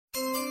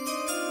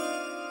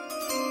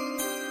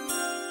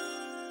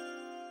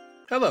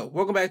Hello,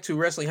 welcome back to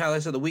Wrestling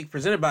Highlights of the Week,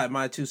 presented by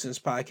My Two Cents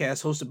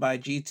Podcast, hosted by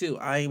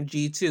G2. I am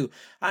G2.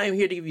 I am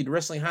here to give you the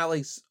wrestling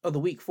highlights of the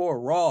week for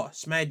Raw,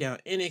 SmackDown,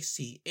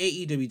 NXT,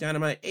 AEW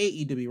Dynamite,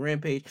 AEW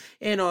Rampage,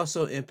 and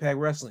also Impact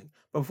Wrestling.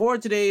 Before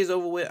today is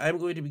over with, I'm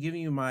going to be giving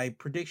you my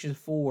predictions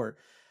for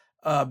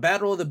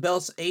Battle of the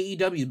Belts,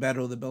 AEW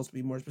Battle of the Belts to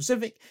be more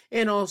specific,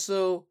 and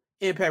also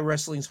Impact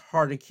Wrestling's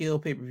Hard to Kill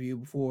pay-per-view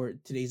before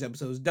today's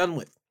episode is done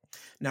with.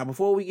 Now,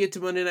 before we get to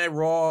Monday Night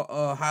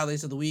Raw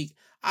highlights of the week,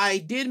 I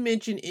did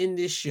mention in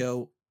this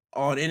show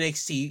on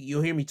NXT,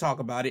 you'll hear me talk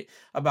about it,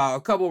 about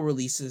a couple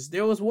releases.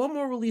 There was one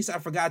more release I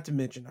forgot to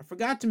mention. I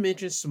forgot to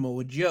mention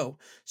Samoa Joe.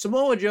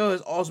 Samoa Joe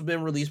has also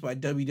been released by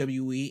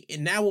WWE,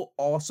 and that will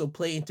also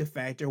play into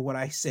factor what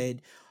I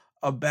said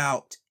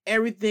about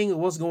everything that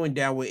was going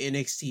down with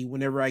NXT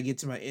whenever I get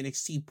to my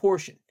NXT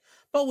portion.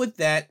 But with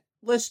that,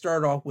 let's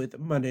start off with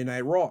Monday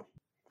Night Raw.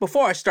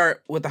 Before I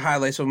start with the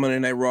highlights of Monday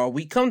Night Raw,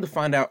 we come to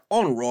find out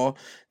on Raw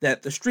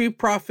that the Street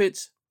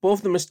Profits,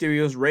 both the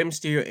Mysterios, Rey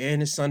Mysterio and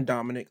his son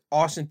Dominic,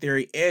 Austin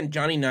Theory, and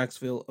Johnny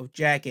Knoxville of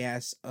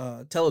Jackass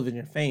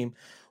television fame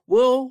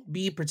will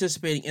be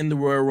participating in the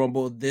Royal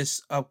Rumble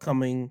this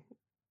upcoming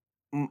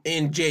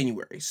in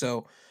January.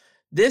 So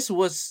this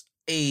was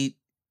a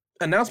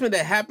announcement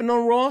that happened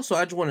on Raw, so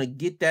I just want to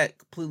get that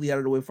completely out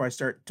of the way before I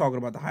start talking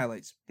about the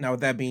highlights. Now,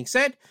 with that being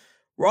said,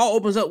 Raw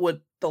opens up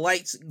with the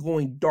lights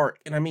going dark,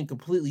 and I mean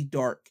completely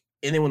dark.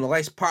 And then when the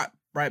lights pop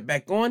right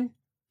back on,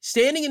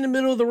 standing in the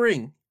middle of the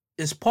ring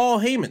is Paul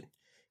Heyman.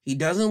 He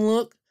doesn't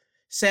look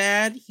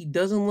sad. He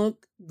doesn't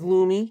look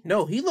gloomy.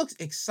 No, he looks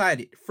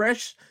excited.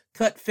 Fresh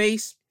cut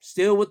face,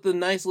 still with the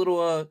nice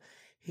little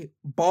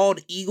bald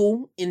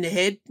eagle in the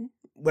head.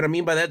 What I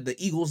mean by that, the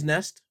eagle's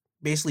nest.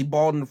 Basically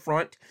bald in the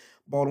front,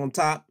 bald on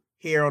top,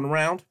 hair on the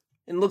round.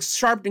 And looks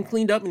sharp and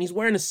cleaned up, and he's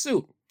wearing a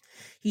suit.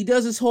 He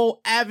does his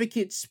whole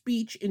advocate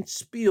speech and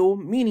spiel,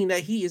 meaning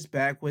that he is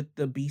back with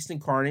the Beast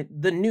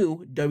Incarnate, the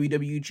new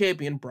WWE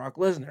Champion, Brock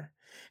Lesnar.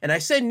 And I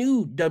said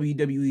new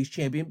WWE's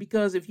champion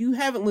because if you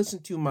haven't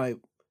listened to my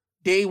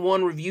day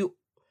one review,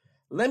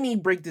 let me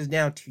break this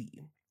down to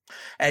you.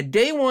 At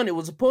day one, it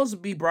was supposed to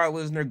be Brock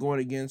Lesnar going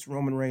against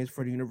Roman Reigns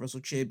for the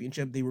Universal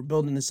Championship. They were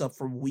building this up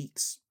for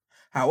weeks.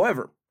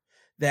 However,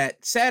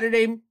 that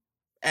Saturday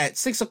at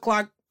 6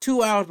 o'clock,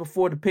 2 hours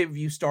before the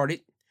pay-per-view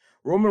started,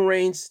 Roman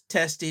Reigns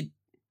tested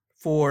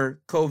for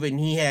COVID and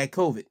he had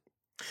COVID.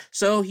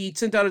 So he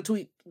sent out a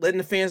tweet letting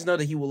the fans know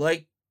that he would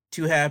like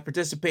to have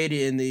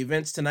participated in the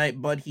events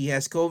tonight, but he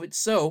has COVID.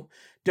 So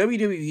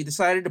WWE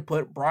decided to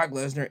put Brock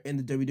Lesnar in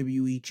the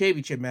WWE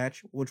Championship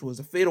match, which was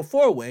a fatal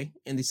 4-way,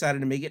 and decided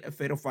to make it a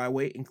fatal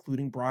 5-way,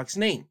 including Brock's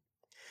name.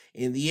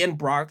 In the end,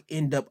 Brock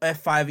ended up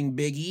F5ing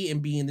Big E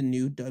and being the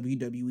new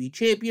WWE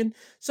Champion.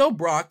 So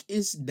Brock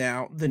is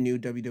now the new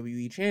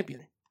WWE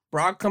Champion.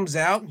 Brock comes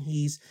out,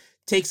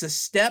 takes a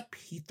step,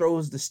 he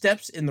throws the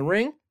steps in the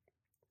ring,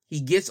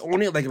 he gets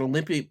on it like an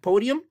Olympic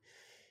podium,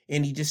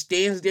 and he just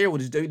stands there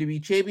with his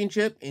WWE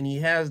Championship, and he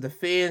has the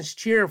fans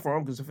cheering for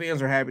him because the fans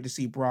are happy to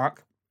see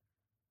Brock.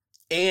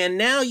 And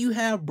now you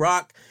have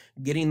Brock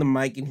getting the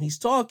mic, and he's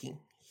talking.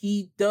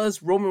 He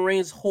does Roman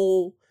Reigns'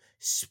 whole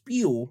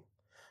spiel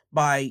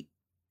by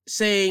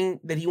saying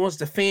that he wants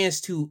the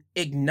fans to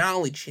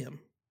acknowledge him.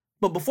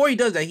 But before he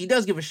does that, he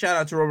does give a shout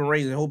out to Roman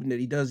Reigns and hoping that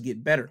he does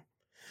get better.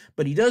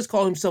 But he does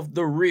call himself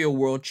the real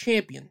world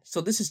champion.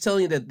 So this is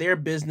telling you that their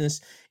business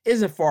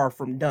isn't far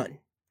from done.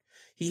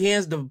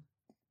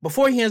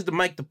 Before he hands the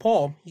mic to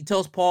Paul, he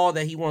tells Paul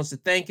that he wants to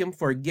thank him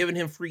for giving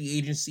him free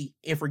agency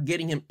and for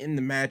getting him in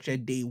the match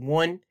at day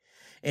one.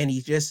 And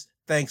he just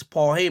thanks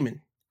Paul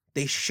Heyman.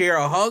 They share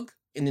a hug,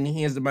 and then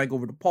he hands the mic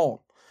over to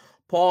Paul.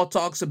 Paul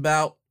talks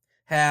about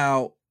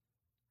how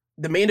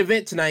the main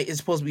event tonight is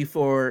supposed to be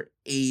for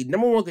a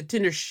number one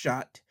contender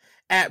shot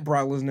at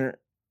Brock Lesnar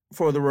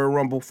for the Royal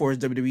Rumble for his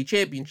WWE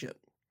Championship.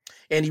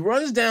 And he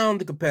runs down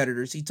the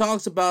competitors. He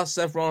talks about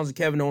Seth Rollins and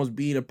Kevin Owens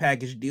being a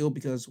package deal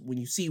because when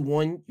you see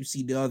one, you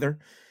see the other.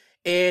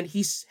 And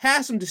he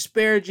has some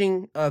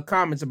disparaging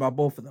comments about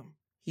both of them.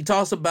 He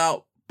talks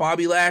about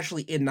Bobby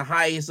Lashley in the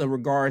highest of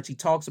regards. He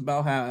talks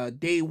about how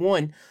day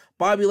one,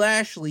 Bobby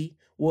Lashley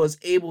was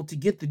able to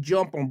get the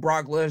jump on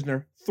Brock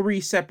Lesnar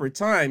 3 separate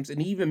times.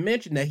 And he even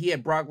mentioned that he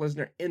had Brock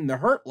Lesnar in the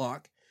Hurt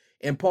Lock.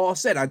 And Paul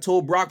said, I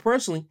told Brock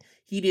personally,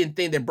 he didn't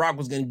think that Brock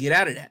was going to get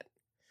out of that.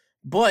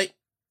 But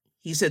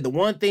he said the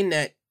one thing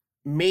that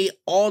made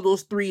all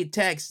those 3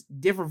 attacks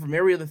different from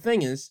every other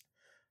thing is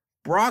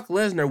Brock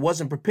Lesnar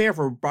wasn't prepared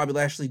for Bobby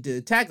Lashley to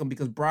attack him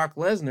because Brock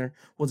Lesnar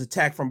was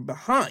attacked from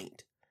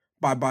behind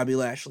by Bobby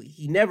Lashley.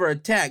 He never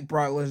attacked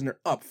Brock Lesnar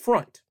up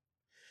front.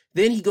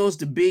 Then he goes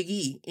to Big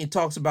E and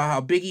talks about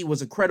how Big E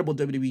was a credible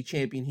WWE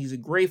champion. He's a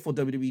grateful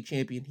WWE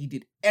champion. He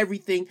did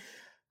everything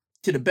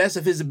to the best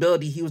of his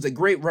ability. He was a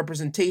great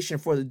representation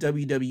for the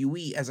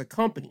WWE as a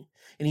company.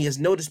 And he has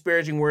no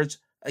disparaging words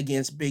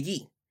against Big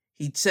E.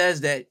 He says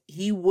that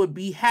he would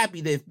be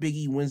happy that if Big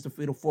E wins the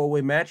fatal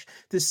 4-way match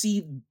to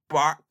see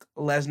Brock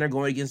Lesnar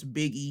going against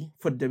Big E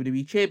for the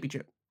WWE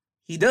Championship.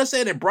 He does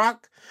say that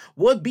Brock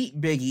would beat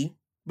Big E,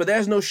 but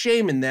there's no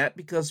shame in that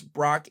because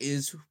Brock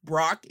is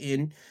Brock,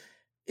 and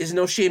it's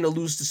no shame to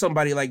lose to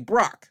somebody like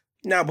Brock.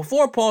 Now,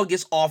 before Paul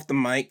gets off the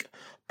mic,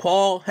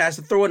 Paul has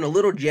to throw in a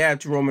little jab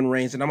to Roman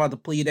Reigns, and I'm about to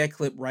play that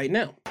clip right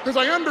now. Because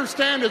I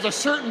understand there's a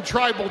certain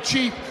tribal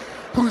chief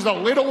who's a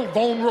little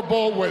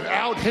vulnerable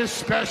without his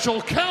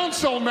special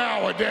counsel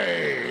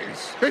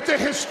nowadays. It's a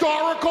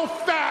historical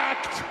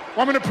fact.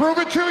 Want me to prove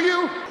it to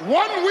you?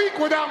 1 week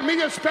without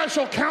me as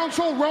special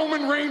counsel,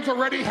 Roman Reigns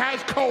already has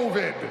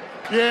COVID.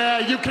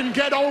 Yeah, you can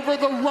get over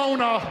the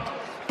Rona,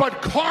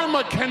 but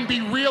karma can be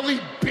really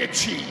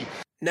bitchy.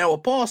 Now,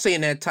 with Paul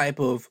saying that type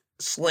of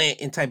slant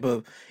and type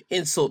of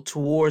insult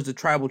towards the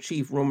tribal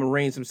chief Roman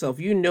Reigns himself,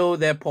 you know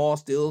that Paul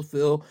still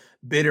feel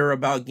bitter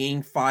about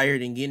getting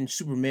fired and getting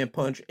Superman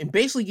punched and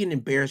basically getting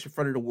embarrassed in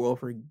front of the world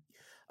for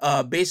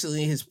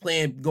basically his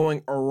plan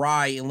going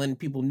awry and letting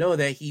people know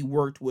that he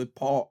worked with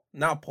Brock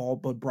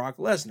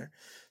Lesnar.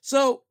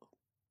 So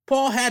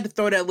Paul had to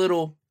throw that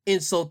little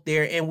insult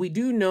there, and we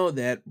do know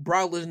that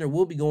Brock Lesnar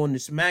will be going to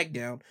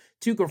SmackDown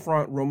to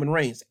confront Roman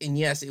Reigns. And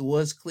yes, it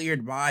was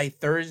cleared by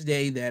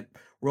Thursday that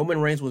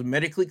Roman Reigns was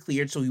medically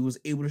cleared, so he was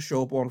able to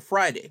show up on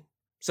Friday.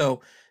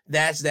 So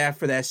that's that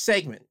for that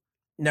segment.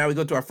 Now we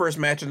go to our first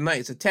match of the night.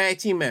 It's a tag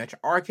team match.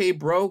 RK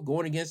Bro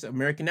going against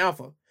American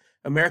Alpha.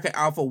 American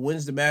Alpha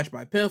wins the match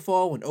by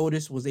pinfall when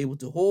Otis was able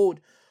to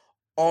hold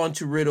on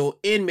to Riddle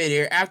in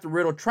midair after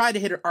Riddle tried to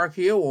hit an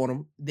RKO on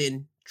him,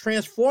 then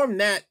transformed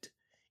that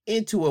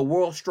into a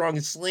World's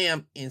Strongest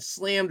Slam and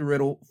slammed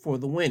Riddle for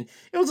the win.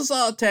 It was a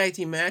solid tag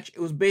team match. It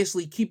was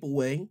basically keep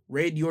away.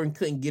 Randy Orton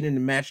couldn't get in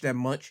the match that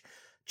much.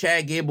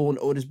 Chad Gable and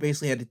Otis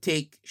basically had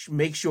to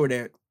make sure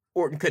that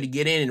Orton couldn't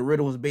get in, and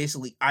Riddle was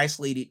basically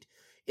isolated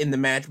in the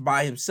match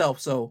by himself.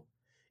 So,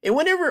 and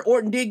whenever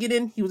Orton did get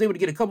in, he was able to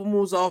get a couple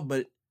moves off,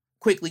 but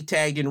quickly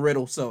tagged in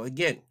Riddle. So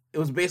again, it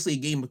was basically a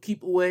game of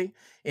keep away,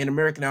 and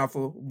American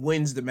Alpha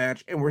wins the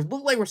match. And we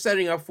look like we're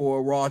setting up for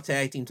a Raw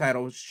Tag Team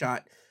title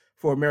shot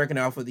for American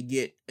Alpha to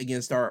get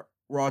against our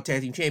Raw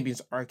Tag Team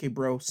champions, RK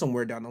Bro,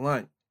 somewhere down the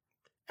line.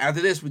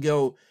 After this, we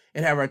go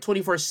and have our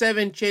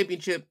 24/7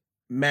 championship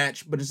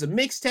match, but it's a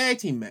mixed tag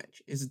team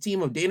match. It's a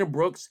team of Dana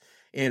Brooks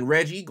and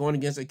Reggie going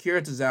against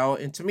Akira Tozawa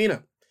and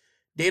Tamina.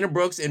 Dana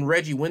Brooks and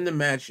Reggie win the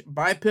match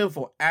by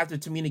pinfall after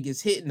Tamina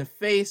gets hit in the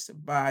face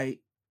by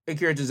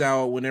Akira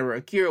Tozawa whenever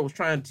Akira was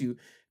trying to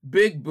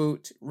big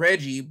boot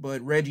Reggie,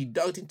 but Reggie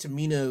ducked and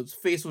Tamina's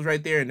face was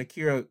right there, and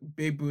Akira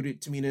big booted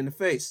Tamina in the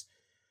face.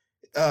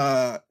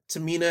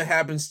 Tamina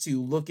happens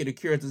to look at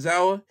Akira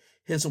Tozawa,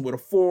 hits him with a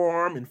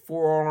forearm, and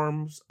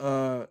forearms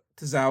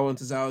Tozawa, and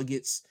Tozawa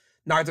gets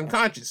knocked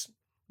unconscious.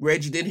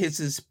 Reggie then hits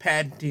his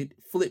patented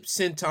flip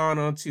senton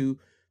onto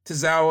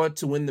Tozawa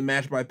to win the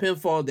match by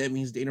pinfall. That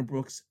means Dana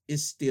Brooks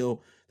is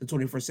still the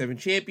 24/7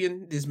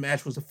 champion. This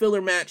match was a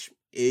filler match.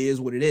 It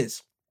is what it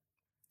is.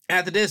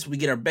 After this, we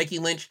get our Becky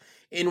Lynch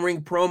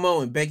in-ring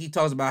promo, and Becky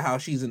talks about how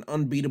she's an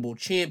unbeatable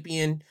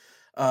champion.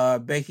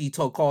 Becky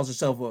calls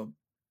herself a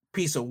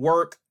piece of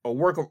work, a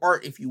work of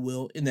art, if you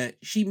will, in that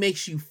she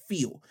makes you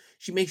feel.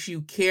 She makes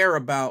you care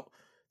about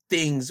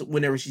things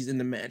whenever she's in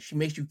the match. She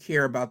makes you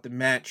care about the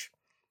match.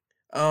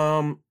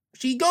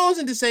 She goes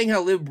into saying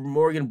how Liv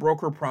Morgan broke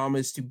her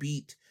promise to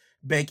beat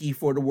Becky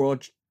for the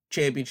World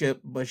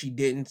Championship, but she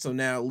didn't. So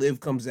now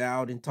Liv comes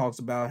out and talks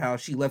about how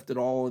she left it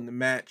all in the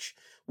match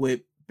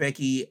with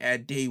Becky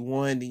at day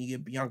one. Then you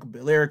get Bianca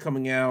Belair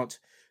coming out.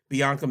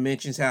 Bianca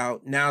mentions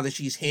how now that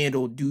she's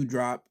handled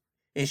Doudrop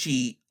and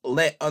she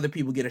let other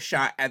people get a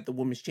shot at the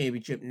Women's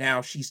Championship,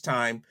 now she's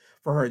time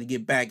for her to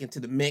get back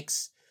into the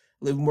mix.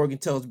 Liv Morgan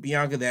tells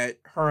Bianca that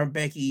her and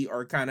Becky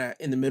are kind of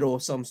in the middle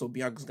of something, so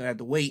Bianca's going to have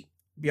to wait.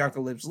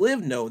 Bianca lets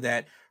Liv know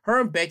that her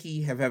and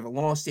Becky have a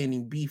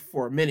long-standing beef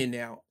for a minute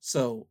now,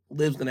 so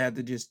Liv's going to have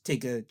to just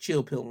take a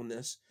chill pill on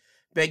this.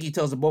 Becky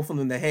tells the both of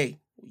them that, hey,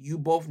 you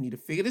both need to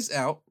figure this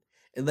out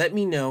and let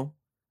me know,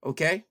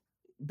 okay?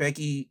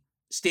 Becky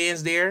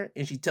stands there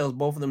and she tells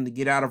both of them to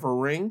get out of her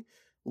ring.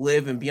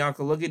 Liv and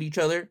Bianca look at each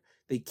other.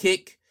 They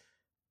kick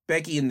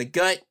Becky in the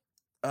gut,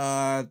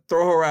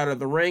 throw her out of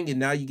the ring, and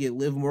now you get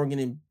Liv Morgan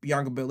and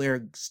Bianca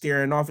Belair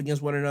staring off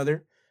against one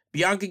another.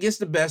 Bianca gets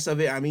the best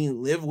of it. I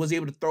mean, Liv was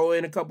able to throw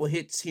in a couple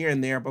hits here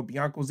and there, but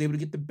Bianca was able to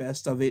get the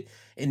best of it,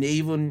 and they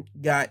even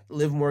got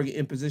Liv Morgan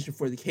in position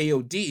for the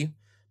KOD,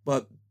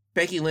 but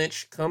Becky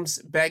Lynch comes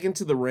back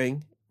into the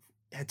ring,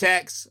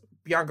 attacks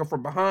Bianca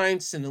from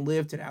behind, sending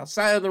Liv to the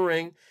outside of the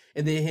ring,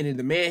 and then hitting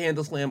the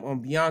manhandle slam on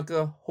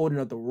Bianca, holding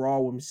up the Raw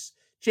Women's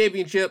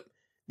Championship,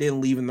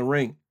 then leaving the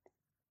ring.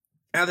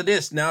 After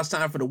this, now it's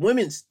time for the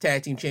Women's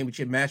Tag Team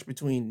Championship match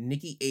between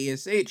Nikki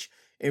ASH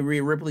and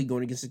Rhea Ripley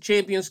going against the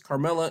champions,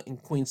 Carmella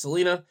and Queen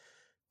Selina.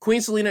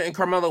 Queen Selina and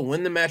Carmella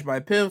win the match by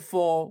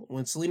pinfall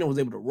when Selina was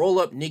able to roll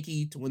up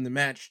Nikki to win the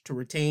match to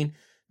retain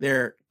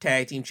their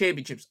tag team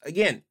championships.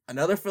 Again,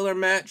 another filler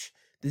match.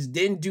 This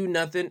didn't do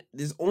nothing.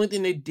 The only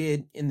thing they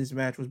did in this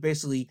match was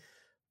basically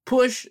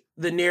push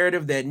the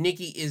narrative that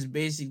Nikki is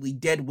basically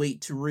dead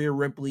weight to Rhea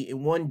Ripley,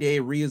 and one day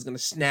Rhea's going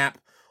to snap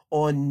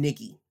on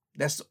Nikki.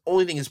 That's the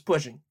only thing it's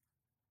pushing.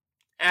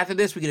 After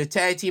this, we get a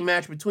tag team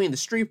match between the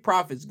Street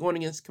Profits going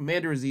against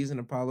Commander Aziz and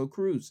Apollo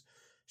Crews.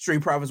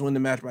 Street Profits win the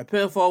match by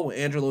pinfall with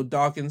Angelo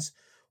Dawkins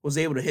was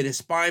able to hit his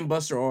spine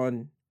buster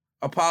on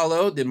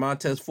Apollo. Then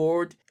Montez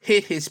Ford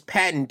hit his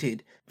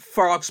patented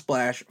frog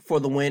splash for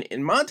the win.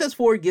 And Montez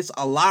Ford gets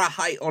a lot of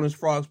height on his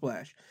frog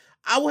splash.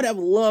 I would have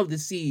loved to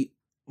see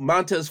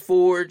Montez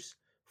Ford's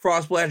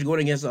frog splash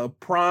going against a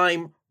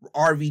prime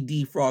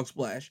RVD frog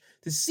splash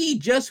to see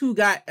just who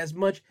got as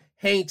much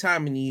hang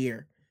time in the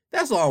air.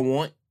 That's all I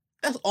want.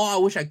 That's all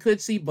I wish I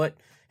could see, but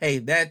hey,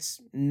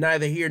 that's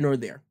neither here nor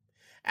there.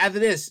 After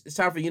this, it's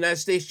time for the United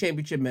States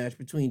Championship match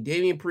between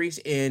Damian Priest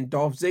and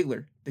Dolph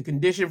Ziggler. The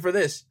condition for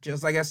this,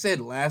 just like I said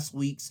in last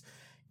week's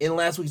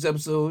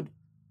episode,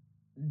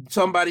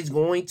 somebody's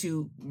going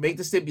to make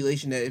the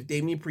stipulation that if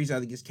Damian Priest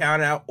either gets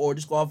counted out or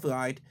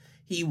disqualified,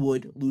 he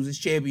would lose his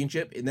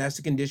championship, and that's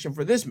the condition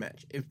for this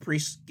match. If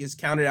Priest gets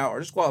counted out or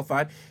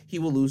disqualified, he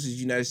will lose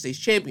his United States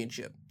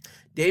Championship.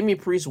 Damian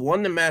Priest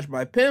won the match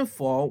by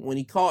pinfall when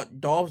he caught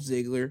Dolph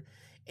Ziggler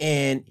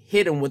and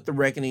hit him with the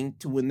Reckoning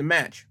to win the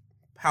match.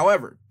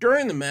 However,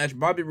 during the match,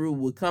 Bobby Roode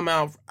would come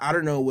out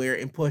of nowhere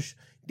and push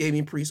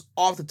Damian Priest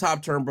off the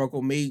top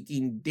turnbuckle,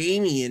 making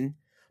Damian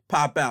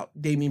pop out.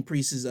 Damian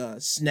Priest's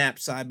snap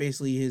side,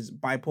 basically his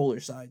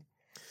bipolar side.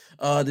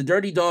 The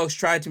Dirty Dogs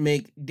tried to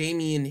make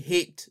Damian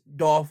hit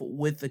Dolph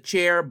with the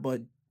chair,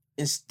 but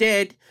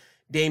instead,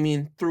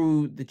 Damian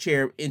threw the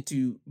chair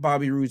into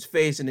Bobby Roode's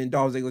face, and then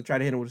Dolph Ziggler tried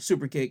to hit him with a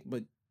super kick,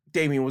 but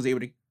Damian was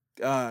able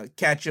to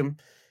catch him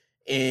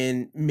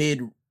in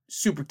mid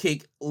super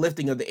kick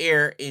lifting of the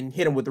air and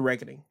hit him with the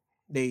Reckoning.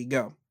 There you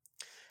go.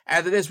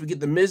 After this, we get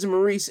the Miz and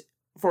Maurice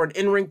for an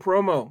in-ring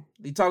promo.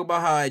 They talk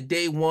about how at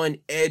day one,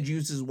 Edge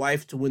used his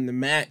wife to win the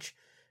match.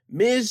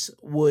 Miz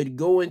would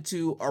go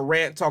into a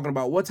rant talking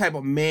about what type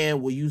of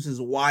man will use his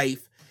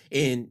wife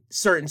in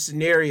certain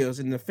scenarios,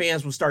 and the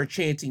fans will start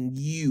chanting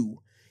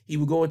 "you." He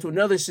would go into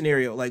another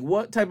scenario, like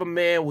what type of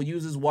man would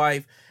use his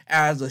wife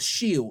as a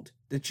shield,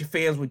 that your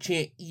fans would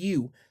chant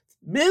 "you."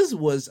 Miz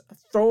was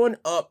throwing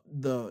up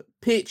the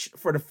pitch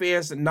for the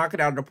fans to knock it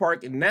out of the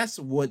park, and that's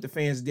what the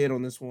fans did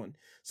on this one.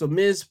 So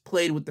Miz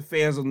played with the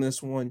fans on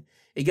this one.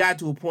 It got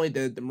to a point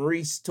that the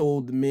Maurice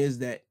told the Miz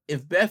that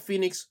if Beth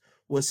Phoenix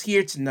was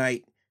here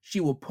tonight, she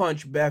would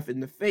punch Beth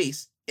in the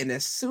face. And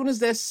as soon as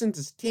that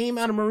sentence came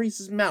out of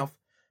Maurice's mouth,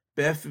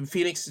 Beth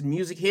Phoenix's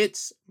music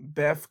hits.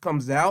 Beth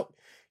comes out.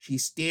 She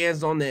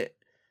stands on the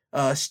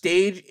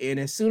stage, and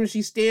as soon as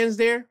she stands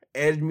there,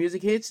 Edge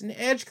music hits, and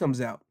Edge comes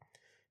out.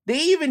 They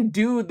even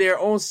do their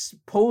own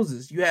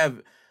poses. You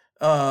have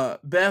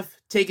Beth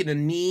taking a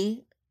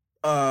knee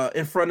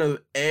in front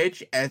of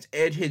Edge as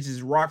Edge hits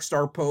his rock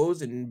star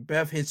pose, and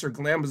Beth hits her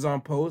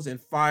Glamazon pose, and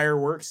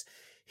fireworks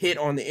hit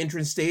on the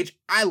entrance stage.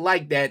 I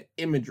like that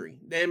imagery.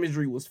 The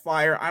imagery was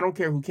fire. I don't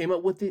care who came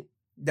up with it.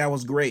 That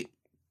was great.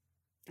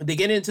 They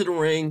get into the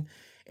ring.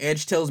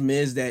 Edge tells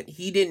Miz that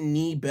he didn't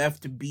need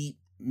Beth to beat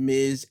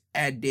Miz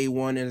at day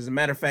one. And as a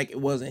matter of fact, it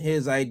wasn't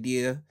his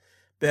idea.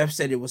 Beth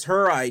said it was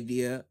her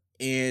idea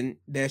and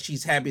that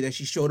she's happy that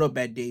she showed up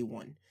at day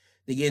one.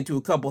 They get into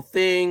a couple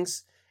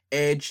things.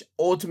 Edge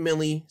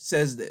ultimately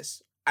says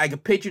this. I can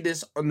picture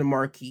this on the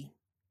marquee.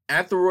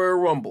 At the Royal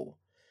Rumble,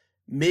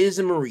 Miz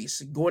and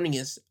Maurice going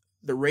against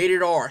the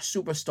Rated R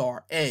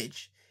superstar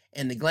Edge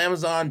and the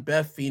Glamazon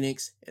Beth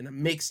Phoenix in a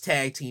mixed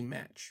tag team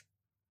match.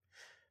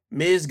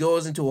 Miz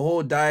goes into a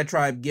whole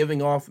diatribe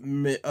giving off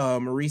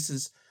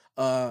Maurice's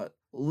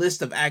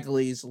list of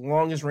accolades: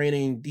 longest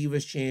reigning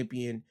Divas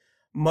champion,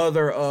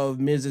 mother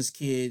of Miz's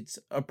kids,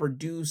 a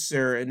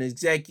producer, an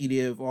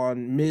executive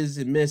on Miz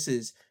and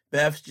Mrs.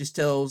 Beth just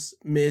tells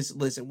Miz,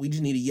 listen, we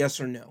just need a yes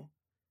or no.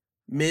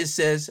 Miz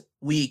says,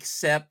 we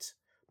accept.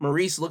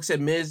 Maurice looks at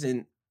Miz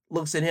and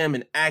looks at him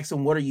and asks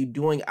him, what are you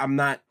doing? I'm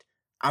not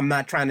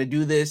trying to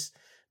do this.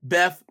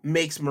 Beth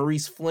makes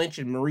Maurice flinch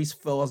and Maurice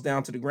falls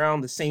down to the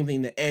ground. The same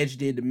thing that Edge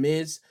did to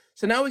Miz.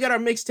 So now we got our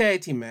mixed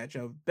tag team match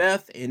of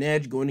Beth and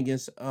Edge going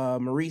against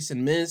Maurice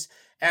and Miz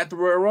at the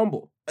Royal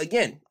Rumble.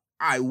 Again,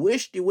 I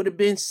wished it would have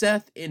been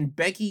Seth and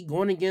Becky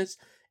going against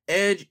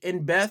Edge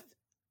and Beth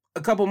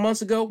a couple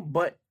months ago,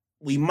 but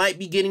we might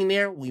be getting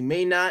there. We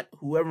may not.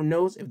 Whoever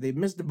knows. If they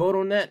missed the boat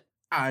on that,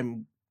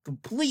 I'm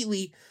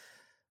completely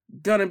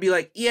gonna be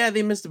like, yeah,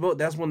 they missed the boat.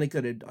 That's one they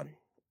could have done.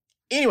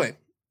 Anyway,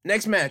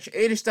 next match.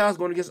 AJ Styles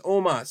going against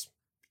Omos.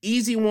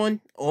 Easy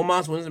one.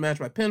 Omos wins the match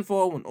by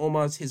pinfall when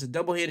Omos hits a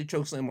double-handed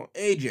chokeslam on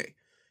AJ.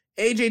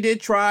 AJ did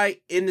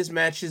try in this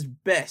match his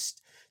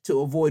best to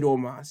avoid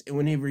Omos. And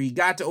whenever he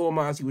got to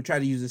Omos, he would try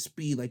to use his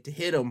speed, like to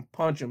hit him,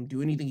 punch him,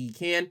 do anything he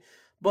can.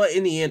 But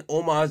in the end,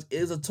 Omos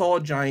is a tall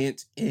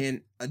giant,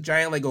 and a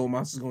giant like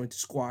Omos is going to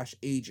squash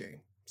AJ.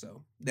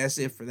 So that's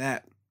it for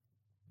that.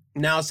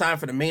 Now it's time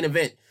for the main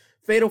event.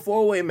 Fatal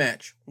 4-way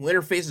match.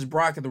 Winner faces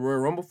Brock at the Royal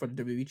Rumble for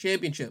the WWE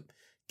Championship.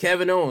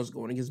 Kevin Owens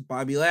going against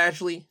Bobby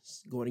Lashley,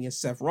 going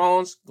against Seth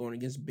Rollins, going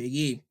against Big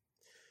E.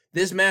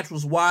 This match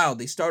was wild.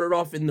 They started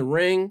off in the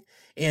ring,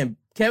 and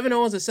Kevin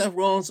Owens and Seth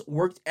Rollins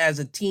worked as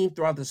a team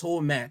throughout this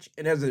whole match.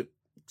 And as a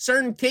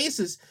certain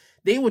cases,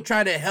 they would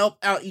try to help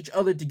out each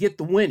other to get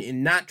the win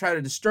and not try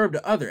to disturb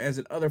the other. As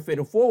in other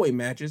Fatal 4-way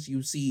matches,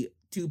 you see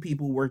two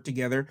people work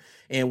together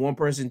and one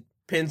person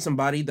pin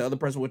somebody, the other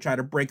person would try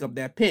to break up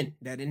that pin.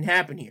 That didn't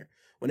happen here.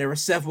 Whenever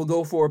Seth would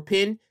go for a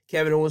pin,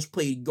 Kevin Owens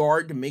played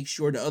guard to make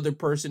sure the other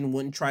person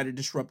wouldn't try to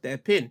disrupt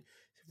that pin.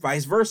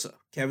 Vice versa.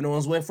 Kevin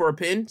Owens went for a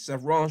pin.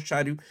 Seth Rollins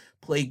tried to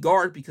play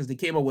guard because they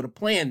came up with a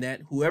plan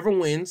that whoever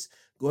wins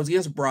goes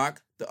against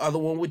Brock. The other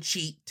one would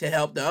cheat to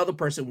help the other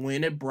person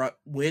win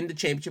the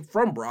championship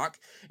from Brock.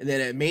 And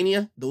then at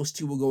Mania, those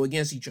two will go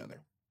against each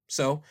other.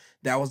 So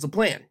that was the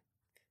plan.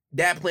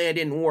 That plan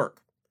didn't work.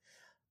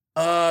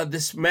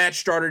 This match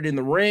started in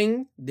the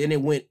ring. Then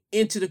it went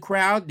into the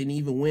crowd. Then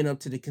even went up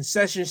to the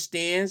concession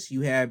stands.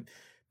 You had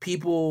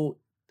people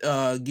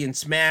getting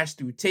smashed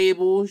through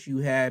tables. You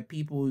had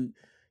people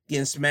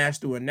getting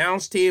smashed through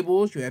announce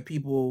tables. You had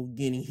people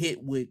getting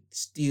hit with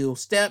steel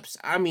steps.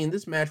 I mean,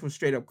 this match was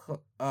straight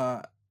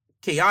up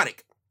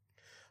chaotic.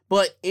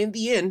 But in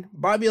the end,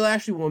 Bobby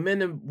Lashley will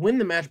win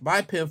the match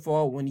by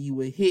pinfall when he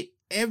would hit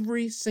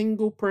every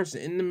single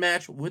person in the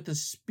match with a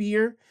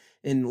spear.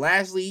 And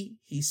lastly,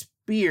 he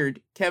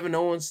speared Kevin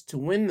Owens to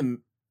win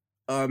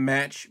the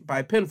match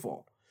by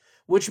pinfall,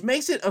 which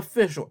makes it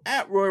official.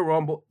 At Royal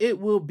Rumble, it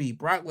will be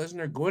Brock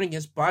Lesnar going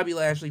against Bobby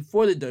Lashley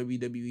for the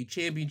WWE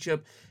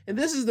Championship. And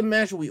this is the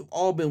match we've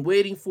all been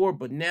waiting for,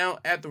 but now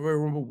at the Royal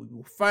Rumble, we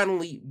will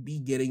finally be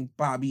getting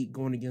Bobby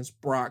going against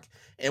Brock.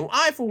 And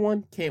I, for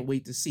one, can't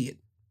wait to see it.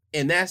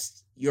 And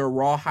that's your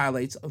Raw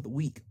highlights of the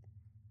week.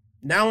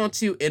 Now on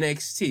to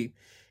NXT.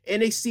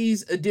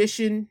 NXT's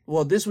edition,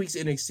 well, this week's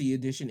NXT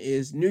edition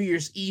is New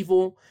Year's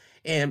Evil.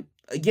 And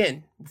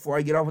again, before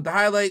I get off with the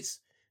highlights,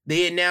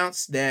 they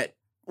announced that,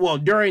 well,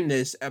 during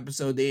this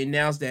episode, they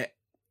announced that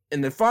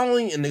in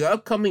the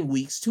upcoming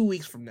weeks, 2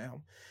 weeks from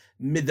now,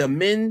 the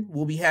men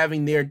will be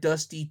having their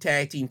Dusty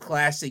Tag Team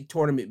Classic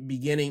tournament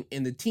beginning,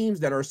 and the teams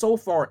that are so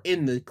far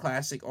in the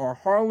Classic are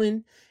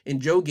Harlan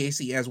and Joe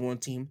Gacy as one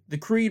team, the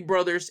Creed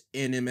Brothers,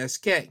 and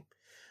MSK.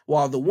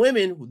 While the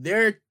women,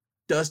 their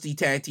Dusty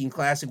Tag Team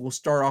Classic will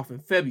start off in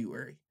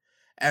February.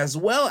 As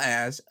well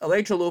as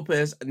Elektra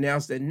Lopez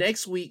announced that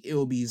next week it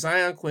will be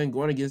Zion Quinn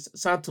going against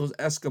Santos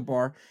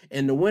Escobar,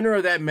 and the winner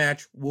of that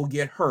match will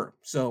get her.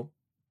 So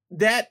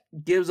that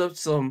gives us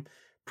some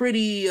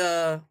pretty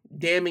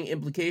damning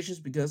implications,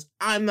 because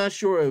I'm not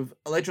sure if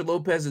Elektra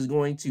Lopez is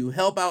going to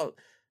help out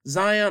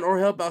Zion or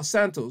help out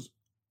Santos.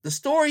 The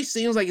story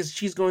seems like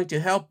she's going to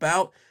help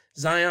out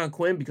Zion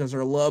Quinn because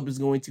her love is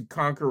going to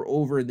conquer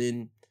over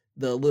the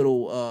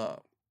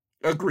little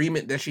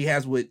agreement that she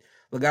has with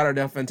Legado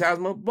del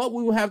Fantasma, but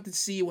we will have to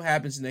see what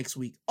happens next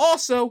week.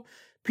 Also,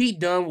 Pete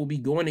Dunne will be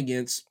going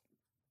against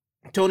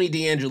Tony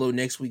D'Angelo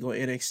next week on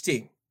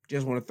NXT.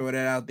 Just want to throw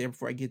that out there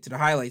before I get to the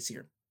highlights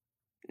here.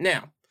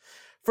 Now,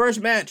 first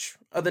match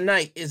of the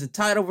night is a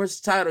title versus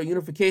title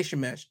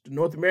unification match. The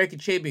North American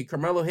champion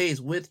Carmelo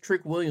Hayes with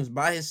Trick Williams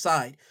by his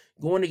side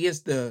going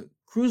against the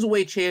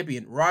Cruiserweight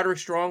champion Roderick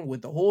Strong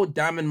with the whole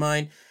Diamond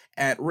Mine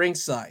at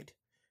ringside.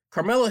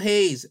 Carmelo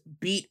Hayes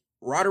beat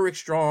Roderick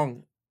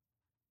Strong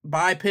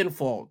by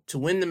pinfall to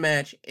win the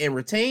match and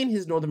retain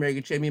his North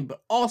American champion,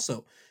 but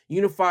also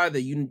unify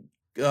the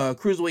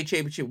Cruiserweight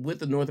Championship with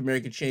the North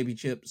American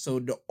Championship. So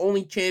the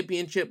only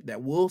championship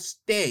that will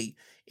stay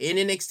in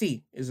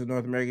NXT is the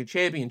North American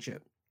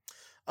Championship.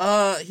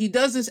 He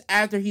does this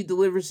after he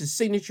delivers his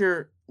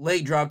signature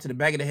leg drop to the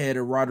back of the head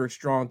of Roderick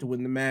Strong to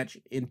win the match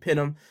and pin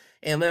him.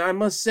 And then I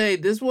must say,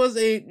 this was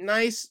a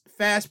nice,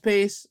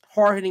 fast-paced,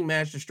 hard-hitting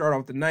match to start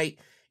off the night.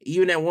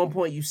 Even at one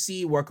point, you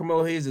see where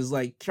Carmelo Hayes is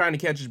like trying to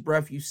catch his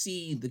breath. You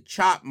see the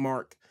chop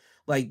mark,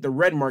 like the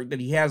red mark that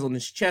he has on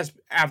his chest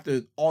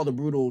after all the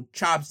brutal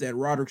chops that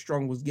Roderick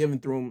Strong was giving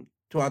through him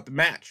throughout the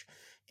match.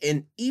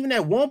 And even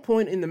at one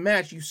point in the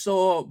match, you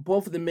saw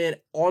both of the men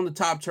on the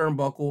top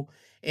turnbuckle,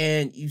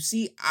 and you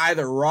see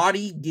either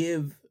Roddy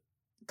give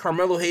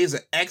Carmelo Hayes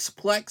an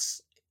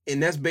X-Plex,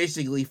 and that's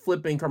basically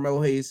flipping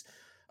Carmelo Hayes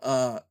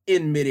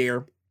in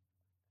midair,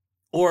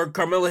 or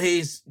Carmelo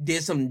Hayes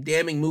did some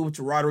damning move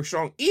to Roderick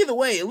Strong. Either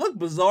way, it looked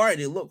bizarre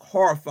and it looked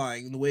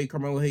horrifying the way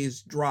Carmelo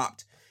Hayes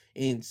dropped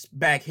and his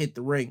back hit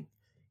the ring.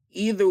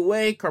 Either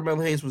way,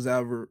 Carmelo Hayes was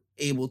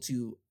able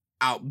to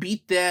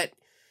outbeat that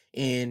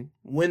and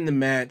win the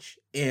match.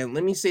 And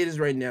let me say this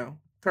right now.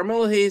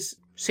 Carmelo Hayes'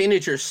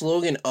 signature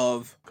slogan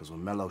of, because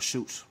when Melo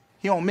shoots,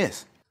 he don't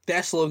miss.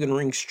 That slogan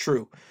rings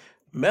true.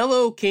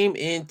 Melo came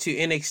into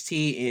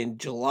NXT in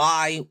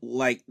July,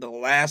 like the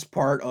last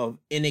part of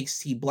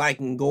NXT Black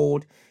and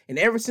Gold. And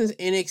ever since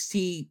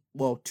NXT,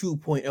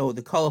 2.0,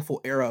 the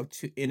colorful era of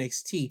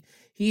NXT,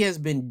 he has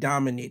been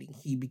dominating.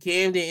 He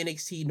became the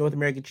NXT North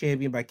American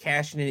champion by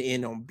cashing it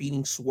in on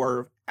beating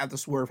Swerve after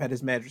Swerve had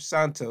his match with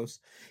Santos.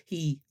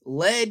 He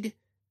led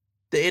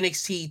the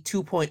NXT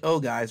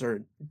 2.0 guys,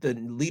 or the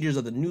leaders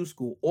of the new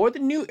school, or the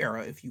new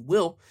era, if you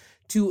will,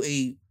 to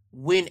a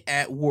win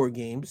at War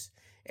Games.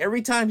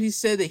 Every time he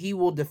said that he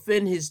will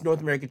defend his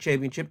North American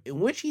Championship, in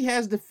which he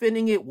has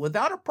defending it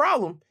without a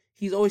problem,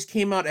 he's always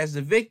came out as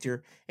the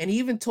victor. And he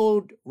even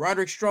told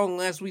Roderick Strong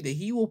last week that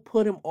he will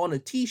put him on a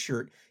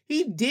t-shirt.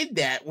 He did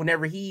that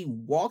whenever he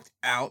walked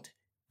out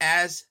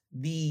as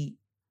the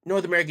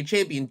North American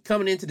champion.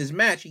 Coming into this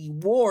match, he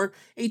wore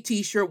a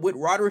t-shirt with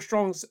Roderick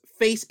Strong's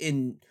face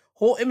in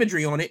whole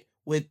imagery on it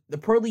with the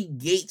pearly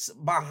gates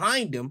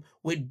behind him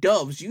with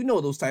doves. You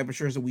know those type of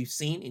shirts that we've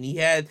seen. And he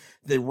had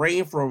the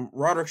reign from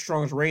Roderick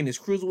Strong's reign as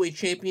Cruiserweight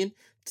champion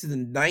to the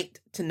night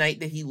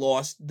that he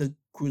lost the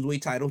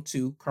Cruiserweight title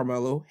to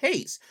Carmelo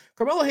Hayes.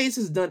 Carmelo Hayes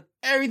has done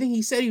everything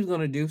he said he was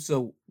going to do.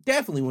 So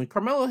definitely when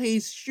Carmelo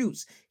Hayes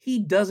shoots, he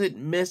doesn't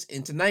miss.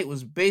 And tonight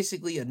was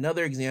basically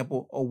another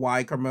example of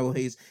why Carmelo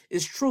Hayes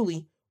is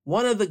truly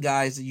one of the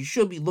guys that you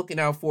should be looking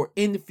out for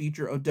in the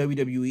future of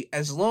WWE,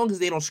 as long as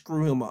they don't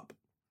screw him up.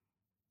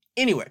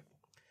 Anyway,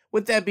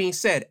 with that being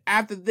said,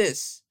 after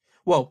this,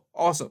 well,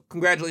 also,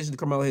 congratulations to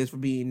Carmelo Hayes for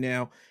being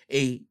now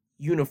a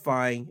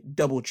unifying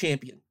double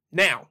champion.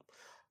 Now,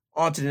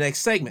 on to the next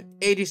segment,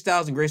 AJ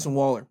Styles and Grayson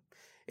Waller.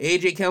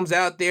 AJ comes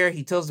out there,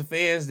 he tells the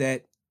fans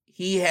that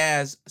he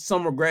has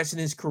some regrets in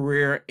his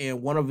career,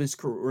 and one of his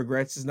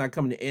regrets is not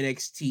coming to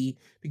NXT,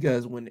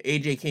 because when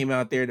AJ came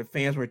out there, the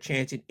fans were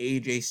chanting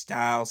AJ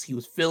Styles. He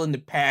was feeling the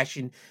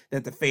passion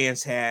that the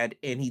fans had,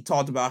 and he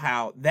talked about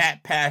how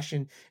that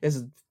passion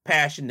is a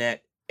passion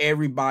that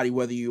everybody,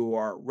 whether you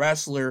are a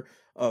wrestler,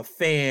 a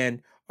fan,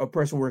 a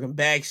person working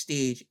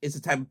backstage, it's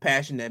the type of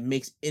passion that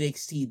makes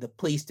NXT the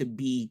place to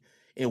be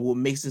and what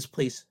makes this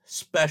place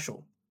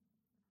special.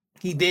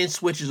 He then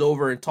switches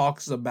over and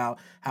talks about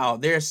how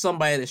there's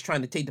somebody that's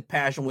trying to take the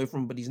passion away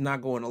from him, but he's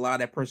not going to allow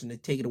that person to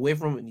take it away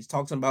from him, and he's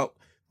talking about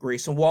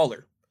Grayson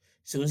Waller.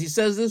 As soon as he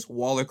says this,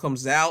 Waller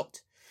comes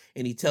out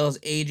and he tells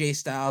AJ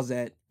Styles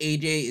that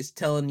AJ is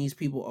telling these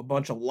people a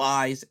bunch of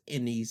lies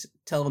and he's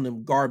telling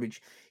them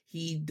garbage.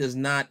 He does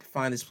not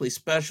find this place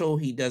special.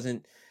 He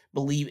doesn't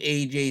believe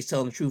AJ is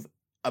telling the truth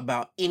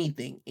about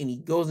anything. And he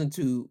goes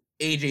into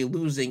AJ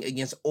losing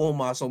against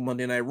Omos on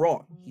Monday Night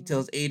Raw. He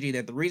tells AJ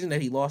that the reason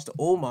that he lost to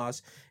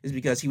Omos is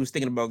because he was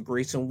thinking about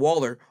Grayson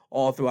Waller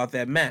all throughout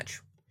that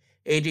match.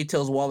 AJ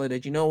tells Waller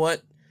that, you know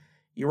what?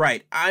 You're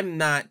right. I'm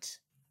not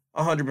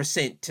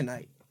 100%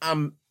 tonight.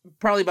 I'm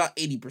probably about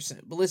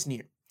 80%. But listen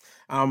here.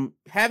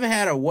 Haven't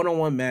had a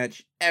one-on-one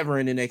match ever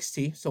in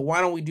NXT. So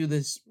why don't we do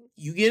this?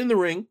 You get in the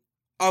ring.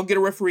 I'll get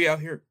a referee out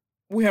here.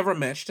 We have our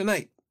match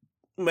tonight.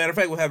 Matter of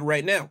fact, we'll have it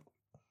right now.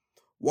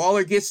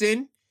 Waller gets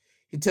in.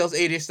 He tells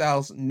AJ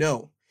Styles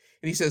no.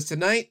 And he says,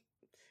 tonight,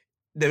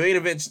 the main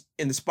event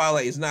in the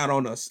spotlight is not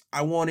on us.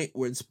 I want it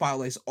where the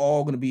spotlight's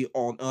all going to be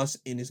on us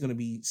and it's going to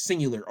be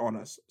singular on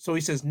us. So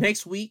he says,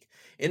 next week,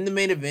 in the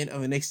main event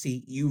of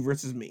NXT, you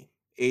versus me.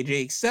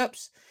 AJ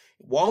accepts.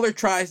 Waller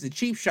tries to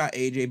cheap shot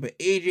AJ, but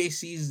AJ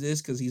sees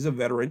this because he's a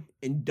veteran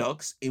and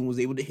ducks and was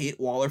able to hit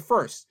Waller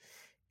first.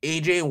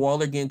 AJ and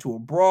Waller get into a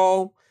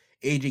brawl.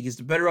 AJ gets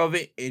the better of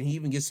it, and he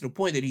even gets to the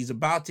point that he's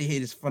about to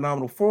hit his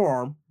phenomenal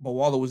forearm, but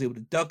Waller was able to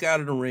duck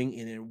out of the ring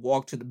and then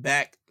walk to the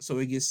back, so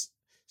it gets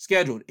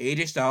scheduled.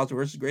 AJ Styles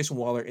versus Grayson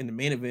Waller in the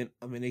main event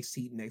of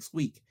NXT next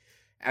week.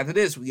 After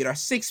this, we get our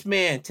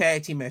 6-man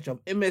tag team match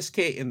of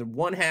MSK and the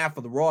one half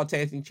of the Raw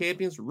Tag Team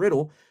Champions,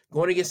 Riddle,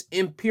 going against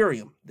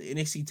Imperium, the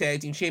NXT Tag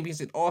Team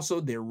Champions, and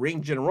also their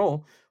ring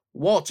general,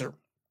 Walter.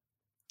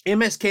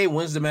 MSK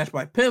wins the match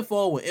by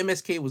pinfall when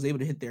MSK was able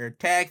to hit their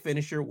tag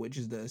finisher, which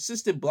is the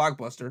assisted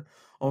blockbuster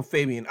on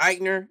Fabian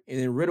Aichner, and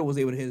then Riddle was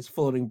able to hit his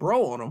floating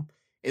bro on him,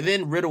 and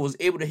then Riddle was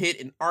able to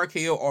hit an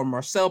RKO on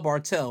Marcel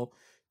Bartel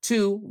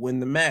to win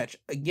the match.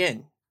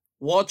 Again,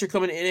 Walter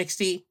coming to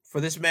NXT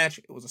for this match.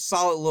 It was a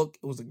solid look.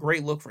 It was a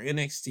great look for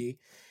NXT,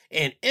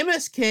 and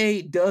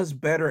MSK does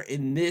better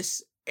in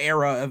this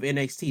era of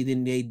NXT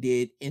than they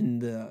did in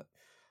the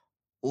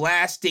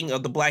lasting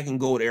of the black and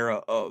gold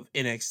era of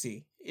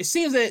NXT. It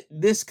seems that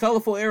this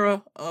colorful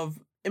era of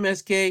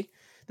MSK,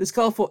 this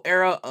colorful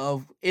era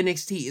of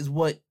NXT is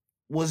what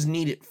was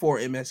needed for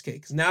MSK,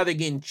 because now they're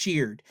getting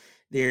cheered.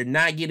 They're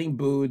not getting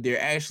booed.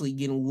 They're actually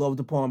getting loved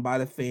upon by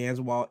the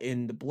fans, while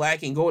in the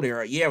black and gold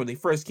era, yeah, when they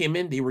first came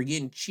in, they were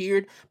getting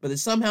cheered, but they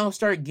somehow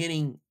started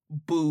getting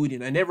booed,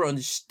 and I never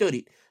understood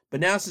it.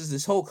 But now since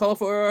this whole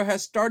colorful era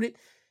has started,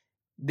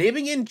 they've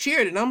been getting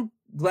cheered, and I'm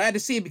glad to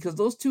see it, because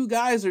those two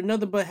guys are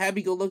nothing but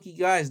happy-go-lucky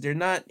guys. They're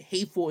not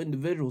hateful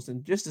individuals,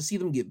 and just to see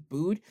them get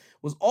booed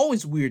was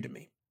always weird to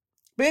me.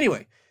 But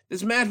anyway,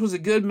 this match was a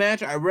good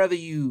match. I'd rather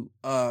you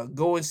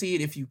go and see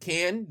it if you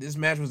can. This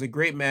match was a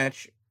great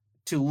match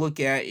to look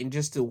at and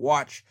just to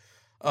watch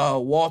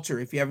Walter.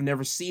 If you haven't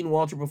never seen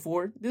Walter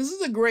before, this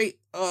is a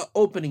great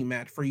opening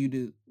match for you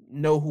to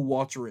know who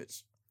Walter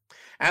is.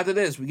 After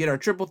this, we get our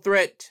triple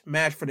threat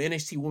match for the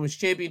NXT Women's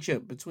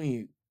Championship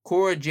between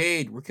Cora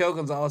Jade, Raquel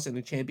Gonzalez, and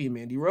the champion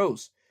Mandy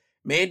Rose.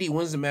 Mandy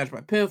wins the match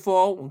by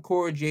pinfall when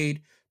Cora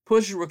Jade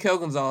pushes Raquel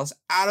Gonzalez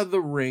out of the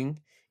ring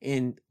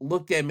and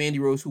looked at Mandy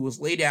Rose, who was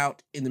laid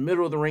out in the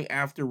middle of the ring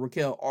after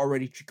Raquel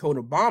already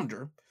Chikota bombed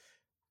her.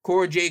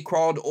 Cora Jade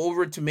crawled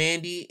over to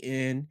Mandy,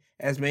 and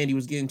as Mandy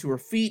was getting to her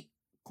feet,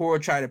 Cora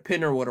tried to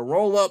pin her with a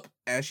roll-up,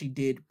 as she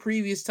did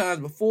previous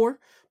times before,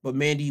 but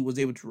Mandy was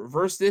able to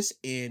reverse this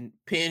and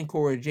pin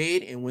Cora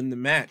Jade and win the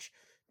match.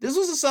 This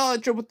was a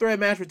solid triple threat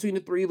match between the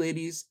three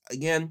ladies.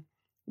 Again,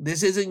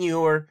 this isn't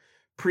your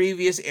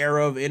previous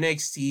era of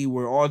NXT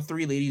where all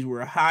three ladies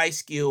were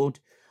high-skilled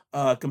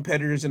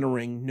competitors in the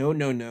ring.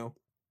 No.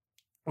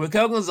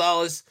 Raquel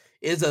Gonzalez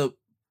is a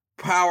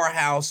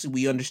powerhouse.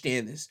 We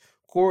understand this.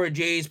 Cora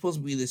Jade is supposed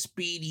to be the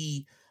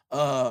speedy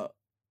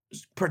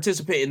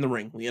participant in the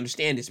ring. We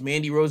understand this.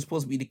 Mandy Rose is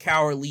supposed to be the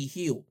cowardly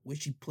heel,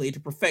 which she played to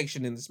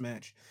perfection in this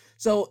match.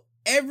 So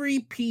every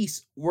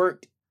piece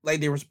worked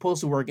like they were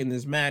supposed to work in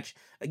this match.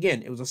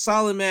 Again, it was a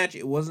solid match.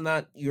 It was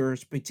not your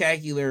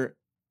spectacular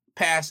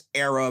past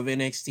era of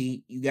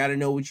NXT. You got to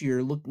know what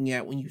you're looking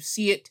at when you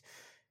see it.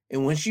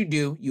 And once you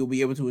do, you'll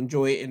be able to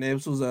enjoy it. And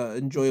this was an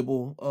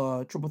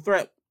enjoyable triple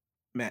threat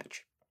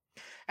match.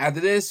 After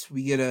this,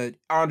 we get a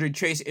Andre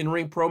Chase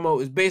in-ring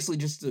promo. It's basically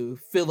just to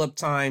fill up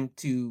time,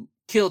 to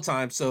kill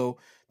time. So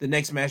the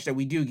next match that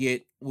we do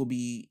get will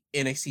be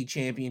NXT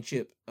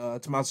Championship,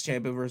 Tommaso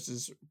Ciampa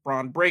versus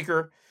Bron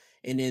Breakker.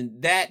 And in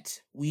that,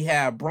 we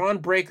have Bron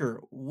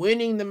Breakker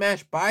winning the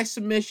match by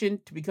submission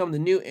to become the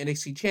new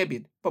NXT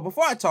champion. But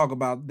before I talk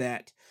about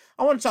that,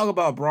 I want to talk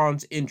about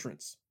Bron's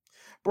entrance.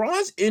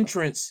 Bron's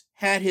entrance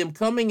had him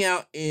coming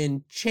out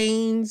in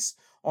chains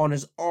on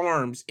his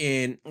arms,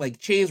 and like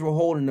chains were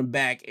holding him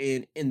back.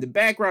 And in the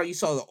background, you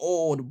saw the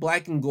old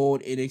black and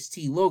gold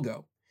NXT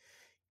logo.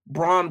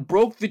 Bron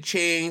broke the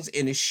chains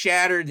and it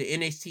shattered the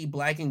NXT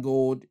black and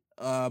gold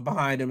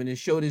behind him, and it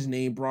showed his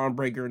name, Bron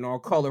Breakker, in all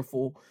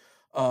colorful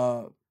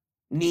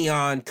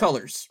neon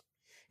colors.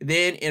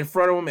 Then in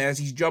front of him, as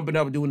he's jumping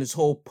up, doing this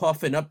whole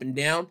puffing up and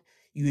down,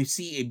 you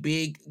see a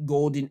big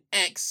golden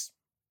X,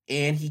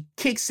 and he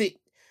kicks it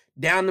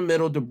down the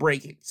middle to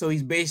break it. So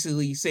he's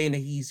basically saying that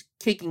he's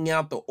kicking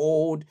out the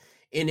old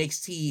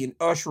NXT and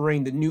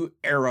ushering the new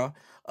era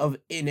of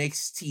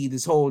NXT,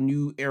 this whole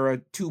new era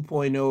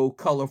 2.0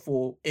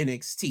 colorful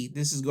NXT.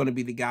 This is going to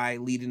be the guy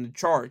leading the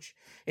charge.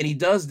 And he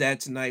does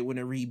that tonight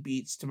whenever he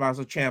beats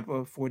Tommaso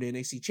Ciampa for the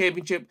NXT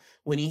Championship,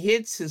 when he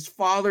hits his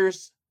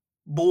father's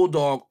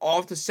bulldog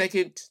off the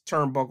second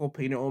turnbuckle,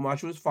 paying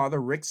homage to his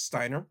father, Rick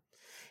Steiner.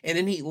 And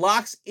then he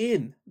locks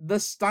in the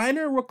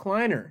Steiner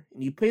recliner,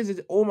 and he pays his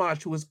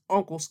homage to his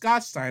uncle,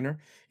 Scott Steiner.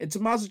 And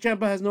Tommaso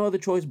Ciampa has no other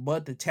choice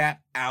but to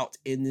tap out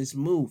in this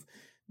move.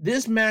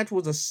 This match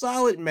was a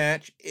solid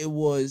match. It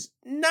was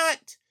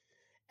not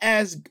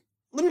as...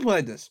 Let me put it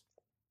like this.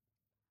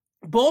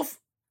 Both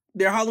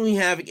their Halloween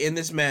Havoc and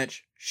this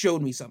match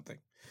showed me something.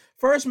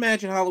 First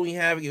match in Halloween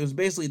Havoc, it was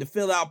basically the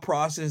fill-out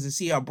process to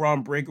see how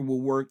Bron Breakker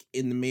will work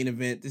in the main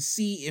event, to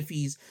see if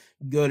he's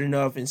good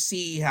enough, and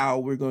see how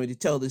we're going to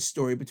tell this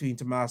story between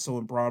Tommaso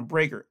and Bron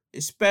Breakker,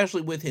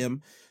 especially with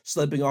him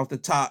slipping off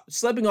the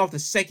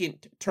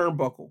second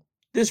turnbuckle.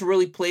 This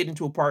really played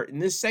into a part in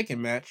this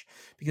second match,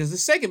 because the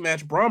second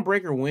match, Bron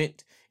Breakker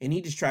went and he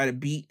just tried to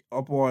beat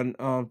up on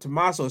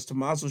Tommaso, as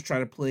Tommaso's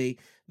trying to play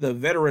the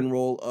veteran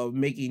role of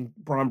making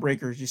Bron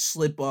Breakker just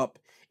slip up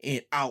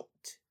and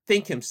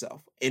outthink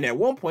himself. And at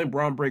one point,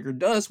 Bron Breakker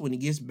does, when he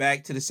gets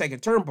back to the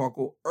second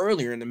turnbuckle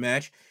earlier in the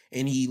match,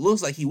 and he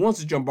looks like he wants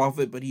to jump off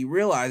it, but he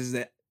realizes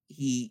that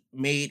he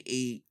made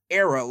a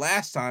error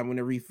last time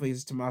whenever he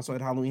faces Tommaso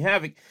at Halloween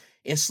Havoc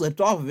and slipped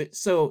off of it.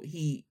 So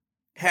he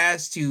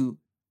has to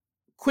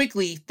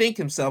quickly think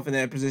himself in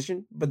that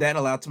position, but that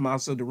allowed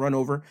Tommaso to run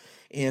over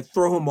and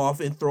throw him off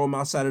and throw him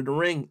outside of the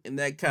ring. And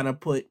that kind of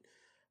put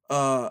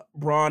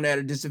Bron at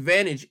a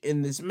disadvantage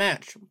in this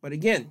match. But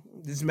again,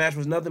 this match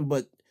was nothing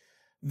but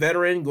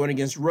veteran going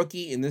against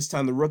rookie, and this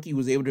time the rookie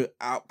was able to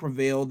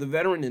out-prevail the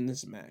veteran in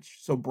this match.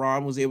 So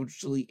Bron was able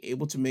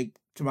to make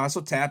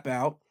Tommaso tap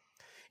out.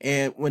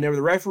 And whenever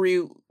the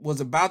referee was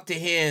about to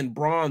hand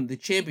Bron the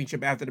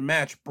championship after the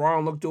match,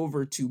 Bron looked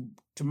over to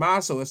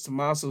Tommaso as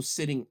Tommaso's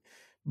sitting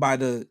by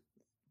the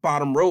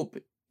bottom rope,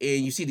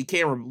 and you see the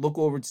camera look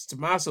over to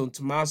Tommaso, and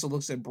Tommaso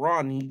looks at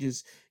Bron, and he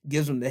just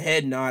gives him the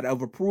head nod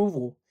of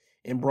approval.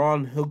 And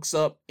Bron hooks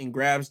up and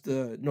grabs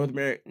the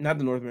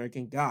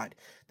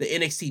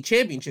NXT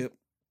Championship,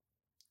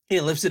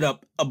 and lifts it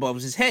up above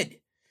his head.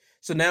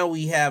 So now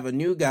we have a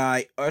new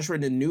guy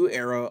ushering a new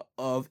era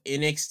of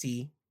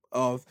NXT,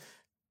 of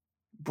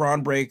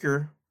Bron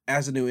Breakker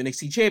as a new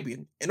NXT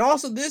champion. And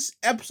also, this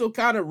episode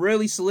kind of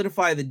really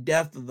solidified the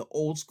death of the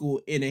old school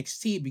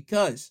NXT,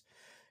 because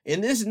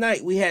in this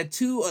night, we had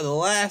two of the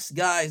last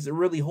guys to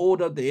really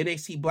hold up the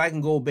NXT Black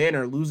and Gold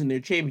banner losing their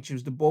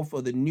championships to both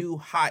of the new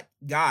hot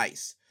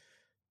guys.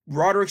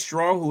 Roderick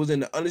Strong, who was in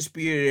the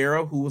Undisputed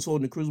Era, who was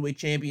holding the Cruiserweight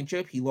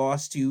Championship, he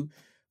lost to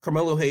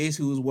Carmelo Hayes,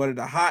 who was one of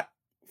the hot,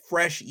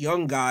 fresh,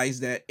 young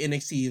guys that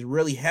NXT is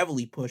really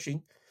heavily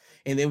pushing.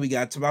 And then we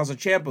got Tommaso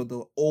Ciampa,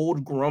 the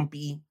old,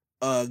 grumpy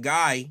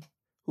guy,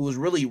 who was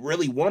really,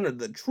 really one of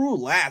the true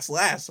last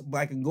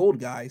Black and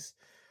Gold guys.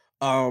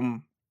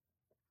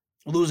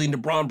 Losing to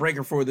Bron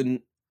Breakker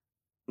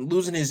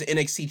losing his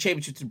NXT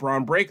championship to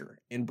Bron Breakker.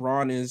 And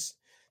Bron is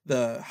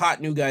the hot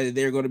new guy that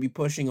they're going to be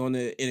pushing on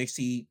the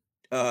NXT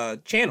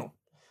channel.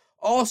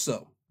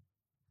 Also,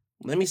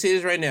 let me say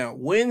this right now.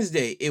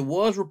 Wednesday, it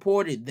was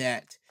reported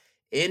that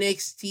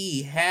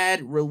NXT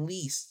had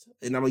released,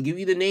 and I'm going to give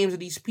you the names of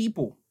these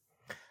people.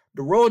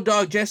 The Road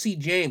Dogg, Jesse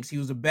James, he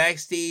was a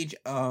backstage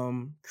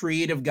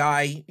creative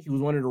guy. He was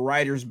one of the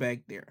writers back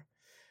there.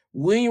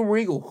 William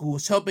Regal, who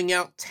was helping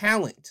out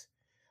talent.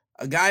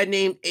 A guy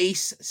named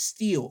Ace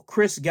Steel,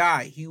 Chris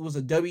Guy. He was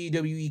a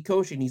WWE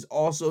coach, and he's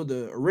also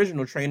the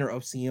original trainer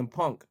of CM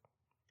Punk.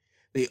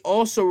 They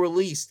also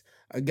released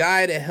a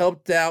guy that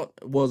helped out,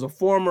 was a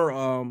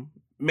former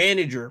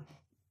manager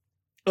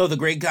of the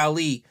Great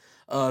Khali,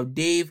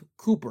 Dave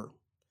Cooper.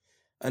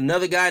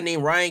 Another guy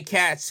named Ryan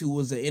Katz, who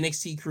was an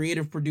NXT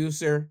creative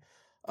producer,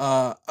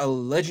 a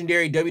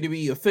legendary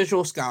WWE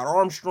official, Scott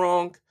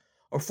Armstrong,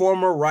 a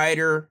former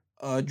writer,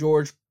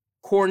 George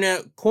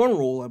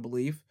Cornroll, I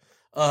believe,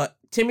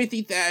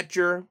 Timothy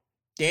Thatcher,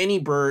 Danny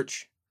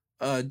Burch,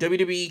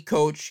 WWE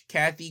coach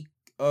Kathy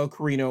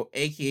Carino,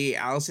 aka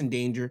Allison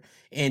Danger,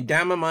 and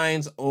Diamond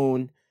Mine's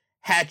own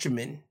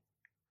Hatchaman.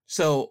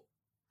 So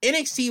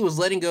NXT was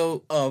letting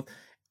go of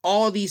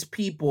all these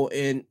people,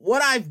 and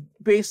what I've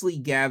basically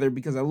gathered,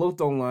 because I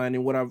looked online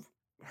and what I've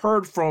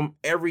heard from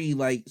every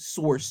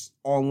source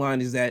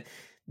online, is that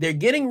they're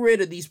getting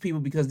rid of these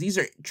people because these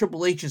are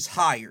Triple H's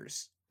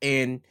hires,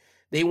 and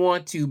they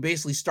want to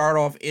basically start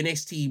off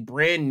NXT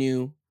brand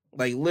new,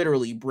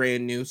 literally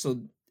brand new.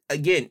 So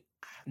again,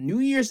 New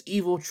Year's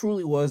Evil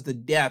truly was the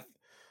death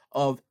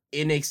of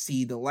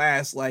NXT, the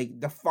last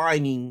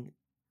defining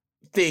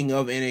thing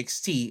of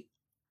NXT,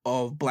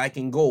 of black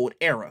and gold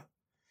era.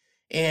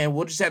 And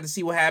we'll just have to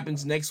see what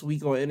happens next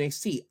week on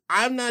NXT.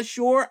 I'm not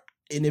sure.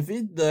 And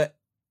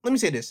let me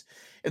say this.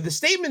 If the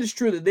statement is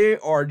true that they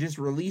are just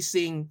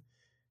releasing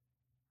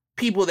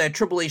people that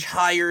Triple H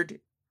hired,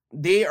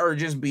 they are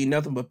just being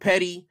nothing but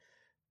petty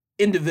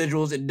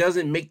individuals. It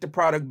doesn't make the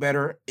product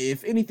better.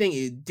 If anything,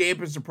 it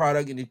dampens the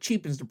product and it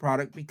cheapens the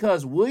product,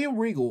 because William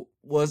Regal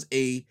was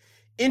a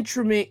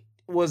intricate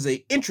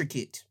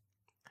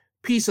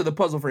piece of the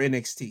puzzle for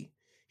NXT.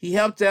 He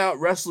helped out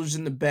wrestlers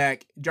in the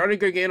back. Johnny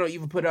Gargano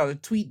even put out a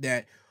tweet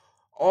that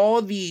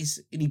all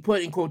these, and he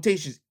put in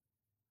quotations,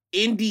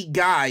 indie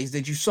guys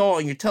that you saw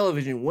on your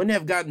television wouldn't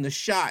have gotten the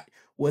shot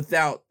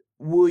without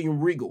William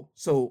Regal.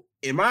 So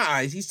in my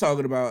eyes, he's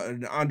talking about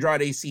an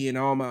Andrade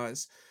Cien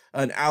Almas,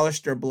 an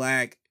Aleister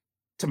Black,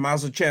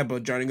 Tommaso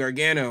Ciampa, Johnny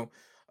Gargano,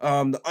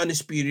 the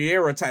Undisputed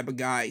Era type of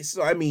guys.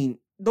 So I mean,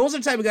 those are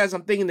the type of guys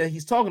I'm thinking that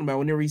he's talking about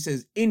whenever he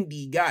says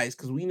indie guys,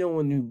 because we know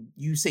when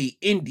you say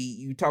indie,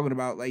 you're talking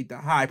about the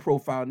high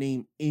profile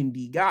name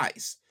indie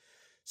guys.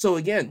 So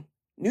again,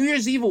 New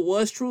Year's Evil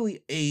was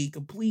truly a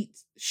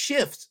complete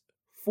shift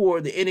for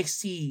the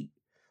NXT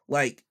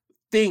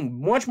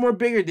thing, much more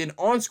bigger than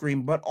on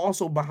screen, but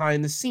also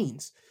behind the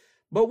scenes.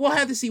 But we'll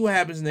have to see what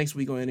happens next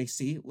week on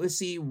NXT. Let's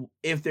see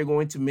if they're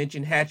going to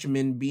mention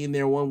Hatchaman being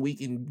there one week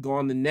and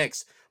gone the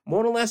next.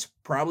 More or less,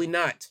 probably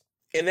not.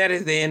 And that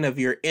is the end of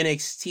your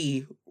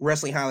NXT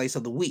wrestling highlights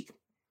of the week.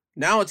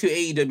 Now to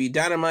AEW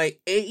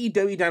Dynamite.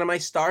 AEW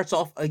Dynamite starts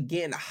off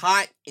again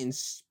hot and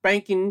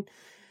spanking.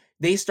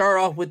 They start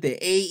off with the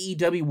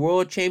AEW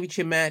World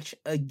Championship match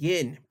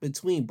again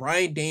between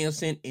Bryan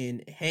Danielson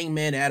and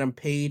Hangman Adam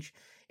Page.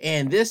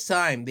 And this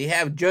time they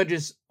have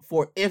judges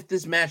for if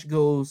this match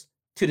goes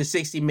to the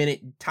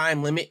 60-minute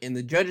time limit. And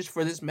the judges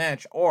for this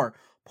match are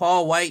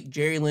Paul White,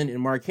 Jerry Lynn, and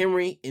Mark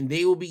Henry, and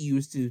they will be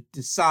used to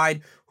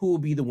decide who will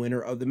be the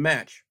winner of the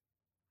match.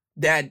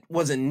 That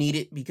wasn't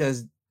needed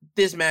because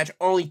this match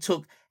only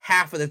took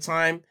half of the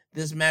time.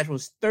 This match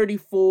was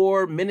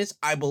 34 minutes,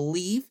 I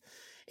believe,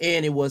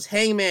 and it was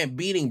Hangman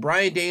beating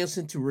Bryan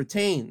Danielson to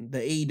retain the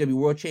AEW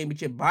World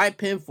Championship by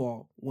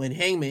pinfall when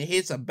Hangman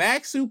hits a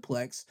back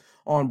suplex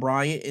on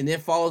Bryan and then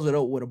follows it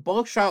up with a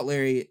buckshot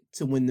lariat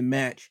to win the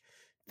match.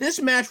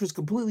 This match was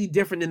completely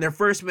different than their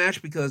first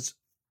match because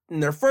in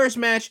their first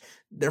match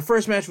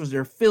was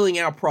their filling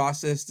out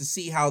process to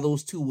see how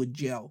those two would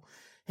gel.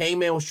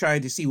 Hangman was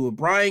trying to see what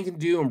Bryan can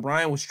do, and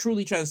Bryan was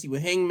truly trying to see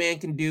what Hangman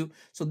can do.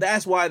 So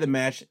that's why the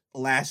match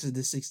lasted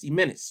the 60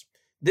 minutes.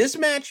 This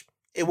match,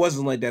 it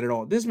wasn't like that at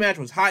all. This match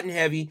was hot and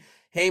heavy.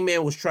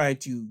 Hangman was trying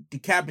to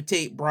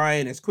decapitate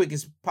Bryan as quick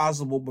as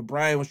possible, but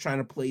Bryan was trying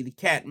to play the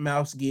cat and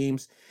mouse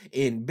games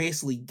and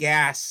basically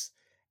gas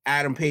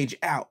Adam Page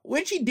out,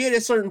 which he did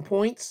at certain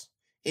points.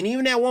 And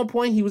even at one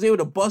point, he was able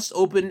to bust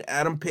open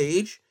Adam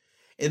Page.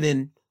 And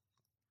then,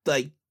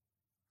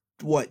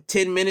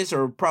 10 minutes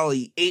or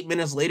probably 8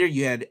 minutes later,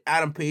 you had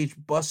Adam Page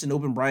busting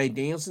open Bryan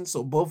Danielson.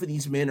 So both of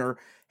these men are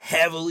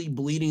heavily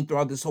bleeding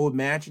throughout this whole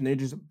match. And they're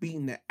just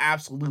beating the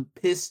absolute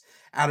piss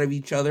out of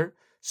each other.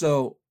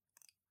 So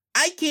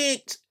I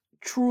can't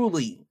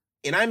truly,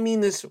 and I mean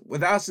this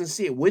with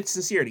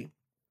sincerity,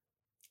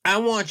 I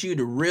want you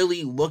to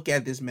really look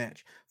at this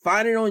match.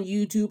 Find it on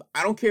YouTube.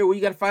 I don't care where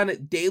you got to find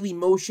it. Daily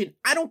Motion.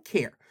 I don't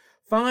care.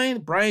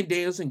 Find Bryan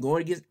Danielson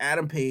going against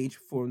Adam Page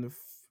for the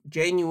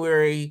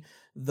January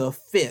the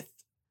 5th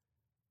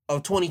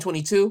of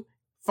 2022.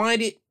 Find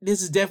it.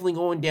 This is definitely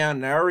going down,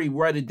 and I already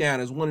write it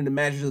down as one of the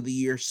matches of the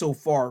year so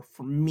far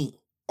for me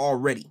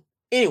already.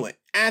 Anyway,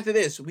 after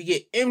this, we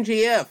get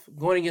MJF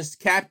going against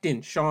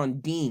Captain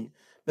Shawn Dean.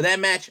 But that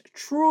match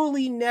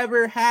truly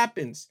never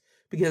happens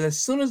because as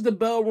soon as the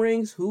bell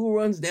rings, who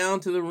runs down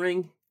to the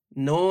ring?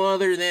 No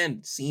other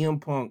than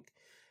CM Punk.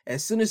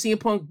 As soon as CM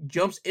Punk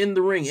jumps in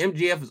the ring,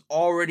 MJF is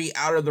already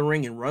out of the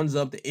ring and runs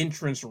up the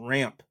entrance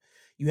ramp.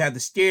 You have the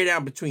stare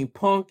down between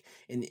Punk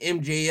and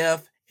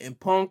MJF, and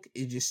Punk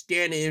is just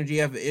staring at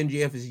MJF, and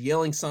MJF is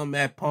yelling something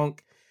at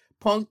Punk.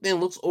 Punk then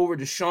looks over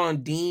to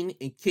Shawn Dean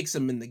and kicks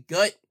him in the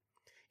gut,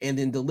 and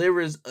then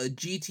delivers a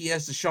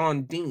GTS to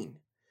Shawn Dean.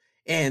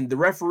 And the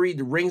referee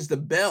rings the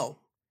bell.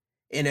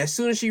 And as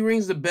soon as she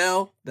rings the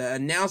bell, the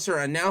announcer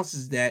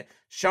announces that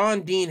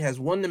Shawn Dean has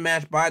won the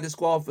match by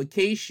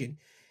disqualification.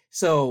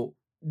 So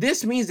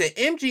this means that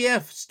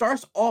MJF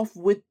starts off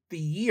with the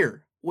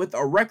year with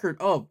a record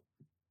of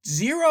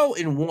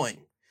 0-1.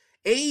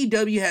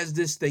 AEW has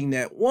this thing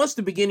that once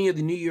the beginning of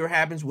the new year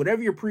happens,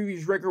 whatever your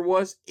previous record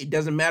was, it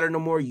doesn't matter no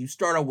more. You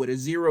start off with a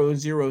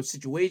 0-0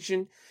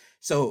 situation.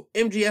 So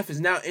MJF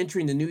is now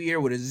entering the new year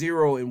with a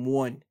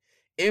 0-1.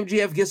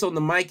 MJF gets on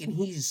the mic and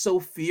he's so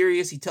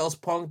furious. He tells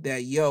Punk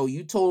that, yo,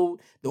 you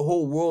told the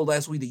whole world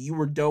last week that you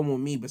were done with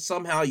me, but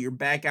somehow you're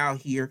back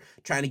out here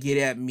trying to get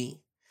at me.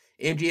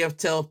 MJF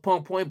tells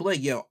Punk point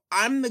blank, yo,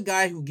 I'm the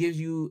guy who gives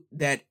you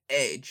that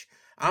edge.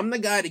 I'm the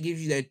guy that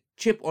gives you that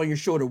chip on your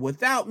shoulder.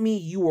 Without me,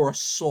 you are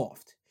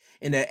soft.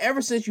 And that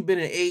ever since you've been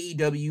in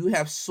AEW, you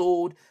have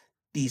sold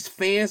these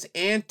fans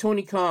and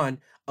Tony Khan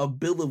a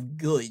bill of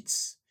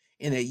goods.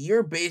 And that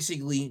you're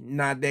basically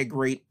not that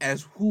great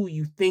as who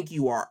you think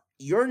you are.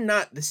 You're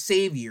not the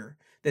savior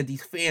that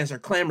these fans are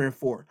clamoring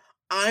for.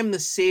 I'm the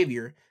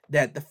savior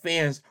that the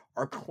fans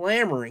are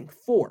clamoring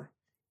for.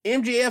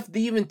 MJF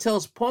even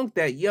tells Punk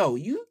that, yo,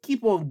 you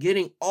keep on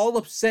getting all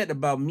upset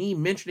about me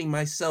mentioning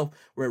myself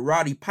with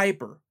Roddy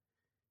Piper.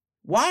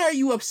 Why are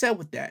you upset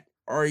with that?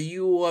 Are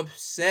you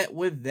upset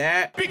with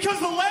that? Because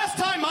the last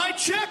time I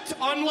checked,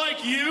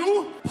 unlike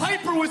you,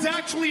 Piper was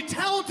actually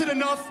talented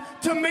enough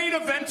to main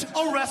event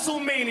a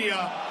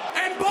WrestleMania.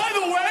 And by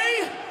the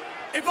way,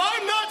 if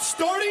I'm not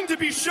starting to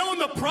be shown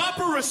the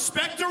proper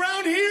respect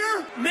around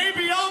here,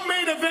 maybe I'll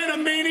main event a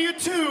Mania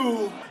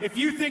too. If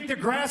you think the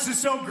grass is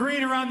so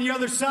green around the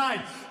other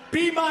side,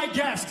 be my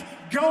guest.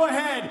 Go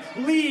ahead,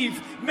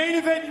 leave. Main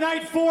event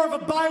night 4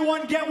 of a buy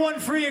one, get one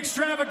free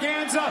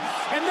extravaganza,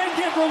 and then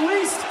get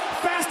released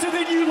faster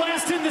than you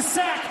last in the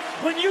sack.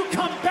 When you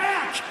come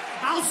back,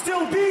 I'll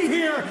still be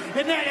here,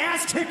 and that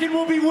ass kicking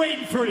will be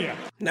waiting for you.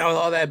 Now, with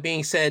all that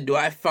being said, do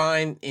I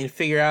find and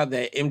figure out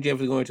that MJF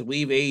is going to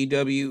leave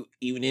AEW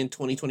even in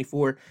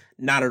 2024?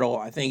 Not at all.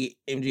 I think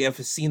MJF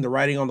has seen the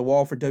writing on the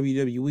wall for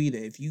WWE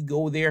that if you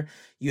go there,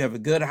 you have a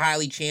good,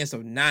 highly chance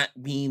of not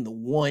being the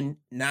one,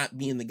 not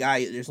being the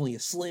guy. There's only a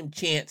slim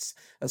chance,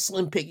 a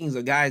slim pickings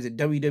of guys that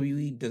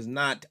WWE does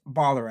not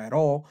bother at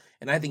all.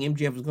 And I think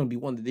MJF is going to be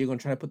one that they're going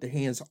to try to put their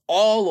hands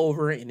all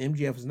over, and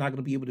MJF is not going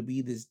to be able to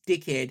be this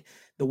dickhead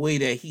the way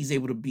that he's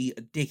able to be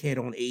a dickhead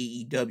on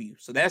AEW.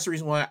 So that's the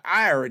reason why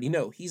I already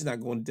know he's not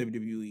going to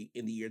WWE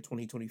in the year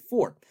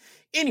 2024.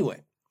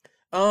 Anyway,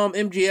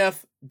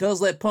 MJF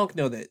does let Punk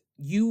know that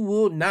you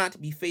will not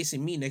be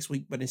facing me next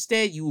week, but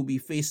instead you will be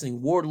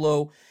facing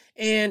Wardlow.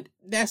 And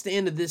that's the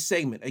end of this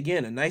segment.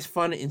 Again, a nice,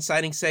 fun,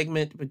 inciting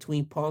segment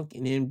between Punk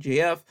and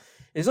MJF.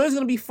 It's always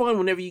going to be fun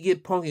whenever you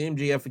get Punk and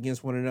MJF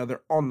against one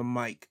another on the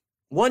mic.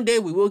 One day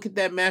we will get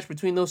that match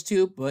between those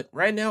two, but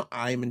right now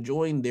I am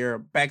enjoying their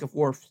back and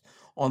forth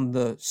on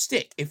the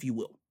stick, if you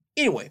will.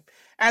 Anyway,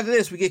 after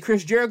this, we get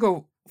Chris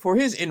Jericho for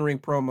his in-ring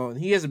promo, and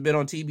he hasn't been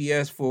on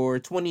TBS for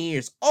 20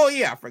 years. Oh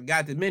yeah, I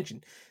forgot to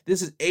mention,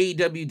 this is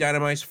AEW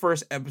Dynamite's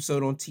first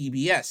episode on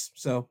TBS,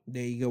 so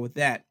there you go with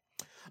that.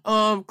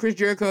 Chris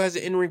Jericho has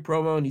an in-ring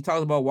promo, and he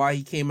talks about why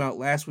he came out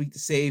last week to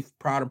save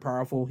Proud and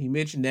Powerful. He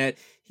mentioned that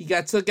he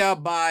got took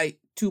out by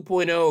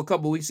 2.0 a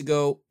couple weeks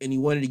ago, and he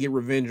wanted to get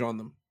revenge on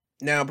them.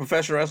 Now, in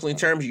professional wrestling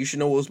terms, you should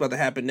know what's about to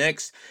happen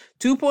next.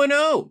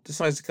 2.0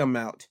 decides to come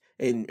out.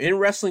 And in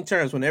wrestling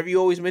terms, whenever you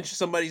always mention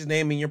somebody's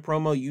name in your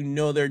promo, you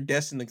know they're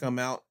destined to come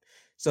out.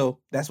 So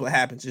that's what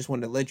happens. Just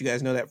wanted to let you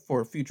guys know that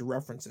for future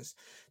references.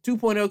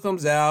 2.0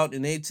 comes out,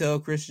 and they tell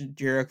Christian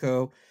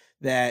Jericho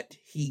that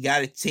he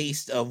got a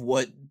taste of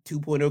what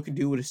 2.0 can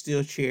do with a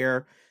steel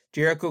chair.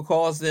 Jericho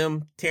calls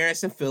them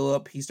Terrence and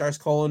Phillip. He starts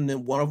calling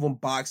them, one of them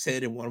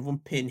Boxhead and one of them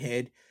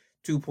Pinhead.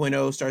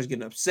 2.0 starts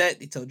getting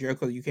upset. They tell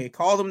Jericho that you can't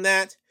call them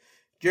that.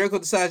 Jericho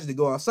decides to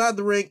go outside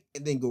the ring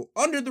and then go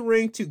under the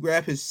ring to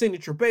grab his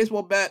signature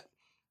baseball bat.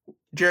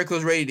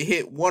 Jericho's ready to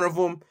hit one of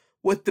them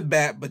with the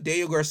bat, but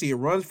Daniel Garcia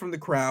runs out from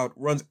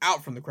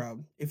the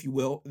crowd, if you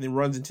will, and then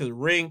runs into the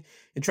ring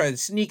and tries to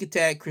sneak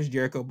attack Chris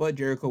Jericho, but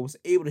Jericho was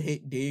able to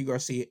hit Daniel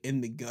Garcia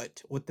in the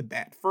gut with the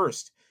bat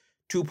first.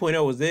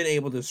 2.0 was then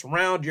able to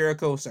surround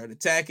Jericho, start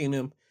attacking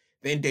him.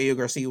 Then Daniel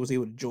Garcia was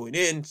able to join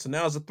in. So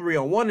now it's a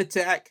 3-on-1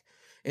 attack,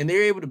 and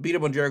they're able to beat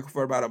up on Jericho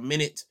for about a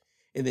minute.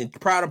 And then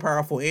Proud and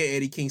Powerful and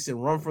Eddie Kingston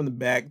run from the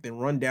back, then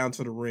run down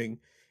to the ring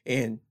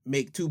and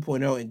make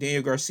 2.0 and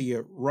Daniel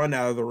Garcia run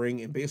out of the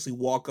ring and basically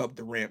walk up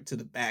the ramp to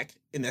the back.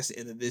 And that's the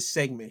end of this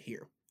segment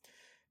here.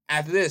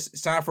 After this,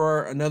 it's time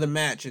for another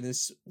match, and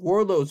it's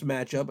Wardlow's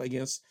matchup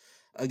against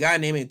a guy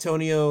named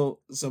Antonio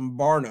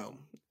Zambrano.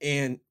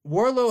 And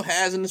Wardlow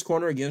has in his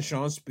corner against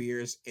Shawn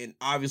Spears, and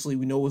obviously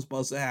we know what's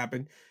supposed to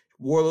happen.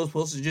 Wardlow's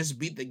supposed to just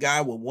beat the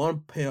guy with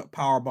one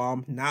power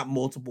bomb, not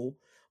multiple.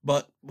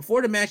 But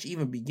before the match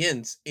even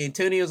begins,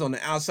 Antonio's on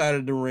the outside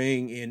of the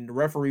ring and the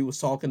referee was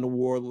talking to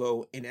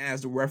Wardlow. And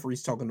as the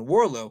referee's talking to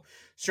Wardlow,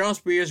 Shawn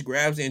Spears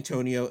grabs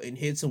Antonio and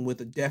hits him with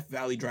a Death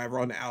Valley driver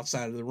on the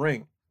outside of the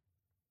ring.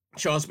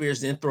 Shawn Spears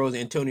then throws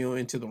Antonio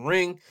into the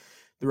ring.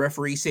 The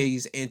referee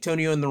sees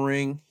Antonio in the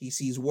ring. He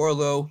sees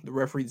Wardlow. The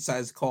referee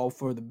decides to call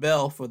for the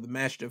bell for the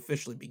match to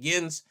officially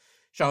begins.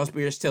 Shawn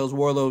Spears tells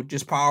Wardlow,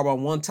 just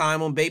powerbomb one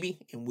time on baby,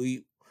 and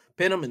we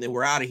pin him, and then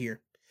we're out of here.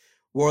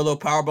 Wardlow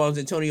powerbombs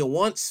Antonio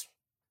once,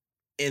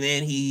 and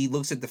then he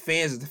looks at the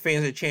fans as the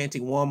fans are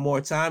chanting one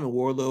more time, and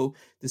Wardlow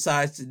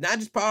decides to not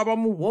just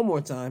powerbomb him one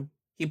more time,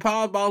 he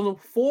powerbombs him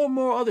 4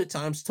 more other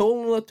times,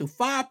 totaling up to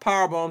 5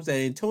 powerbombs that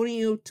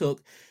Antonio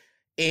took,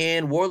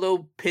 and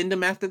Wardlow pinned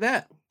him after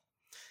that.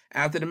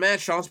 After the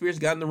match, Shawn Spears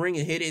got in the ring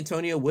and hit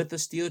Antonio with a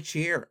steel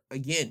chair.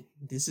 Again,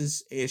 this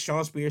is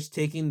Shawn Spears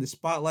taking the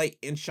spotlight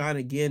and shine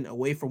again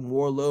away from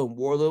Wardlow, and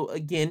Wardlow,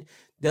 again,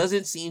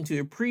 doesn't seem to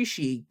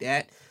appreciate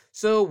that.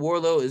 So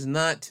Wardlow is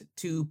not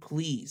too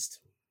pleased.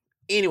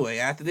 Anyway,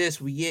 after this,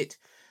 we get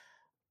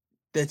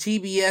the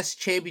TBS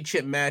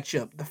Championship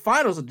matchup. The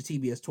finals of the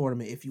TBS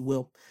tournament, if you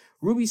will.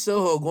 Ruby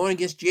Soho going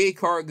against Jade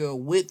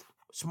Cargill with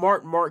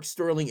Smart Mark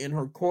Sterling in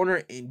her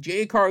corner. And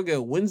Jade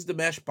Cargill wins the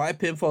match by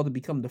pinfall to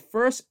become the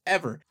first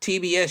ever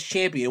TBS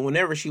champion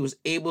whenever she was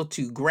able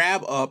to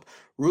grab up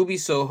Ruby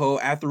Soho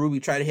after Ruby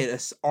tried to hit an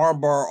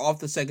armbar off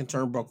the second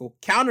turnbuckle,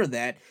 counter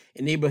that,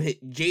 and able to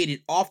hit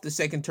Jade off the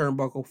second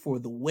turnbuckle for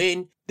the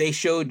win. They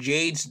showed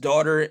Jade's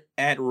daughter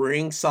at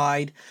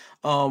ringside,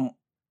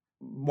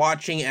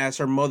 watching as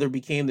her mother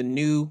became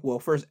the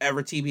first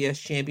ever TBS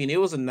champion.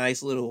 It was a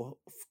nice little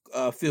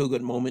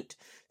feel-good moment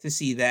to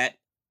see that.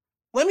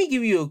 Let me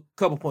give you a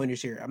couple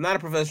pointers here. I'm not a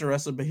professional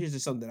wrestler, but here's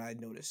just something that I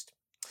noticed.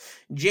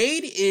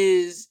 Jade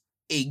is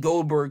a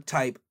Goldberg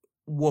type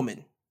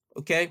woman.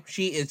 Okay,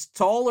 she is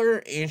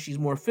taller and she's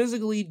more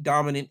physically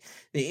dominant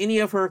than any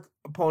of her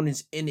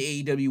opponents in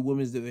the AEW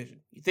women's division.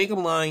 You think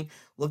I'm lying?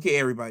 Look at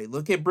everybody.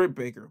 Look at Britt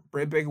Baker.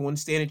 Britt Baker wouldn't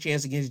stand a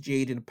chance against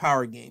Jade in a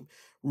power game.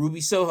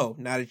 Ruby Soho,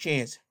 not a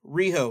chance.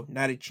 Riho,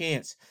 not a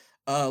chance.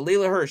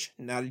 Layla Hirsch,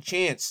 not a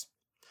chance.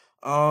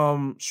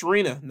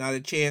 Serena, not a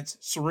chance.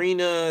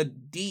 Serena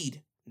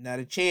Deed, not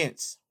a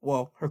chance.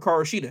 Well,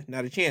 Hikaru Shida,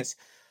 not a chance.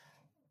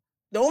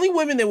 The only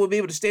women that would be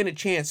able to stand a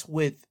chance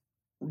with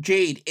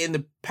Jade in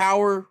the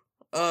power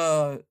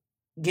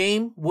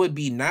game would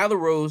be Nyla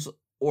Rose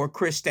or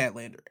Chris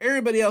Statlander.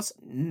 Everybody else,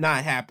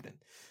 not happening.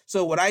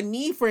 So what I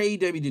need for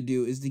AEW to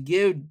do is to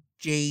give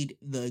Jade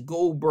the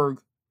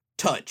Goldberg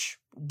touch.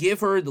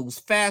 Give her those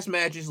fast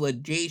matches.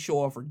 Let Jade show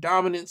off her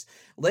dominance.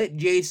 Let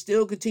Jade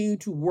still continue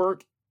to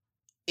work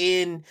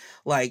in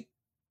like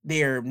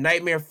their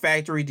Nightmare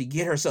Factory to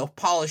get herself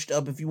polished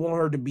up. If you want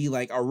her to be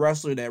like a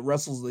wrestler that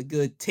wrestles a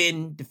good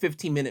 10 to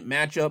 15 minute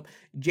matchup,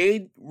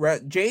 Jade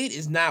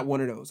is not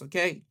one of those,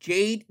 okay?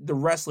 Jade, the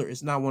wrestler,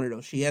 is not one of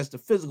those. She has the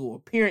physical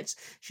appearance.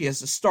 She has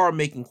the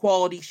star-making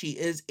quality. She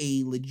is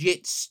a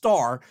legit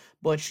star,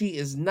 but she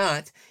is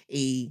not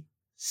a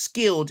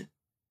skilled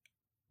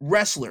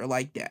wrestler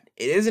like that.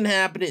 It isn't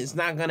happening. It's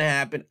not going to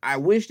happen. I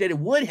wish that it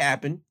would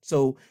happen,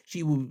 so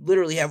she would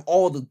literally have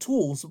all the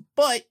tools,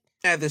 but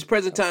at this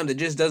present time, that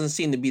just doesn't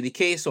seem to be the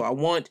case. So I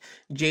want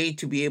Jade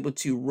to be able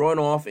to run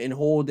off and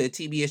hold that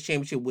TBS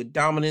championship with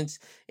dominance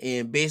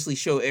and basically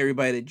show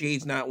everybody that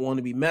Jade's not one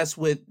to be messed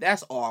with.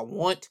 That's all I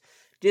want.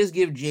 Just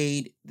give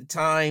Jade the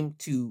time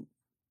to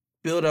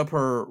build up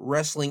her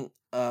wrestling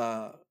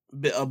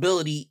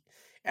ability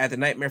at the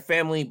Nightmare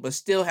Family, but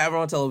still have her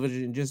on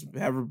television and just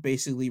have her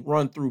basically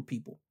run through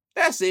people.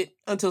 That's it,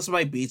 until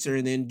somebody beats her,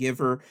 and then give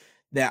her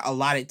that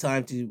allotted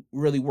time to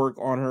really work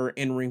on her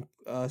in-ring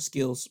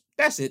skills.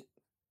 That's it.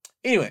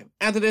 Anyway,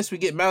 after this, we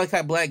get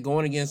Malachi Black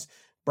going against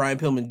Brian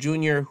Pillman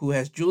Jr., who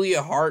has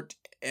Julia Hart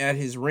at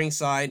his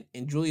ringside,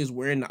 and Julia's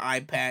wearing the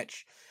eye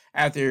patch.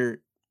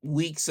 After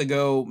weeks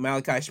ago,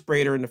 Malachi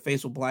sprayed her in the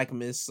face with black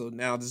mist, so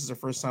now this is her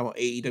first time on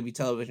AEW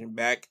television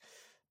back.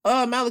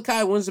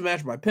 Malachi wins the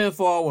match by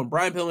pinfall when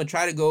Brian Pillman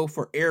tried to go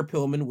for Air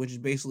Pillman, which is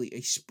basically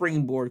a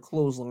springboard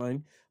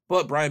clothesline,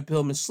 but Brian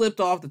Pillman slipped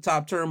off the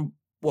top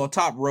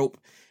rope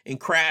and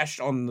crashed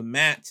on the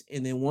mat,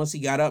 and then once he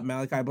got up,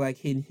 Malachi Black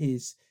hit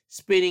his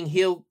spinning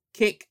heel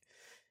kick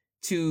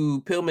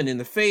to Pillman in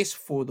the face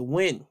for the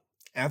win.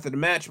 After the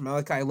match,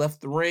 Malachi left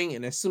the ring,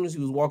 and as soon as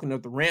he was walking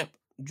up the ramp,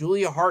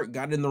 Julia Hart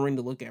got in the ring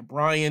to look at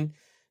Brian.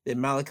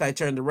 Then Malachi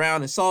turned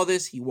around and saw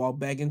this. He walked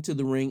back into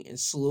the ring and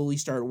slowly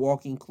started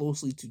walking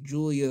closely to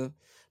Julia.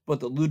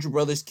 But the Lucha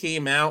Brothers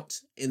came out,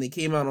 and they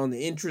came out on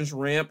the entrance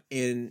ramp,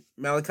 and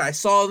Malachi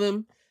saw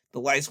them. The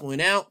lights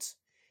went out,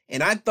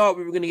 and I thought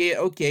we were going to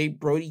get,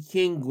 Brody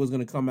King was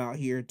going to come out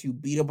here to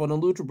beat up on the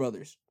Lucha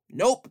Brothers.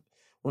 Nope.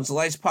 Once the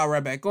lights popped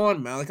right back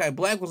on, Malachi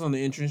Black was on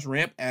the entrance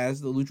ramp as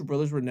the Lucha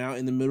Brothers were now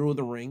in the middle of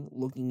the ring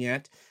looking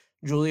at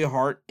Julia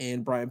Hart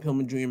and Brian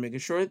Pillman Jr. making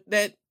sure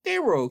that they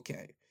were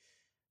okay.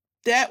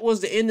 That was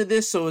the end of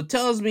this, so it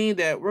tells me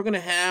that we're going to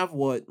have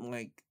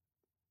Malachi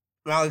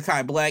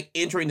Black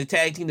entering the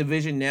tag team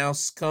division now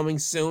coming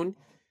soon.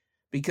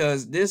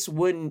 because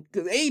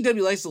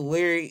AEW likes to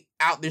lay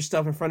out their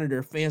stuff in front of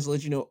their fans to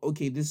let you know,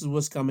 okay, this is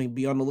what's coming.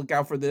 Be on the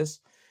lookout for this.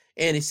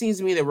 And it seems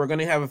to me that we're going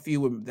to have a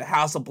feud with the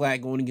House of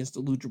Black going against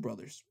the Lucha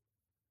Brothers.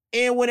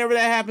 And whenever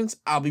that happens,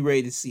 I'll be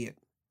ready to see it.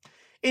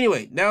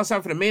 Anyway, now it's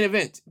time for the main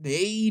event,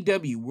 the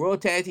AEW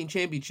World Tag Team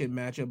Championship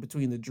matchup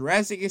between the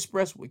Jurassic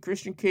Express with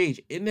Christian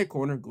Cage in their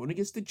corner going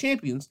against the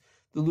champions,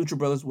 the Lucha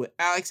Brothers, with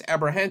Alex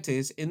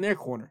Abrahantes in their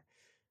corner.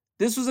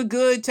 This was a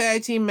good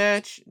tag team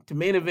match to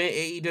main event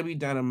AEW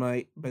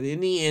Dynamite, but in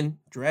the end,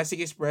 Jurassic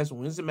Express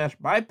wins the match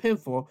by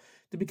pinfall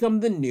to become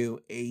the new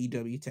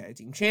AEW Tag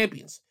Team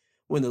Champions.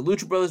 When the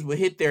Lucha Brothers would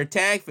hit their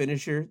tag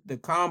finisher, the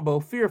combo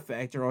Fear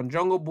Factor on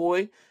Jungle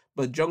Boy,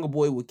 but Jungle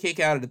Boy would kick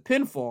out of the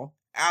pinfall,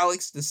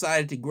 Alex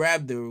decided to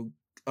grab the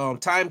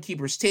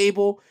timekeeper's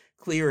table,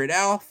 clear it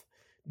off,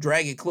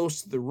 drag it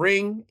close to the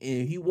ring,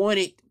 and he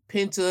wanted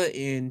Penta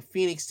and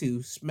Phoenix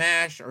to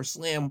smash or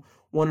slam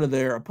one of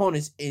their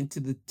opponents into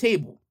the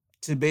table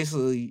to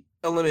basically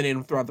eliminate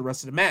him throughout the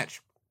rest of the match.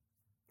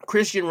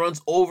 Christian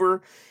runs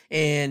over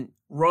and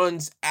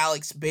runs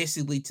Alex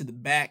basically to the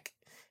back,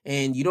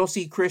 and you don't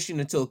see Christian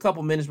until a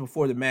couple minutes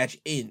before the match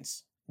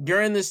ends.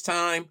 During this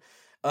time,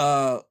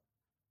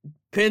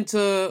 Phoenix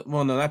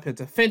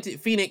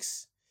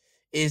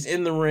is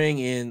in the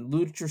ring and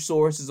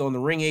Luchasaurus is on the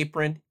ring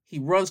apron. He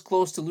runs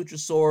close to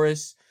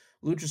Luchasaurus.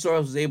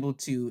 Luchasaurus was able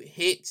to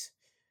hit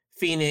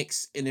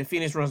Phoenix, and then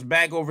Phoenix runs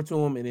back over to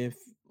him, and then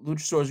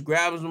Luchasaurus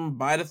grabs him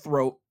by the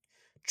throat,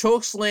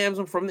 choke slams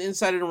him from the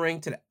inside of the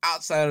ring to the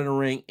outside of the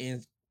ring,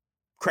 and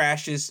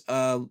crashes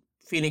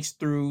Phoenix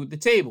through the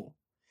table.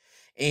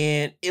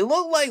 And it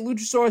looked like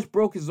Luchasaurus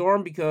broke his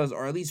arm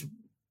or at least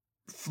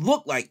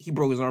looked like he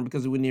broke his arm,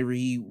 because whenever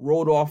he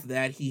rolled off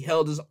that, he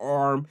held his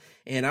arm,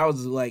 and I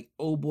was like,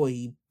 oh boy,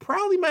 he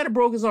probably might have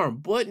broke his arm.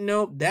 But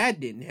no, that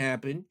didn't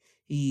happen.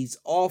 He's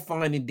all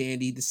fine and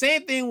dandy. The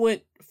same thing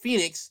with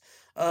Phoenix.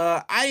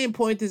 I didn't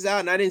point this out,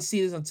 and I didn't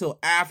see this until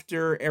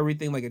after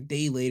everything, like a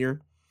day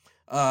later.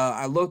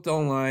 I looked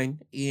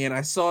online, and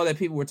I saw that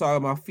people were talking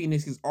about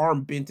Phoenix's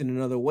arm bent in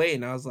another way,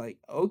 and I was like,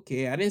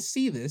 okay, I didn't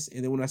see this.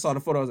 And then when I saw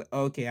the photo, I was like,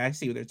 okay, I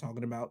see what they're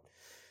talking about.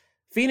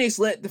 Phoenix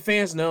let the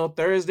fans know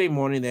Thursday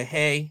morning that,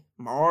 hey,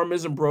 my arm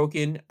isn't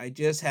broken. I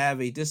just have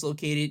a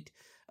dislocated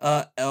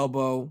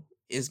elbow.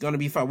 It's going to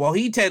be fine. Well,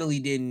 he technically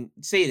didn't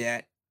say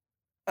that.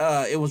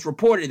 It was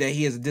reported that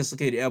he has a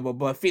dislocated elbow,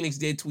 but Phoenix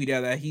did tweet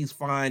out that he's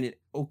fine and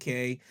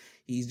okay.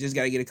 He's just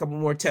got to get a couple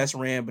more tests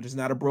ran, but it's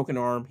not a broken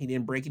arm. He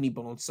didn't break any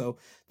bones. So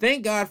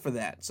thank God for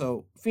that.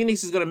 So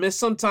Phoenix is going to miss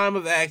some time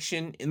of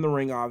action in the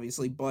ring,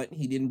 obviously, but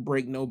he didn't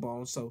break no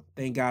bones. So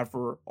thank God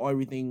for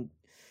everything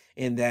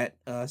in that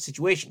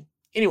situation.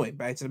 Anyway,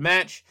 back to the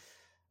match.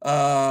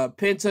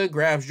 Penta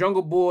grabs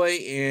Jungle Boy,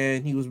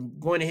 and he was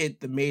going to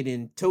hit the Made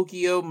in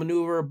Tokyo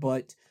maneuver,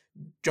 but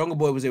Jungle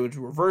Boy was able to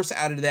reverse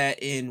out of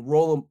that and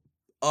roll him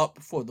up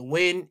for the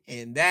win,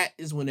 and that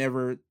is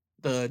whenever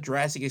the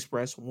Jurassic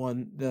Express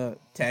won the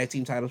tag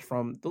team titles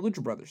from the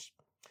Lucha Brothers.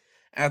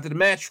 After the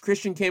match,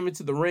 Christian came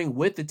into the ring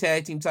with the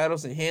tag team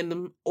titles and handed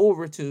them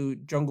over to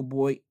Jungle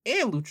Boy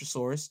and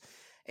Luchasaurus,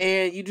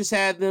 and you just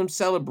had them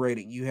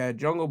celebrating. You had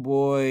Jungle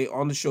Boy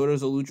on the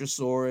shoulders of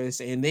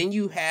Luchasaurus, and then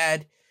you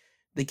had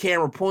the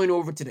camera point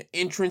over to the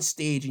entrance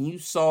stage, and you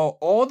saw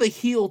all the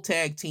heel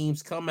tag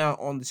teams come out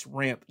on this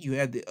ramp. You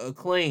had the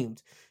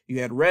Acclaimed, you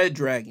had Red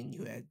Dragon,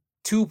 you had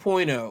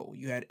 2.0,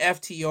 you had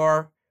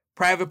FTR,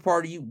 Private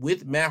Party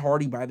with Matt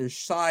Hardy by their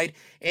side,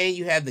 and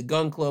you had the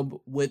Gun Club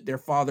with their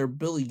father,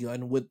 Billy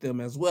Gunn, with them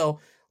as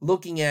well,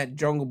 looking at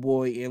Jungle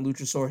Boy and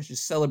Luchasaurus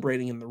just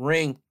celebrating in the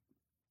ring.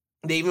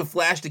 They even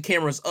flashed the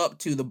cameras up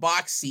to the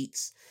box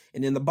seats,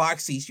 and in the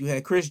box seats, you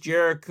had Chris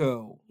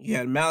Jericho, you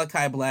had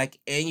Malachi Black,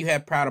 and you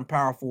had Proud and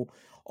Powerful,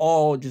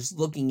 all just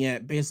looking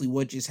at basically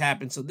what just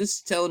happened. So this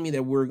is telling me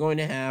that we're going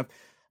to have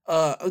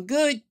a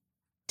good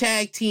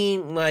tag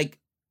team like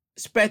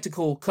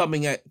spectacle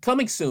coming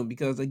soon,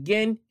 because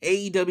again,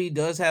 AEW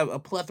does have a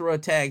plethora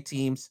of tag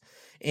teams,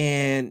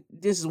 and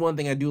this is one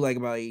thing I do like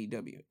about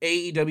AEW.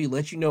 AEW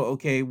lets you know,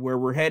 okay, where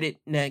we're headed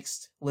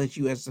next, let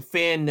you as a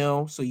fan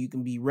know, so you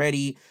can be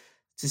ready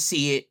to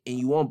see it, and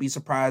you won't be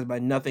surprised by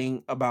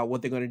nothing about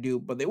what they're going to do.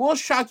 But they will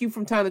shock you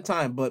from time to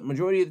time, but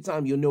majority of the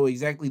time, you'll know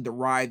exactly the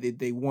ride that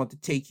they want to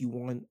take you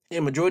on.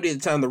 And majority of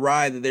the time, the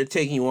ride that they're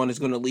taking you on is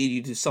going to lead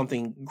you to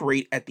something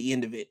great at the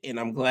end of it. And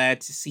I'm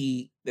glad to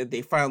see that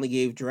they finally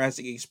gave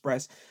Jurassic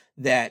Express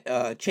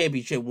that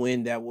championship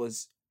win that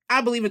was, I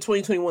believe, in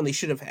 2021 they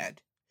should have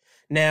had.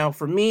 Now,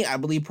 for me, I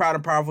believe Proud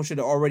and Powerful should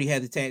have already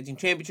had the tag team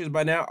championships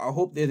by now. I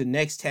hope they're the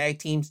next tag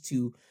teams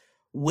to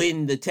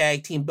win the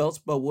tag team belts,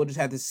 but we'll just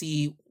have to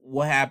see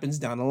what happens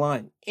down the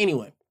line.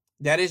 Anyway,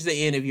 that is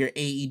the end of your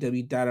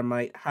AEW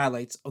Dynamite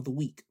highlights of the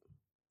week.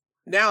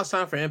 Now it's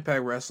time for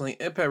Impact Wrestling.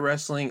 Impact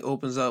Wrestling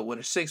opens up with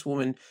a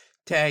 6-woman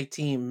tag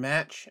team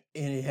match,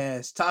 and it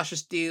has Tasha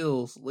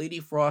Steelz, Lady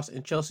Frost,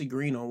 and Chelsea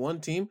Green on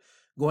one team,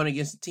 going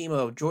against the team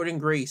of Jordynne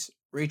Grace,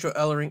 Rachel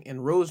Ellering,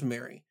 and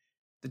Rosemary.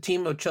 The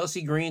team of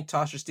Chelsea Green,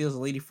 Tasha Steelz,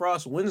 and Lady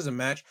Frost wins the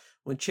match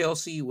when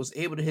Chelsea was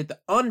able to hit the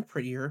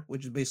Unprettier,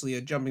 which is basically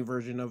a jumping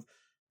version of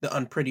the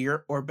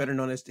Unprettier, or better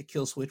known as the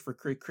Kill Switch for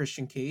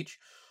Christian Cage,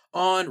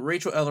 on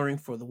Rachel Ellering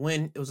for the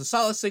win. It was a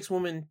solid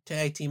 6-woman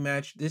tag team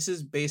match. This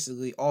is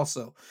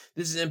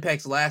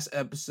Impact's last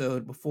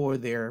episode before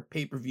their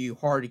pay-per-view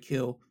Hard to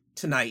Kill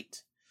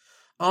tonight.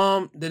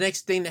 The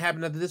next thing that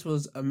happened after this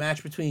was a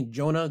match between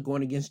Jonah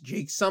going against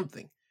Jake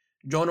Something.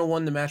 Jonah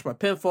won the match by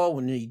pinfall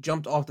when he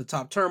jumped off the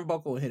top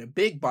turnbuckle and hit a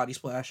big body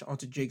splash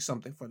onto Jake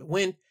Something for the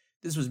win.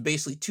 This was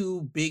basically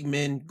two big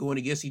men going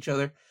against each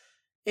other,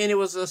 and it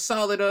was a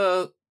solid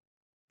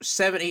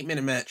 7-8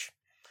 minute match.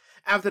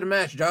 After the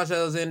match, Josh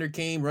Alexander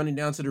came running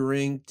down to the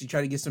ring to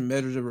try to get some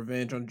measures of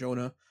revenge on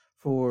Jonah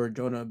for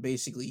Jonah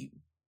basically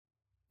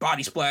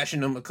body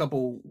splashing him a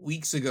couple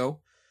weeks ago.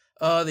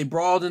 They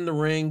brawled in the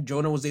ring.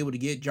 Jonah was able to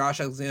get Josh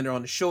Alexander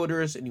on the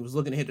shoulders, and he was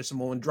looking to hit the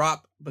Samoan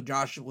drop, but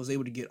Josh was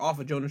able to get off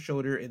of Jonah's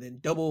shoulder and then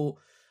double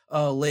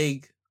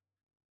leg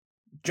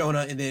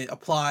Jonah and then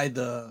apply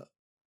the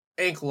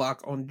ankle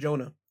lock on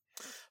Jonah.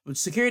 But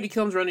security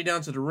comes running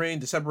down to the ring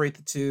to separate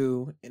the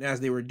two, and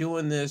as they were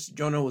doing this,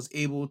 Jonah was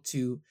able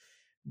to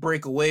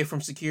break away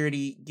from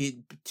security, get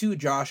to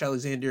Josh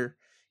Alexander,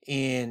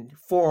 and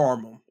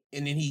forearm him.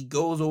 And then he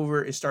goes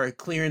over and started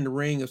clearing the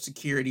ring of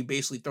security,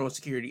 basically throwing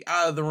security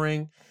out of the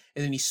ring.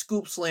 And then he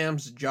scoop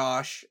slams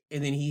Josh,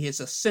 and then he hits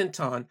a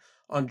senton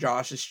on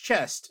Josh's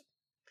chest.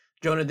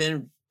 Jonah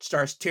then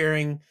starts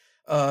tearing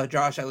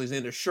Josh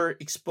Alexander's shirt,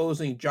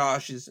 exposing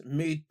Josh's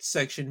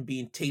midsection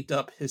being taped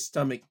up his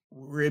stomach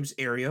ribs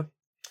area.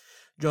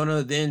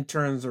 Jonah then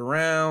turns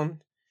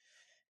around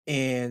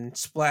and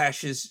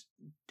splashes,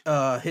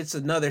 hits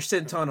another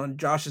senton on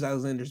Josh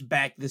Alexander's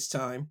back this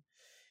time.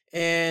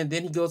 And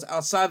then he goes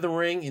outside the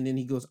ring, and then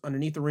he goes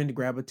underneath the ring to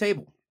grab a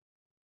table.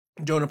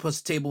 Jonah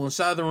puts the table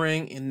inside the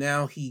ring, and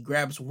now he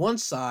grabs one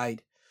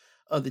side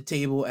of the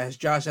table as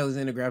Josh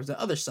Alexander grabs the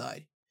other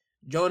side.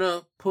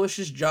 Jonah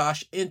pushes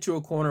Josh into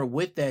a corner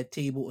with that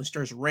table and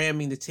starts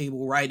ramming the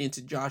table right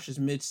into Josh's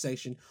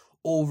midsection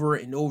over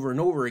and over and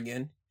over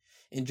again.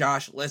 And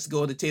Josh lets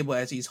go of the table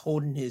as he's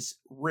holding his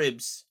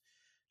ribs.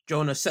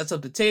 Jonah sets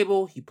up the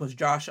table, he puts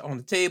Josh on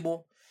the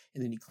table,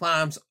 and then he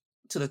climbs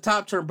to the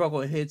top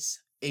turnbuckle and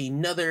hits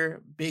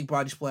another big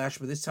body splash,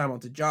 but this time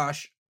onto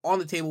Josh on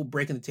the table,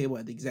 breaking the table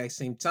at the exact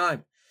same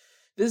time.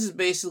 This is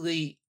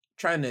basically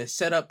trying to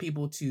set up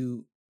people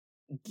to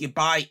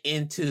buy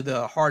into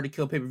the Hard to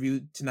Kill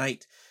pay-per-view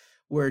tonight,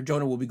 where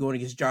Jonah will be going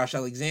against Josh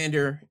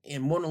Alexander,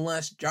 and more or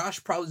less,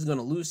 Josh probably is going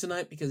to lose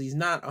tonight because he's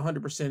not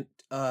 100%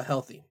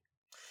 healthy.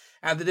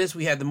 After this,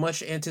 we had the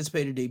much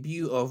anticipated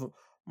debut of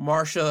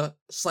Marsha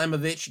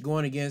Slamovich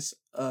going against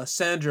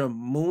Sandra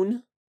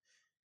Moon.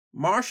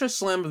 Marsha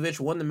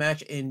Slamovich won the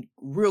match in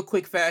real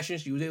quick fashion.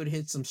 She was able to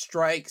hit some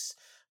strikes,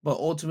 but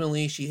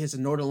ultimately she hits a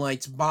Northern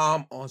Lights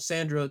bomb on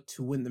Sandra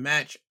to win the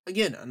match.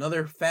 Again,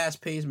 another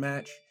fast-paced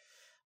match.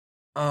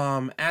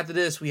 After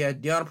this, we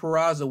had Deonna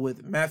Purrazzo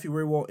with Matthew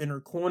Rehwoldt in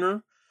her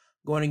corner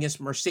going against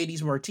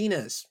Mercedes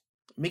Martinez.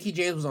 Mickie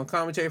James was on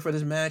commentary for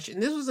this match,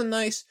 and this was a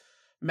nice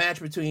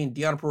match between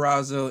Deonna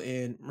Purrazzo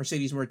and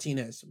Mercedes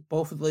Martinez.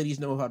 Both of the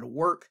ladies know how to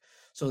work,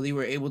 so they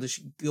were able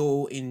to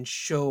go and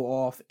show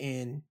off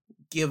and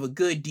give a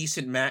good,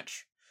 decent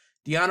match.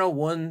 Deonna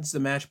wins the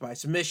match by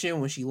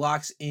submission when she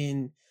locks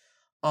in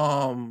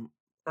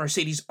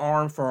Mercedes'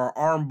 arm for her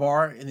arm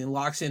bar and then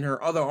locks in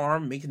her other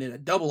arm, making it a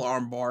double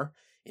arm bar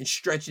and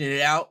stretching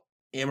it out,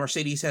 and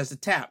Mercedes has the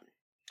tap.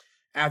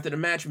 After the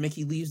match,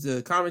 Mickie leaves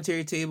the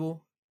commentary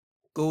table,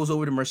 goes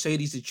over to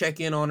Mercedes to check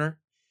in on her.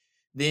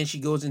 Then she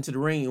goes into the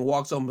ring and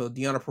walks over to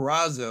Deonna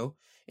Purrazzo,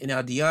 and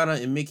now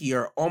Deonna and Mickie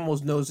are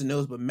almost nose to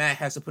nose, but Matt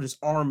has to put his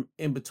arm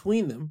in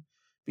between them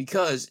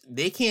because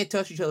they can't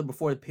touch each other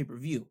before the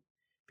pay-per-view.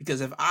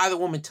 Because if either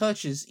woman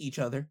touches each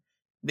other,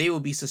 they will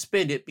be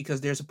suspended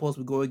because they're supposed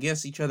to go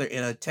against each other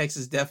in a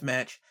Texas death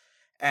match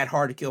at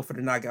Hard to Kill for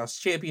the Knockouts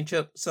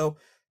Championship. So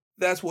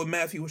that's what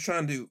Matthew was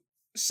trying to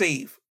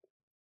save.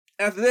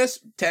 After this,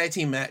 tag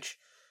team match.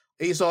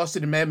 Ace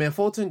Austin and Madman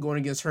Fulton going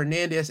against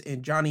Hernandez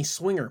and Johnny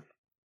Swinger.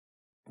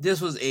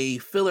 This was a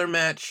filler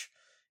match.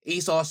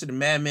 Ace Austin and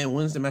Madman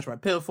wins the match by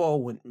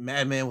pinfall when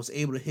Madman was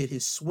able to hit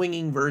his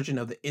swinging version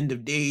of the End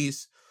of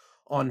Days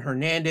on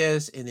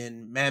Hernandez, and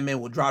then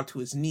Madman will drop to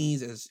his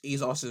knees as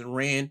Ace Austin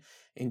ran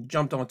and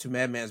jumped onto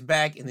Madman's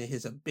back and then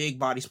hits a big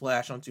body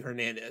splash onto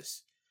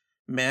Hernandez.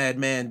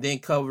 Madman then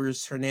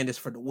covers Hernandez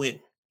for the win.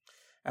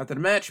 After the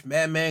match,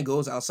 Madman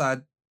goes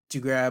outside to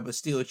grab a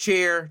steel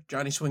chair.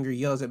 Johnny Swinger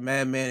yells at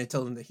Madman and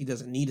tells him that he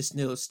doesn't need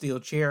a steel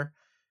chair.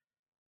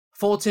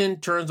 Fulton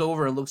turns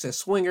over and looks at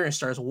Swinger and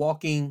starts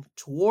walking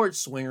towards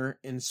Swinger,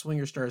 and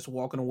Swinger starts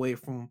walking away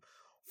from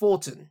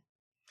Fulton.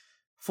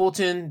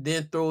 Fulton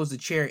then throws the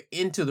chair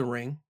into the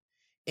ring,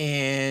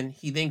 and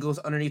he then goes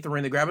underneath the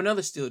ring to grab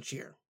another steel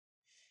chair.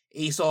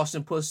 Ace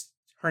Austin puts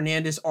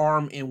Hernandez's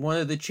arm in one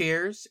of the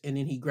chairs, and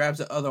then he grabs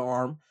the other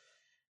arm.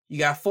 You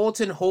got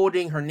Fulton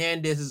holding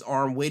Hernandez's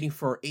arm, waiting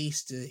for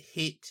Ace to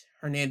hit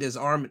Hernandez's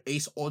arm, and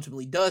Ace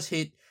ultimately does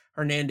hit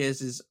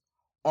Hernandez's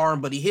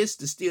arm, but he hits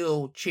the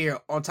steel chair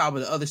on top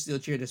of the other steel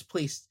chair that's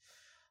placed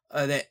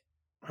that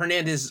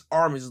Hernandez's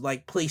arm is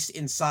like placed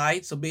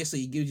inside. So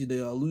basically it gives you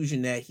the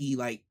illusion that he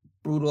like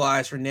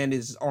brutalized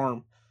Hernandez's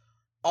arm.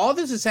 All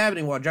this is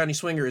happening while Johnny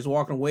Swinger is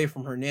walking away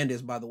from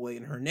Hernandez, by the way.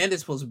 And Hernandez is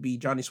supposed to be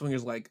Johnny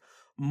Swinger's like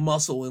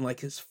muscle and like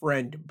his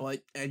friend.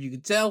 But as you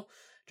can tell,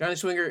 Johnny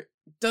Swinger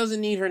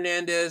doesn't need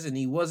Hernandez, and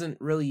he wasn't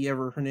really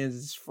ever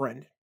Hernandez's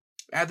friend.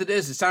 After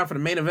this, it's time for the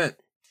main event.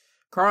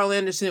 Carl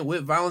Anderson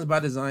with Violence by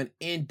Design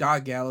and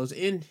Doc Gallows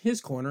in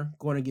his corner,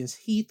 going against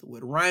Heath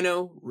with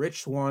Rhino,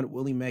 Rich Swann,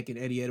 Willie Mack, and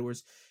Eddie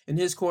Edwards in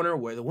his corner,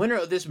 where the winner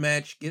of this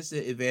match gets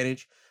the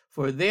advantage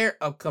for their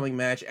upcoming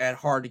match at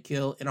Hard to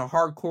Kill in a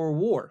Hardcore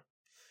War.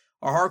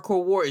 A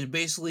Hardcore War is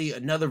basically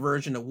another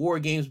version of War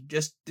Games,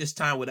 just this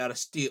time without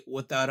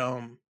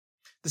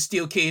the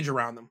steel cage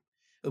around them.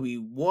 It'll be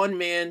one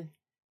man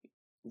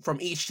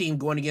from each team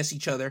going against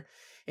each other,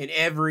 and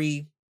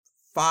every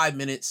 5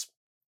 minutes,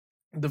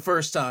 the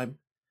first time,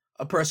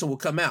 a person will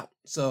come out.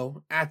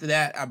 So after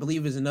that, I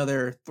believe is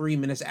another 3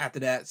 minutes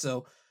after that.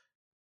 So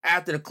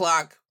after the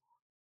clock,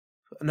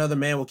 another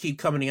man will keep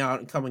coming out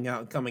and coming out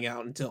and coming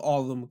out until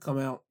all of them will come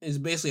out. It's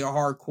basically a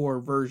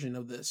hardcore version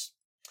of this.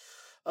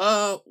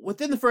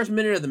 Within the first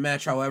minute of the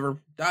match,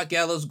 however, Doc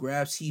Gallows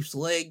grabs Heath's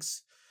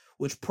legs,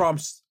 which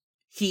prompts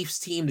Heath's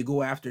team to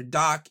go after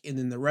Doc, and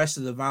then the rest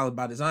of the Violent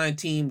by Design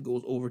team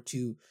goes over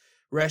to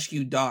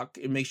rescue Doc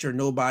and make sure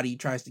nobody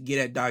tries to get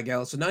at Doc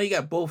Gallows. So now you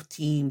got both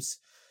teams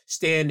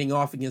standing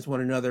off against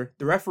one another.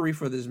 The referee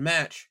for this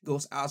match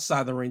goes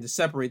outside the ring to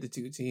separate the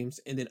two teams,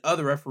 and then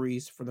other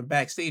referees from the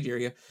backstage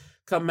area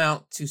come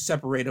out to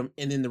separate them,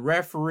 and then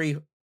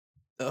the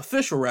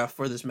official ref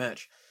for this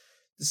match,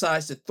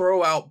 decides to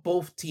throw out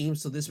both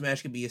teams so this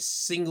match could be a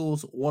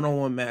singles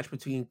one-on-one match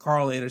between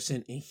Carl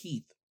Anderson and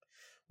Heath.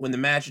 When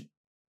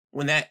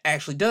that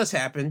actually does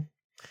happen,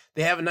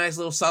 they have a nice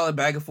little solid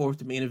back and forth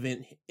to main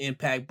event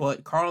Impact,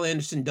 but Carl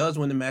Anderson does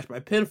win the match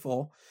by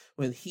pinfall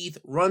when Heath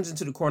runs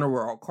into the corner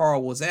where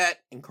Carl was at,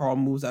 and Carl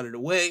moves out of the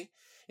way,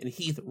 and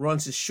Heath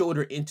runs his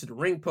shoulder into the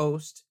ring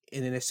post,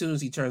 and then as soon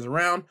as he turns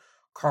around,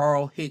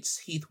 Carl hits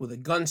Heath with a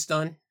gun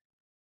stun,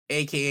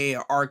 aka a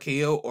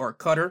RKO or a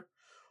cutter,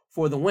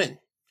 for the win.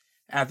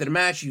 After the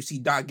match, you see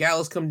Doc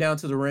Gallows come down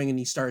to the ring and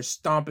he starts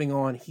stomping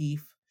on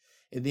Heath.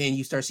 And then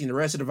you start seeing the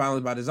rest of the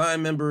Violence by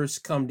Design members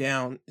come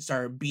down and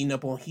start beating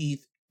up on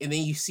Heath. And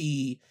then you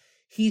see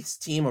Heath's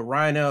team of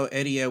Rhino,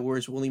 Eddie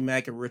Edwards, Willie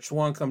Mack, and Rich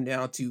Swann come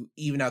down to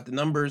even out the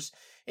numbers.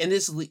 And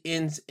this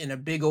ends in a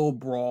big old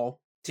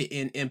brawl to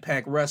end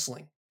Impact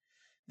Wrestling.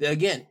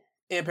 Again,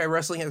 Impact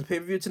Wrestling has a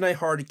pay-per-view tonight,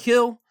 Hard to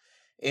Kill.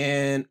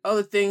 And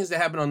other things that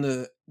happened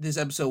on this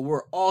episode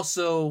were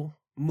also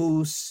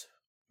Moose,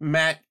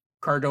 Matt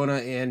Cardona,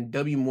 and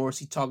W.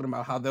 Morrissey talking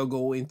about how they'll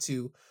go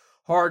into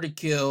Hard to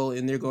Kill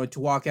and they're going to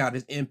walk out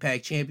as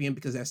Impact Champion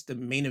because that's the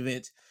main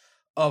event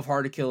of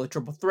Hard to Kill, a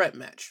triple threat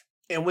match.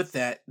 And with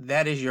that,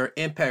 that is your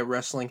Impact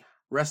Wrestling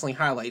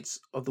highlights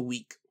of the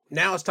week.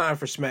 Now it's time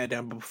for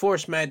SmackDown. But before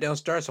SmackDown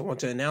starts, I want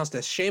to announce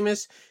that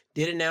Sheamus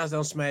did announce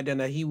on SmackDown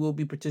that he will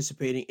be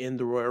participating in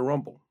the Royal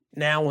Rumble.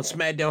 Now, when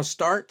SmackDown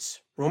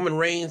starts, Roman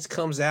Reigns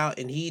comes out,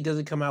 and he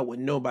doesn't come out with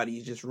nobody.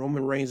 He's just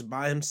Roman Reigns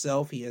by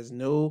himself. He has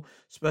no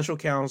special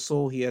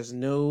counsel. He has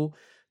no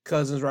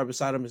cousins right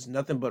beside him. It's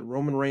nothing but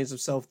Roman Reigns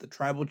himself, the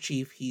tribal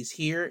chief. He's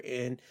here,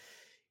 and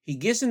he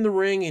gets in the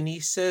ring, and he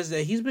says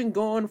that he's been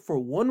gone for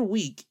 1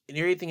 week, and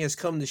everything has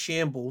come to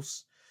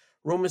shambles.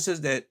 Roman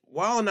says that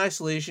while in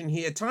isolation,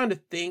 he had time to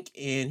think,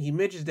 and he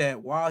mentions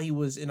that while he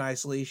was in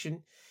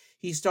isolation,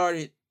 he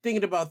started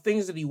thinking about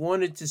things that he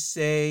wanted to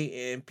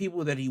say and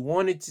people that he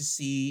wanted to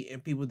see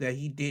and people that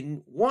he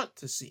didn't want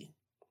to see.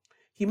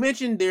 He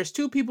mentioned there's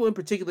 2 people in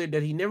particular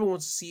that he never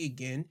wants to see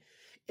again,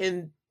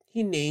 and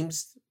he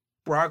names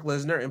Brock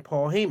Lesnar and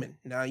Paul Heyman.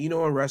 Now, you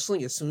know in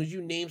wrestling, as soon as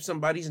you name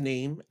somebody's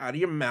name out of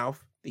your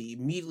mouth, they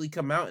immediately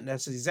come out, and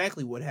that's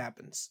exactly what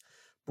happens.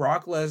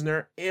 Brock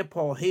Lesnar and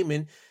Paul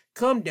Heyman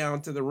come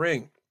down to the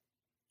ring.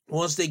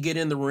 Once they get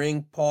in the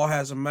ring, Paul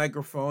has a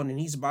microphone, and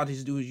he's about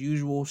to do his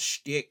usual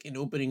shtick and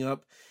opening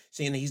up,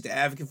 saying that he's the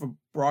advocate for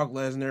Brock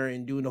Lesnar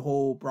and doing the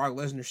whole Brock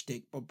Lesnar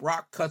shtick. But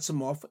Brock cuts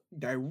him off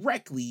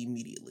directly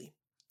immediately.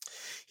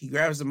 He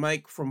grabs the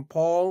mic from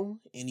Paul,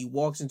 and he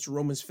walks into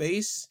Roman's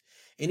face,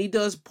 and he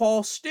does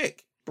Paul's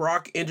shtick.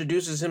 Brock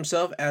introduces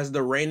himself as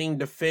the reigning,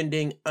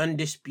 defending,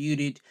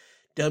 undisputed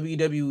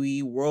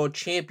WWE World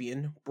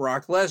Champion,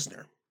 Brock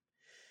Lesnar.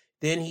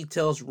 Then he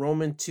tells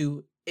Roman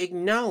to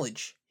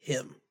acknowledge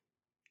him.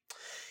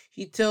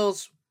 He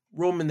tells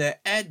Roman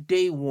that at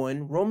day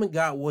 1, Roman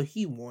got what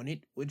he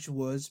wanted, which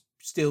was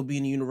still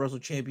being the Universal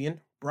Champion.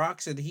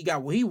 Brock said that he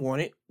got what he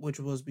wanted, which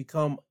was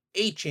become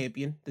a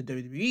champion, the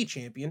WWE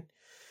Champion.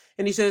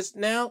 And he says,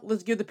 now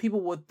let's give the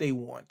people what they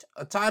want.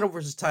 A title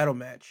versus title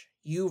match.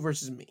 You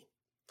versus me.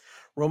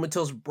 Roman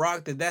tells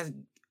Brock that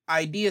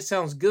idea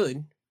sounds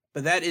good,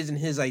 but that isn't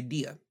his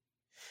idea.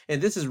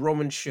 And this is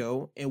Roman's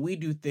show, and we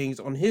do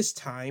things on his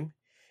time,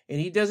 and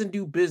he doesn't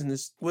do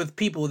business with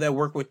people that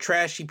work with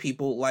trashy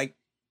people like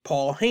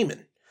Paul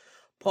Heyman.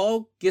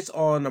 Paul gets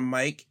on the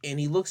mic, and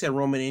he looks at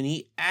Roman, and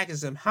he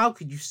asks him, how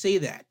could you say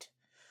that?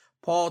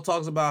 Paul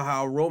talks about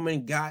how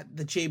Roman got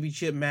the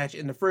championship match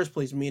in the first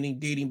place, meaning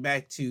dating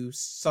back to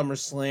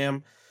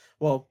SummerSlam.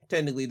 Well,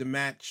 technically the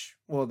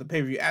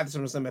pay-per-view after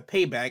SummerSlam at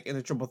Payback and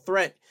the Triple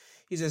Threat.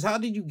 He says, how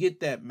did you get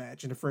that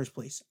match in the first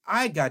place?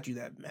 I got you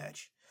that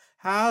match.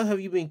 How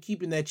have you been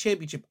keeping that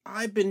championship?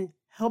 I've been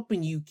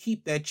helping you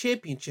keep that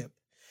championship.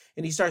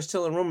 And he starts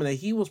telling Roman that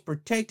he was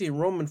protecting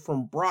Roman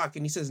from Brock.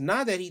 And he says,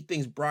 not that he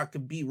thinks Brock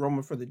could beat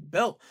Roman for the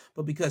belt,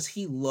 but because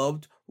he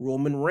loved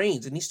Roman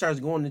Reigns. And he starts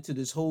going into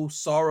this whole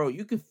sorrow.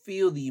 You can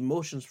feel the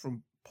emotions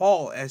from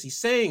Paul as he's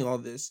saying all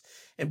this.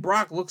 And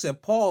Brock looks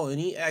at Paul and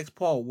he asks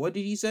Paul, what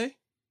did he say?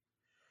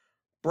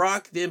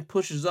 Brock then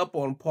pushes up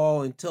on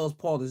Paul and tells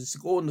Paul to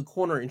just go in the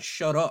corner and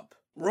shut up.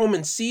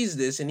 Roman sees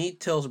this and he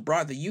tells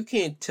Brock that you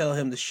can't tell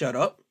him to shut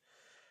up.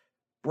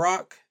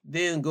 Brock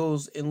then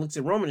goes and looks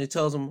at Roman and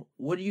tells him,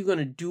 what are you going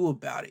to do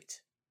about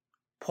it?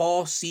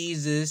 Paul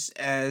sees this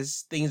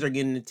as things are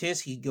getting intense.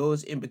 He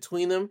goes in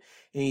between them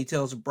and he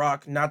tells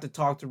Brock not to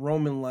talk to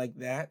Roman like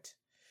that.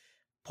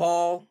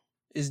 Paul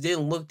is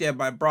then looked at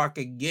by Brock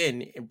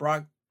again, and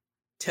Brock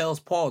tells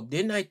Paul,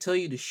 didn't I tell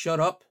you to shut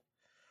up?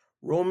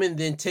 Roman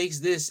then takes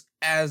this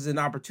as an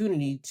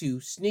opportunity to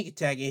sneak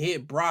attack and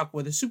hit Brock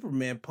with a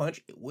Superman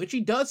punch, which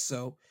he does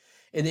so.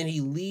 And then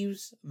he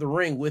leaves the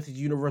ring with his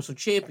Universal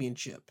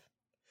Championship.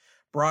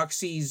 Brock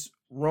sees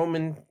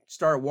Roman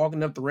start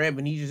walking up the ramp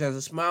and he just has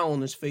a smile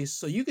on his face.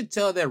 So you could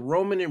tell that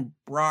Roman and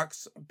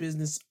Brock's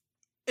business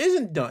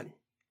isn't done.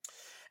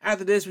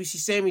 After this, we see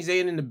Sami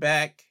Zayn in the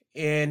back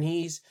and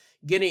he's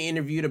getting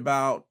interviewed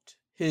about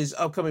his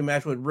upcoming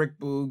match with Rick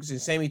Boogs.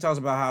 And Sami talks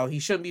about how he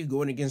shouldn't be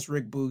going against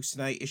Rick Boogs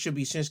tonight. It should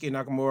be Shinsuke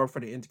Nakamura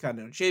for the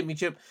Intercontinental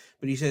Championship.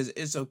 But he says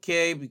it's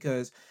okay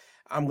because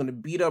I'm going to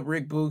beat up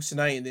Rick Boogs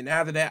tonight, and then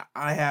after that,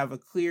 I have a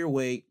clear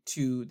way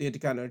to the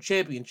Intercontinental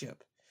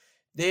Championship.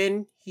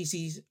 Then he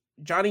sees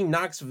Johnny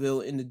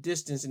Knoxville in the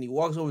distance, and he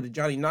walks over to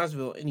Johnny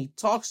Knoxville, and he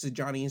talks to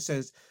Johnny and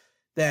says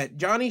that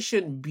Johnny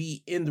shouldn't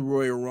be in the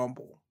Royal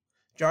Rumble.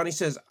 Johnny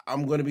says,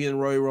 I'm going to be in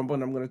the Royal Rumble,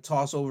 and I'm going to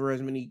toss over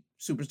as many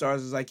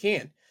superstars as I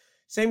can.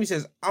 Sami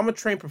says, I'm a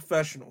trained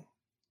professional.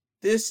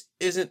 This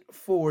isn't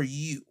for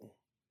you.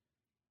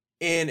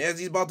 And as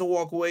he's about to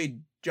walk away,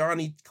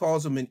 Johnny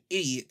calls him an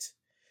idiot.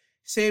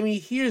 Sami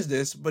hears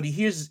this, but he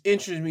hears his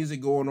entrance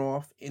music going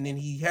off, and then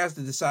he has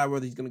to decide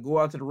whether he's going to go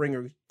out to the ring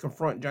or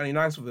confront Johnny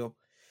Knoxville.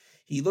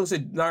 He looks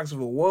at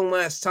Knoxville one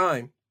last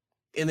time,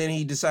 and then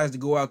he decides to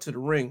go out to the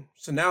ring.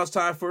 So now it's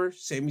time for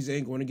Sami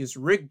Zayn going against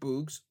Rick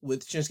Boogs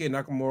with Shinsuke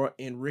Nakamura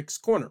in Rick's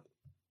corner.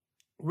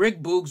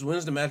 Rick Boogs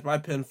wins the match by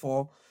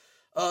pinfall.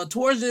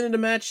 Towards the end of the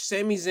match,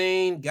 Sami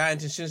Zayn got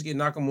into Shinsuke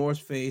Nakamura's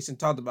face and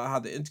talked about how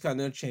the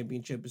Intercontinental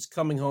Championship is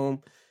coming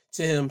home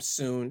to him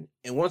soon.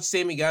 And once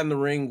Sami got in the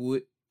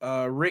ring,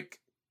 Rick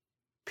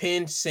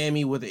pinned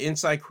Sami with an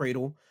inside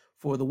cradle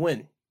for the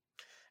win.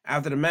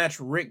 After the match,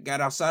 Rick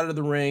got outside of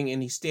the ring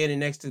and he's standing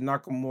next to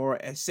Nakamura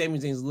as Sami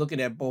Zayn's looking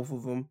at both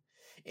of them.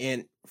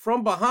 And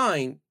from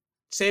behind,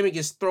 Sami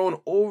gets thrown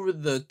over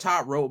the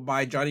top rope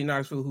by Johnny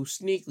Knoxville, who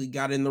sneakily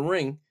got in the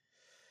ring.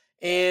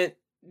 And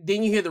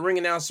then you hear the ring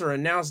announcer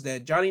announce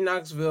that Johnny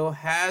Knoxville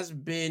has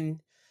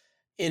been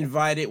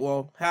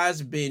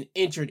has been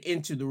entered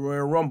into the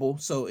Royal Rumble,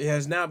 so it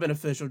has now been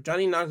official.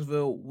 Johnny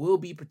Knoxville will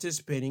be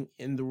participating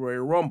in the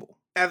Royal Rumble.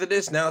 After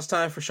this, now it's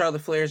time for Charlotte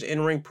Flair's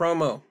in-ring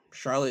promo.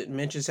 Charlotte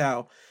mentions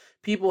how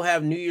people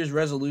have New Year's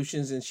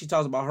resolutions, and she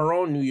talks about her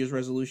own New Year's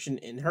resolution,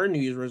 and her New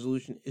Year's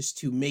resolution is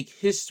to make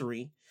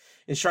history.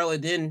 And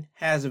Charlotte then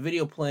has a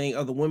video playing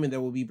of the women that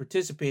will be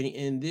participating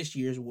in this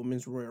year's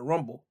Women's Royal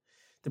Rumble.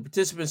 The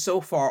participants so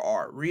far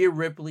are Rhea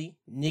Ripley,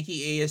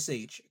 Nikki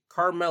A.S.H.,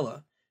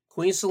 Carmella,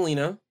 Queen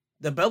Selena,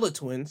 the Bella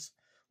Twins,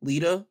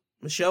 Lita,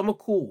 Michelle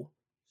McCool,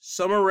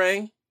 Summer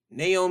Rae,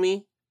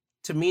 Naomi,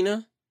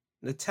 Tamina,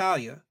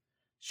 Natalya,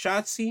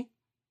 Shotzi,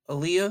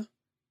 Aaliyah,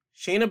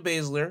 Shayna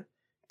Baszler,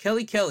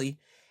 Kelly Kelly,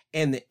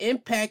 and the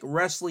Impact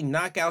Wrestling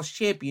Knockouts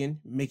champion,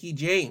 Mickie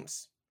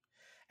James.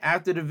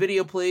 After the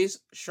video plays,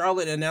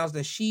 Charlotte announced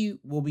that she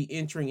will be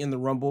entering in the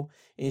Rumble,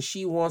 and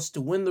she wants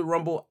to win the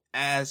Rumble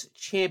as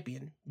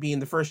champion, being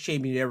the first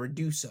champion to ever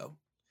do so.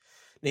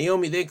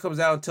 Naomi then comes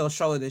out and tells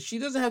Charlotte that she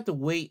doesn't have to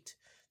wait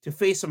to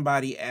face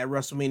somebody at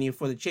WrestleMania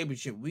for the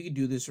championship. We can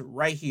do this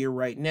right here,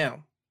 right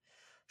now.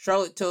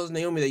 Charlotte tells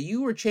Naomi that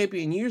you were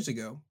champion years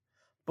ago,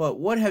 but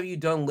what have you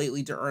done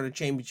lately to earn a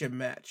championship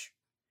match?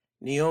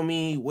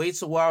 Naomi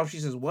waits a while. She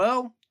says,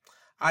 well,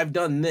 I've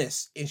done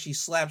this, and she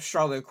slaps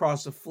Charlotte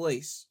across the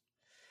face.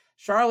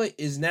 Charlotte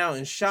is now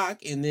in shock,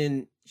 and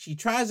then she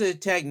tries to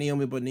attack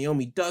Naomi, but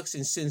Naomi ducks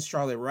and sends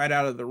Charlotte right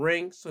out of the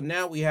ring. So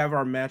now we have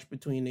our match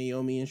between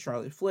Naomi and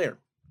Charlotte Flair.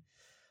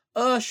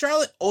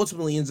 Charlotte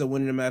ultimately ends up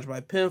winning the match by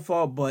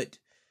pinfall, but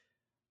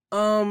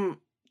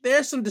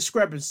there's some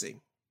discrepancy.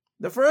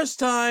 The first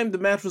time the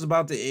match was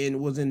about to end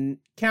was in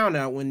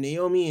Countout when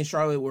Naomi and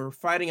Charlotte were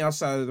fighting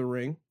outside of the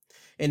ring,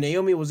 and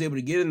Naomi was able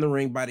to get in the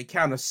ring by the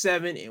count of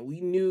 7, and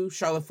we knew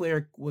Charlotte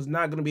Flair was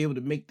not going to be able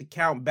to make the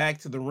count back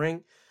to the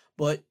ring,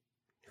 but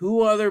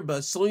who other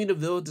but Sonya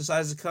Deville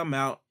decides to come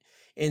out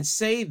and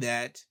say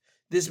that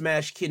this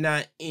match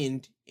cannot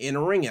end in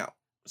a ring out.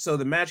 So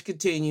the match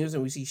continues,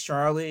 and we see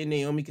Charlotte and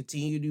Naomi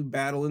continue to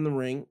battle in the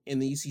ring,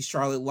 and then you see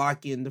Charlotte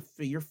lock in the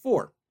figure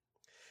 4.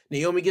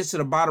 Naomi gets to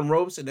the bottom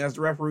ropes, and as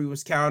the referee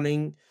was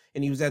counting,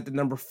 and he was at the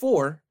number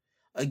 4,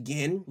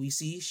 again, we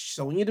see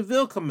Sonya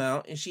Deville come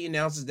out, and she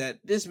announces that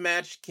this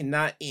match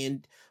cannot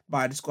end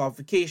by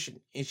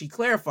disqualification. And she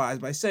clarifies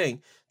by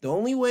saying, the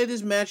only way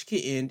this match can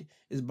end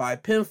is by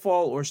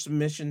pinfall or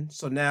submission.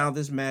 So now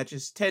this match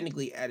is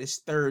technically at its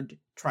 3rd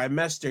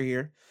trimester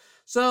here.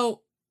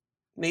 So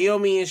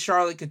Naomi and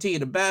Charlotte continue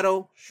to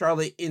battle.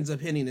 Charlotte ends up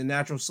hitting the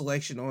natural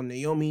selection on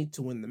Naomi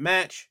to win the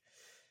match.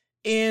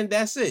 And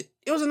that's it.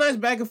 It was a nice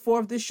back and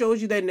forth. This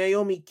shows you that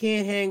Naomi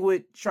can hang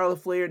with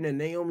Charlotte Flair and that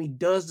Naomi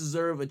does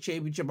deserve a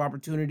championship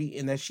opportunity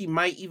and that she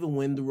might even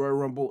win the Royal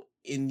Rumble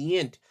in the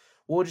end.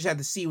 We'll just have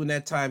to see when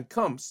that time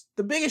comes.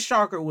 The biggest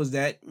shocker was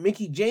that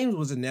Mickie James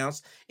was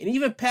announced, and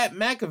even Pat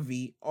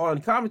McAfee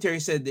on commentary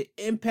said the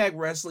Impact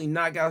Wrestling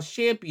Knockouts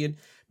champion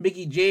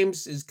Mickie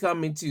James is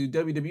coming to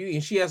WWE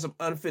and she has some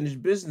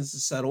unfinished business to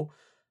settle.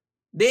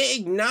 They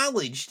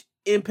acknowledged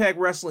Impact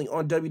Wrestling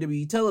on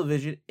WWE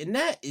television, and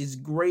that is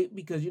great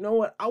because you know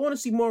what? I want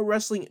to see more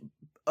wrestling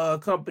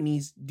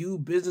companies do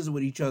business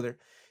with each other.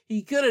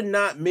 He could have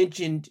not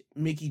mentioned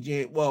Mickie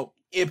James, well,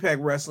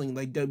 Impact Wrestling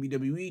like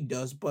WWE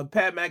does, but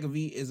Pat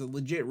McAfee is a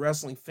legit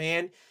wrestling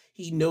fan.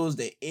 He knows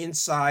the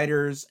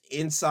insiders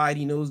inside.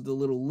 He knows the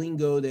little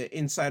lingo that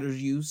insiders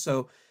use.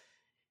 So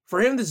for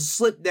him to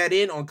slip that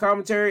in on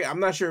commentary, I'm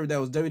not sure if that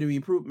was WWE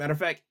approved. Matter of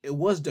fact, it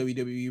was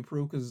WWE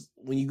approved because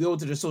when you go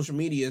to the social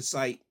media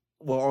site,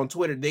 well, on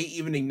Twitter, they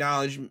even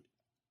acknowledge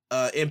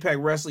Impact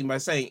Wrestling by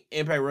saying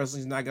Impact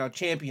Wrestling's Knockout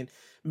champion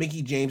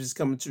Mickie James is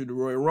coming to the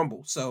Royal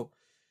Rumble. So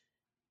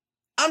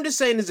I'm just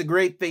saying it's a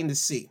great thing to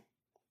see.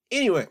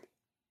 Anyway,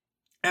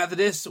 after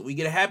this, we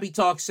get a happy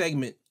talk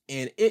segment,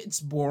 and it's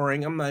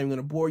boring. I'm not even going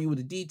to bore you with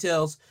the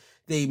details.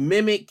 They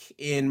mimic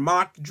and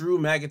mock Drew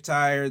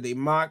McIntyre. They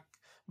mock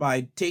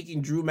by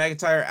taking Drew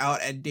McIntyre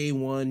out at day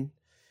 1.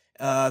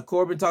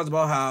 Corbin talks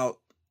about how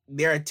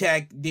their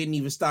attack didn't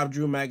even stop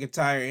Drew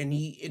McIntyre, and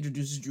he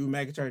introduces Drew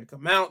McIntyre to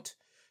come out.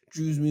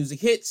 Drew's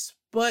music hits,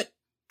 but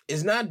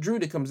it's not Drew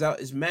that comes out.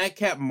 It's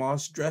Madcap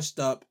Moss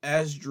dressed up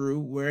as Drew,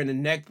 wearing a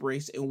neck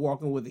brace and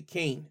walking with a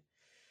cane.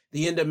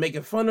 They end up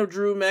making fun of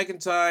Drew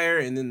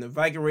McIntyre, and then the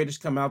Viking Raiders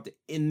come out to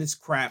end this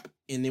crap,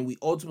 and then we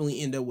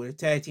ultimately end up with a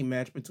tag team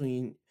match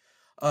between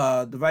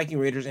the Viking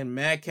Raiders and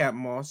Madcap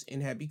Moss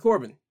and Happy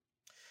Corbin.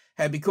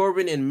 Happy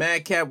Corbin and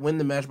Madcap win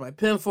the match by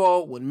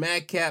pinfall when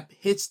Madcap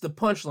hits the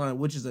punchline,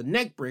 which is a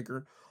neck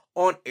breaker,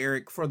 on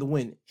Eric for the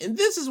win. And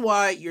this is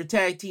why your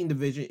tag team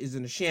division is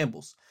in a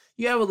shambles.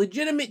 You have a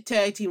legitimate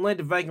tag team like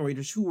the Viking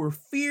Raiders who were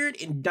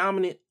feared and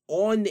dominant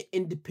on the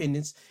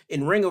independents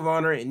in Ring of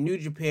Honor and New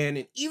Japan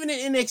and even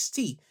in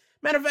NXT.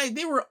 Matter of fact,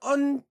 they were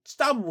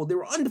unstoppable. They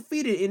were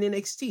undefeated in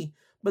NXT.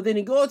 But then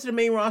they go to the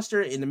main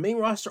roster, and the main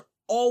roster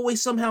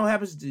always somehow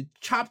happens to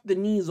chop the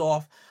knees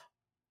off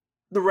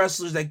the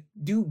wrestlers that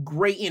do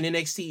great in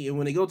NXT, and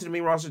when they go to the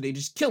main roster, they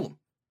just kill them.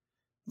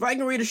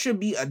 Viking Raiders should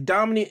be a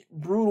dominant,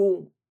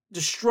 brutal,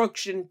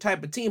 destruction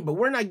type of team, but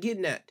we're not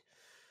getting that.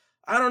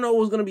 I don't know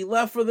what's going to be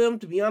left for them,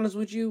 to be honest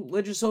with you.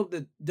 Let's just hope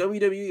that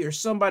WWE or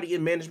somebody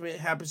in management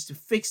happens to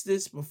fix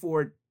this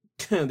before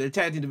their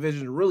tag team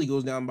division really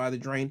goes down by the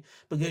drain,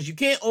 because you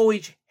can't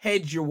always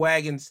hedge your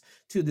wagons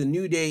to the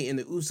New Day and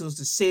the Usos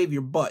to save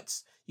your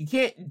butts. You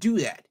can't do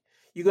that.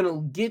 You're going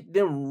to get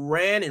them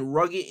ran and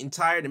rugged and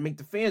tired and make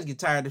the fans get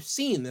tired of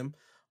seeing them,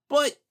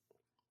 but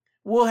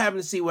we'll have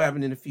to see what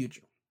happens in the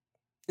future.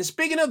 And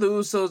speaking of the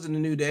Usos and the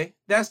New Day,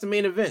 that's the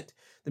main event.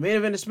 The main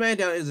event of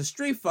SmackDown is a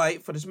street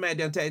fight for the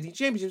SmackDown Tag Team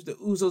Championships, the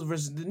Usos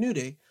versus the New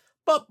Day.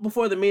 But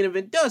before the main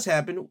event does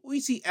happen,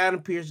 we see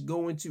Adam Pearce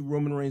go into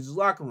Roman Reigns'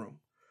 locker room.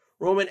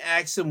 Roman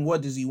asks him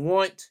what does he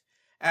want.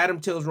 Adam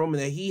tells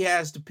Roman that he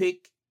has to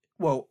pick,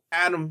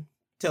 Adam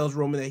tells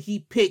Roman that he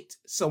picked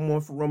someone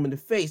for Roman to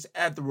face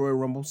at the Royal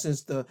Rumble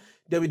since the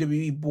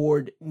WWE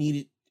board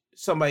needed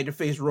somebody to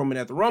face Roman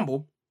at the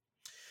Rumble.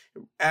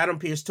 Adam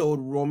Pearce told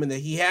Roman that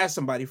he has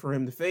somebody for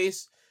him to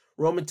face.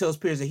 Roman tells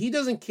Pearce that he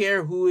doesn't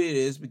care who it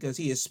is because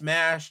he has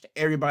smashed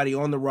everybody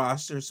on the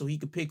roster so he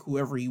can pick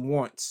whoever he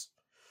wants.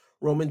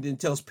 Roman then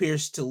tells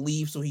Pearce to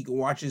leave so he can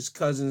watch his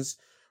cousins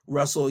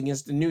wrestle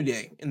against the New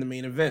Day in the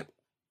main event.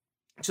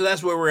 So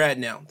that's where we're at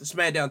now. The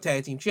SmackDown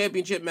Tag Team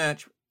Championship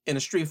match in a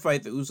street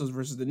fight, the Usos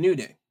versus the New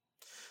Day.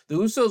 The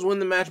Usos win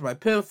the match by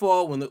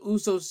pinfall when the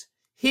Usos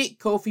hit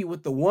Kofi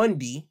with the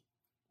 1D,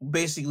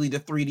 basically the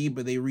 3D,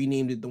 but they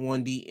renamed it the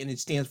 1D, and it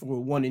stands for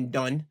one and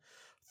done,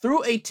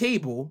 through a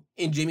table,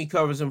 and Jimmy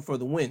covers him for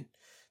the win.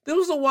 This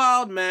was a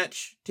wild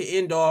match to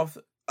end off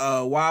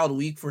a wild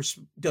week for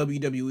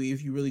WWE,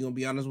 if you're really going to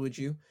be honest with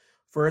you.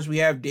 First, we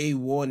have day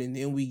 1, and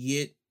then we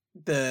get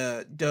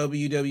the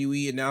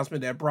WWE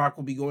announcement that Brock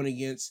will be going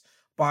against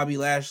Bobby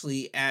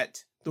Lashley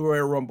at the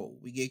Royal Rumble.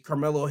 We get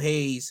Carmelo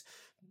Hayes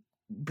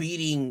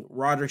beating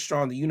Roderick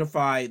Strong to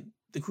unify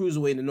the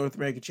Cruiserweight in the North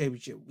American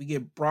Championship. We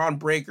get Braun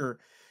Breaker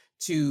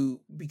to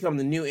become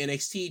the new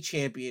NXT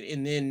champion.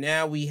 And then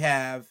now we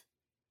have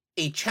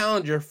a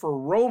challenger for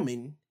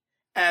Roman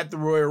at the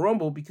Royal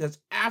Rumble, because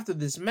after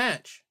this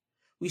match,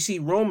 we see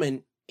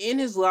Roman in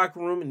his locker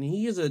room and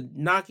he is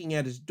knocking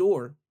at his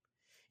door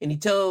and he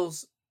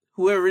tells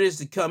whoever it is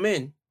to come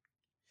in.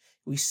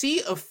 We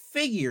see a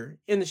figure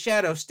in the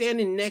shadow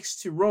standing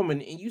next to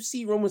Roman, and you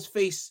see Roman's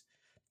face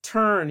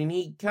turn and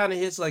he kind of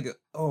hits like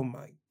oh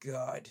my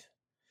God.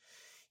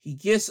 He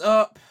gets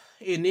up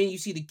and then you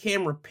see the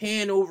camera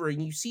pan over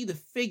and you see the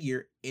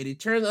figure, and it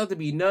turns out to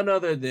be none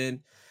other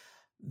than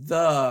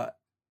the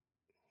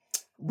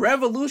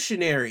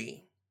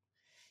revolutionary.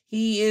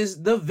 He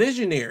is the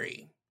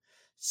visionary.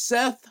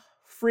 Seth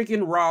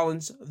freaking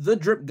Rollins, the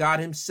drip god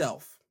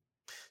himself.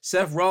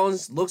 Seth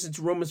Rollins looks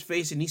into Roman's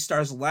face and he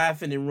starts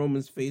laughing in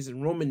Roman's face,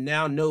 and Roman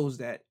now knows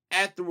that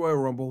at the Royal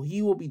Rumble,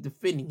 he will be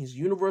defending his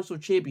Universal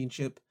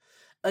Championship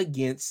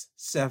against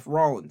Seth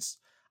Rollins.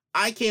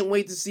 I can't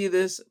wait to see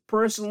this.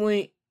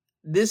 Personally,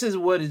 this is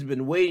what has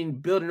been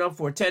building up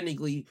for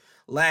technically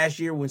last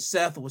year when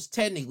Seth was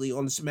technically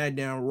on the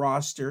SmackDown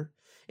roster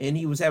and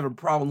he was having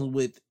problems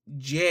with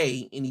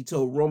Jay, and he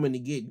told Roman to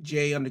get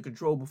Jay under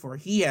control before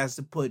he has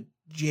to put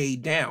Jay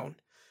down.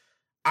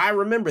 I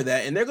remember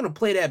that, and they're going to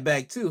play that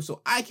back too,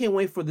 so I can't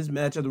wait for this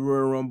match of the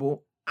Royal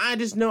Rumble. I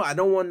just know I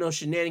don't want no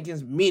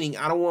shenanigans, meaning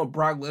I don't want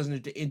Brock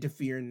Lesnar to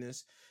interfere in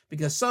this,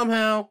 because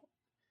somehow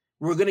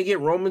we're going to get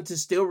Roman to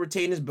still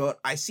retain his belt.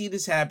 I see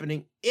this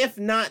happening. If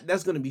not,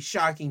 that's going to be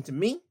shocking to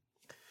me.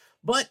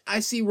 But I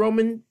see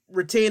Roman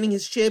retaining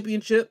his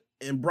championship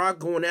and Brock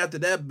going after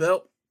that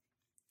belt,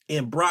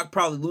 and Brock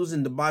probably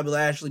losing to Bobby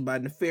Lashley by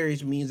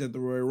nefarious means at the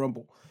Royal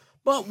Rumble.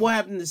 But we'll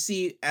have to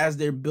see as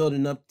they're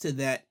building up to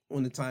that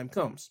when the time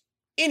comes.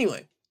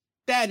 Anyway,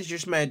 that is your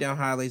SmackDown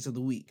highlights of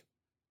the week.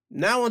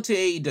 Now on to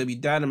AEW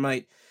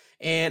Dynamite,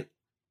 and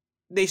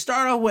they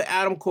start off with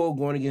Adam Cole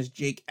going against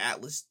Jake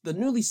Atlas, the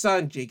newly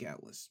signed Jake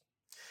Atlas.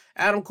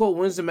 Adam Cole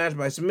wins the match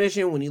by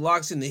submission when he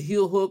locks in the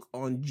heel hook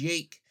on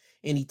Jake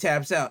and he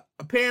taps out.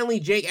 Apparently,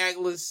 Jake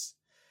Atlas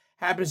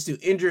happens to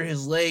injure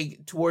his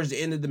leg towards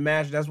the end of the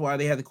match. That's why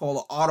they had to call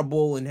an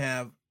audible and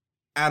have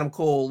Adam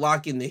Cole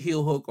lock in the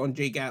heel hook on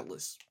Jake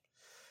Atlas.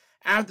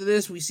 After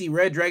this, we see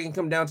Red Dragon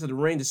come down to the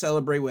ring to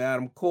celebrate with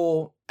Adam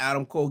Cole.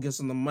 Adam Cole gets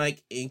on the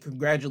mic and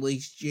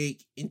congratulates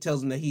Jake and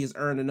tells him that he has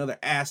earned another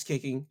ass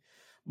kicking.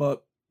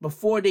 But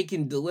before they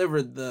can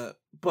deliver the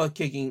butt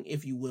kicking,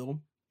 if you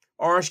will,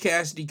 Orange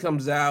Cassidy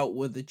comes out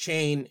with a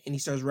chain and he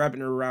starts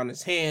wrapping it around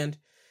his hand.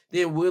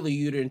 Then Wheeler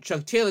Yuta and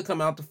Chuck Taylor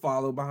come out to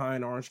follow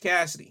behind Orange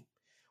Cassidy.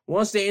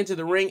 Once they enter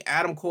the ring,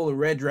 Adam Cole and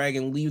Red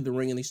Dragon leave the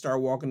ring and they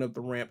start walking up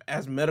the ramp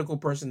as medical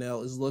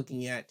personnel is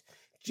looking at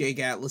Jake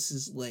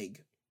Atlas's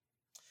leg.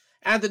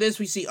 After this,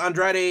 we see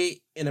Andrade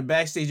in a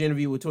backstage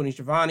interview with Tony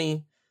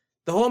Schiavone.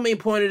 The whole main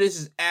point of this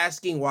is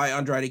asking why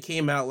Andrade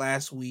came out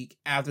last week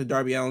after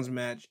Darby Allin's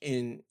match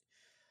and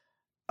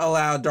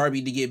allowed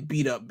Darby to get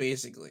beat up,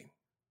 basically.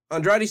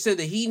 Andrade said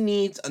that he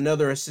needs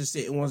another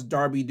assistant and wants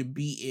Darby to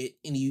be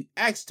it, and he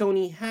asked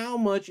Tony how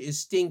much is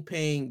Sting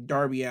paying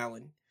Darby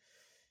Allin.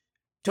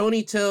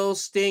 Tony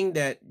tells Sting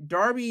that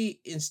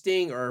Darby and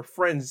Sting are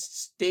friends.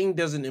 Sting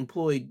doesn't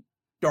employ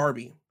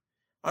Darby.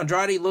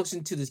 Andrade looks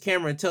into the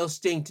camera and tells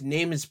Sting to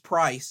name his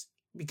price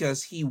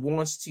because he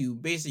wants to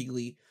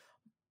basically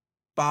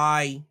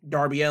buy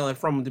Darby Allin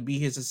from him to be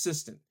his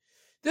assistant.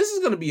 This is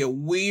going to be a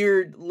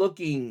weird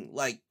looking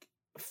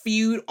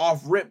feud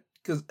off rip,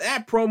 because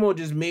that promo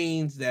just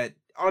means that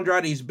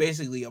Andrade is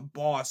basically a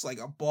boss, like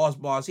a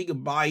boss. He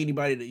can buy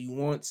anybody that he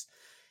wants.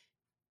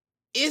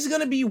 It's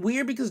going to be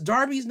weird because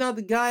Darby's not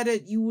the guy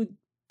that you would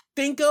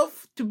think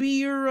of to be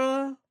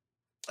your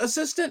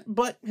assistant.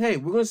 But hey,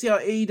 we're going to see how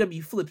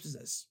AEW flips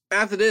this.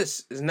 After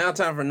this, it's now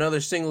time for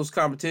another singles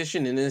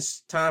competition, and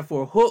it's time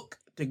for Hook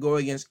to go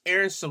against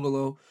Aaron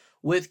Solo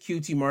with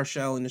QT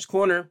Marshall in his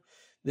corner.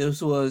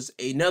 This was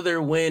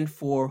another win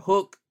for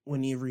Hook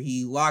whenever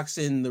he locks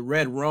in the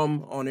red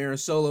rum on Aaron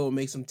Solo and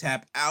makes him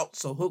tap out.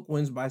 So Hook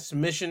wins by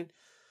submission.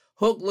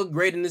 Hook looked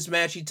great in this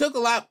match. He took a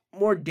lot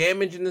more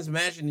damage in this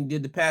match than he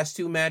did the past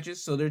two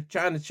matches. So they're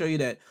trying to show you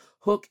that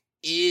Hook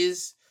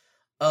is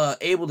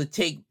able to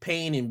take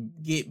pain and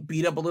get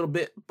beat up a little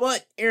bit.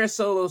 But Aaron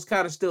Solo is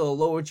kind of still a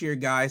lower tier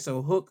guy.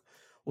 So Hook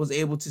was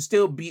able to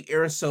still beat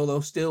Aaron Solo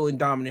still in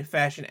dominant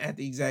fashion at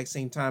the exact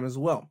same time as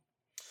well.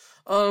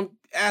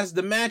 As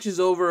the match is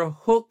over,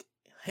 Hook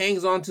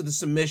hangs on to the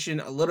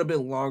submission a little bit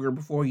longer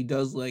before he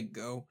does let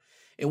go.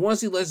 And once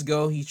he lets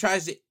go, he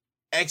tries to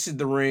exit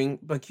the ring,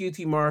 but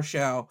QT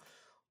Marshall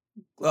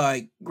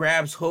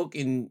grabs Hook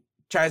and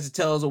tries to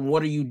tell him,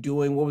 "What are you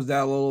doing? What was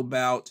that all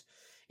about?"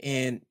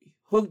 And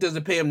Hook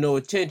doesn't pay him no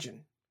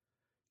attention.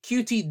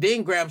 QT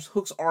then grabs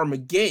Hook's arm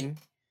again,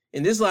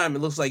 and this time it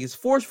looks like it's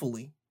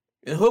forcefully.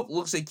 And Hook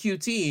looks at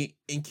QT,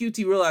 and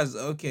QT realizes,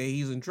 okay,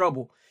 he's in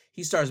trouble.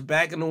 He starts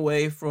backing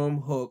away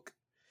from Hook,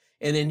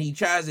 and then he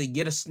tries to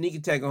get a sneak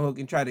attack on Hook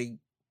and try to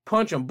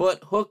punch him,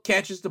 but Hook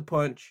catches the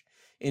punch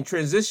and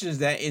transitions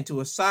that into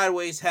a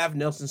sideways half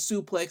Nelson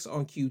suplex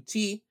on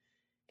QT,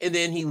 and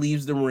then he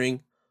leaves the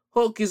ring.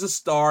 Hook is a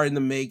star in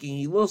the making.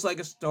 He looks like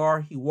a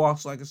star. He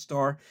walks like a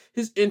star.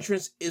 His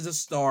entrance is a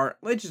star.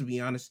 Let's just be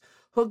honest.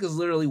 Hook is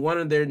literally one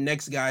of their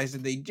next guys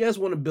that they just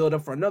want to build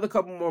up for another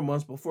couple more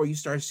months before you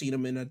start seeing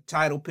them in a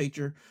title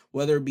picture,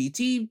 whether it be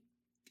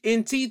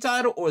TNT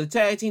title or the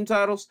tag team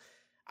titles.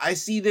 I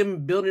see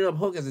them building up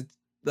Hook as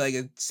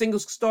a single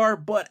star,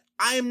 but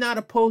I am not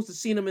opposed to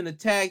seeing him in a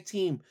tag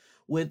team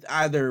with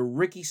either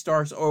Ricky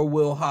Starks or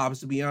Will Hobbs,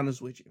 to be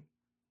honest with you.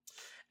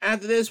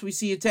 After this, we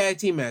see a tag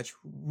team match.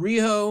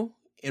 Riho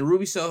and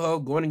Ruby Soho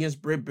going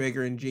against Britt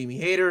Baker and Jamie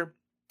Hayter.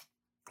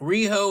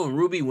 Riho and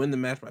Ruby win the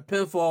match by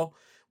pinfall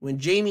when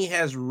Jamie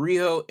has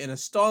Riho in a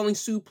stalling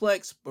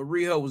suplex, but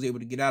Riho was able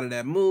to get out of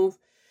that move,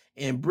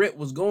 and Britt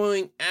was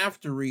going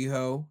after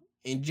Riho,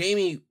 and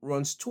Jamie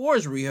runs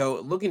towards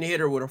Riho, looking to hit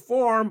her with a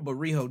forearm, but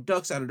Riho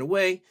ducks out of the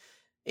way,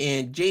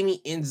 and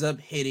Jamie ends up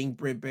hitting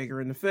Britt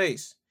Baker in the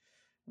face.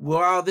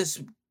 While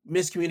this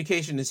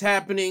miscommunication is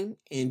happening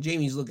and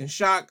Jamie's looking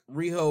shocked,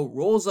 Riho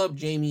rolls up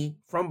Jamie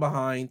from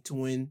behind to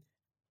win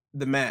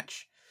the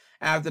match.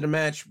 After the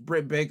match,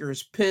 Britt Baker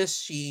is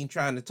pissed. She ain't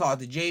trying to talk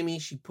to Jamie.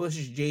 She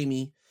pushes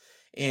Jamie,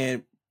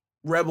 and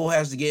Rebel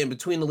has to get in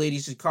between the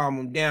ladies to calm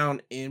them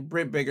down, and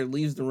Britt Baker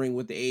leaves the ring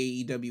with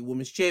the AEW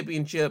Women's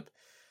Championship,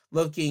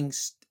 looking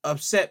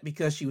upset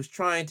because she was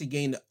trying to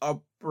gain the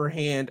upper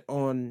hand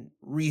on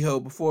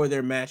Riho before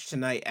their match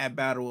tonight at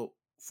Battle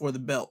for the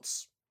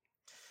Belts.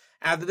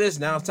 After this,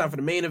 now it's time for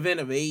the main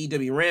event of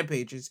AEW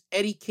Rampage. It's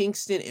Eddie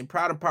Kingston and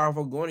Proud and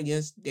Powerful going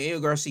against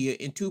Daniel Garcia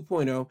in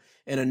 2.0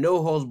 in a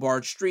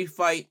no-holds-barred street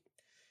fight.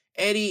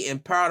 Eddie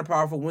and Proud and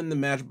Powerful win the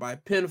match by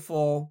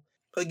pinfall.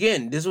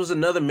 Again, this was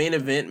another main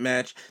event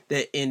match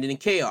that ended in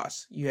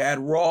chaos. You had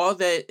Raw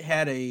that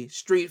had a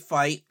street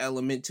fight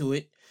element to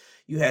it.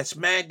 You had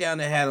SmackDown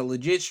that had a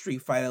legit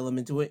street fight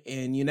element to it.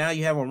 And now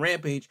you have on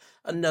Rampage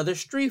another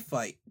street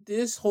fight.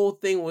 This whole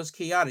thing was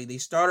chaotic. They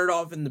started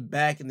off in the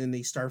back and then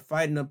they start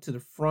fighting up to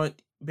the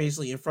front,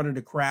 basically in front of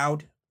the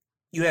crowd.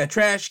 You had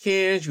trash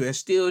cans, you had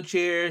steel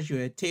chairs, you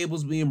had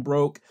tables being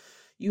broke,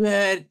 you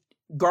had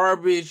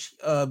garbage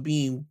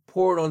being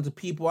poured onto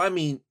people. I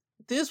mean,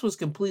 this was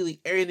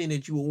completely everything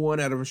that you would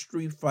want out of a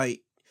street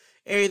fight.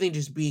 Everything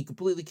just being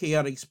completely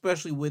chaotic,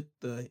 especially with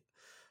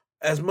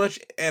as much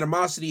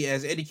animosity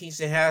as Eddie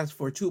Kingston has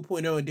for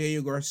 2.0 and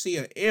Daniel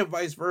Garcia, and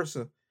vice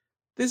versa.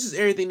 This is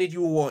everything that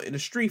you would want in a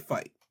street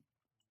fight.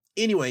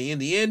 Anyway, in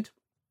the end,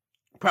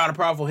 Proud and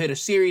Powerful hit a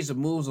series of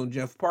moves on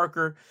Jeff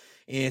Parker,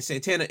 and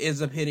Santana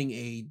ends up hitting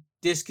a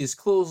discus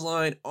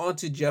clothesline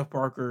onto Jeff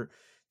Parker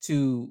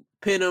to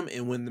pin him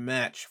and win the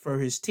match for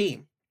his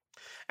team.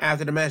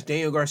 After the match,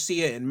 Daniel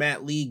Garcia and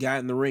Matt Lee got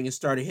in the ring and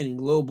started hitting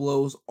low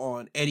blows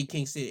on Eddie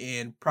Kingston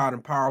and Proud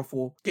and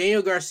Powerful.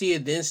 Daniel Garcia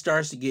then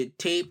starts to get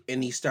tape,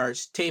 and he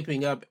starts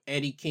taping up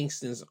Eddie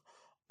Kingston's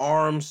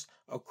arms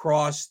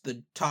across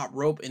the top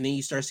rope, and then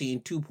you start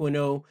seeing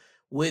 2.0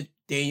 with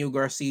Daniel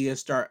Garcia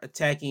start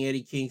attacking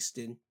Eddie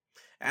Kingston.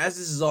 As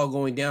this is all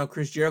going down,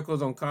 Chris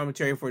Jericho's on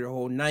commentary for the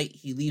whole night.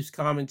 He leaves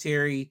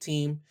commentary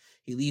team,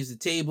 he leaves the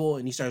table,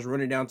 and he starts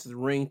running down to the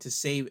ring to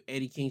save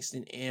Eddie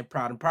Kingston and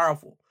Proud and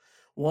Powerful.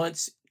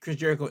 Once Chris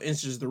Jericho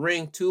enters the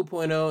ring,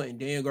 2.0 and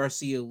Daniel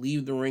Garcia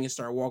leave the ring and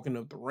start walking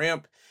up the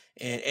ramp,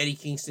 and Eddie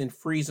Kingston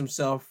frees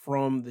himself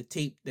from the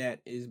tape that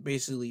is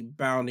basically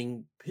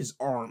bounding his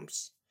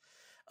arms.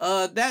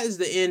 That is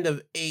the end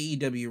of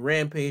AEW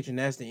Rampage, and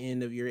that's the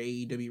end of your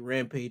AEW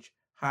Rampage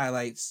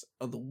highlights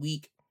of the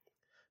week.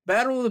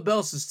 Battle of the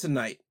Belts is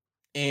tonight,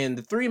 and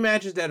the three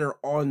matches that are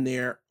on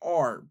there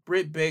are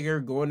Britt Baker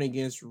going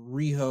against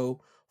Riho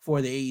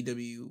for the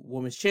AEW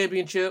Women's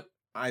Championship.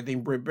 I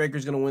think Britt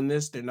Baker's going to win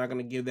this. They're not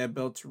going to give that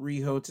belt to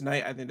Riho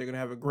tonight. I think they're going to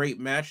have a great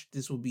match.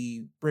 This will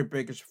be Britt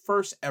Baker's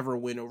first ever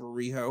win over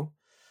Riho.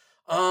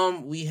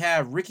 We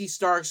have Ricky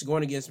Starks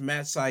going against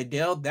Matt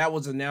Sydal. That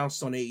was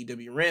announced on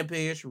AEW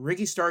Rampage.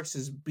 Ricky Starks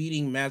is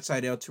beating Matt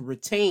Sydal to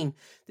retain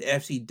the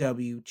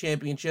FCW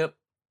Championship.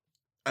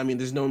 I mean,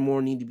 there's no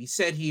more need to be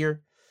said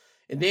here.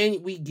 And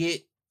then we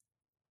get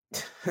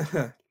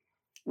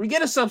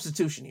a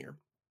substitution here.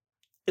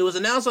 It was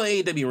announced on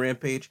AEW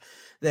Rampage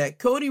that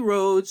Cody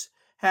Rhodes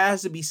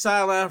has to be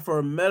sidelined for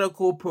a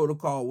medical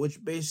protocol,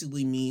 which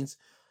basically means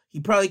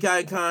he probably got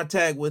in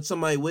contact with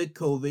somebody with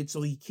COVID,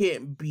 so he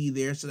can't be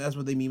there. So that's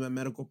what they mean by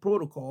medical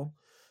protocol.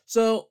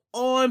 So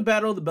on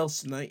Battle of the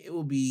Belts tonight, it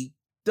will be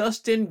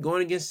Dustin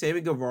going against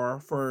Sammy Guevara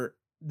for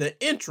the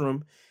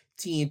interim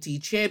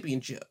TNT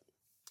Championship.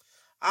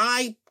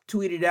 I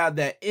tweeted out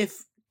that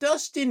if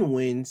Dustin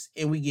wins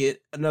and we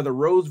get another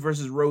Rhodes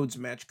versus Rhodes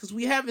match, because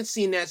we haven't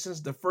seen that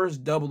since the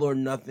first Double or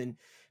Nothing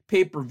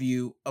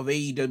pay-per-view of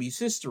AEW's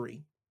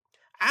history,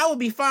 I would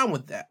be fine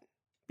with that.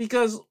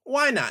 Because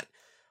why not?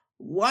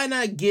 Why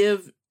not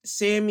give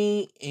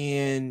Sammy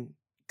and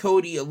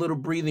Cody a little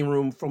breathing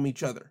room from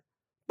each other?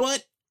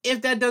 But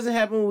if that doesn't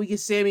happen, we get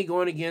Sammy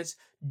going against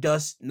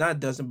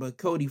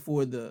Cody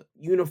for the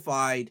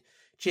unified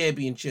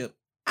championship.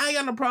 I ain't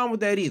got no problem with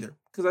that either,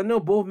 because I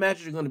know both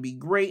matches are going to be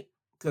great,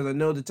 because I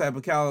know the type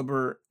of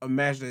caliber of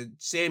match that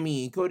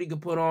Sammy and Cody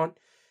could put on.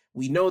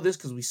 We know this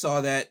because we saw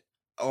that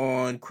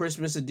on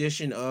Christmas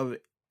edition of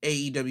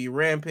AEW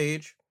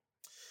Rampage.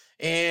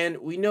 And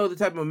we know the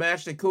type of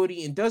match that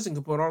Cody and Dustin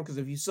could put on, because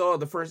if you saw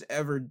the first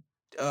ever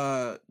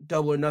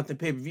Double or Nothing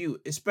pay-per-view,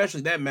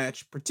 especially that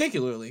match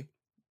particularly.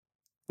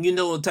 You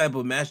know the type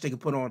of match they could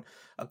put on,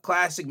 a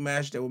classic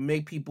match that will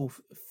make people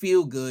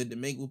feel good, to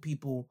make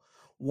people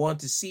want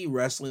to see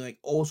wrestling, like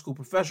old school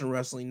professional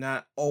wrestling,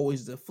 not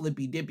always the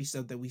flippy dippy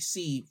stuff that we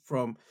see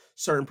from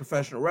certain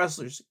professional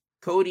wrestlers.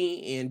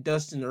 Cody and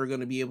Dustin are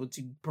going to be able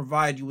to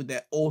provide you with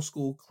that old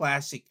school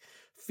classic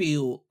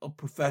feel of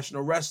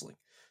professional wrestling.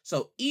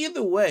 So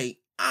either way,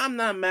 I'm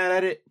not mad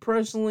at it.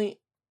 Personally,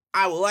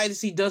 I would like to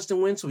see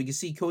Dustin win so we can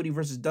see Cody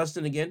versus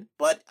Dustin again.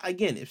 But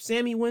again, if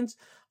Sammy wins,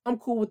 I'm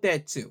cool with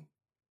that too.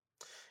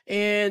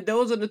 And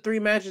those are the 3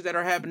 matches that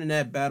are happening in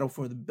that battle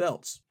for the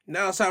belts.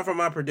 Now it's time for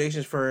my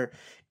predictions for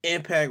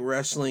Impact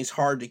Wrestling's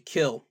Hard to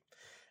Kill.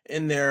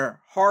 In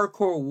their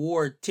Hardcore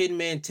War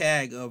 10-man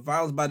tag of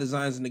Violence by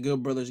Designs and the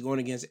Good Brothers going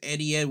against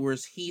Eddie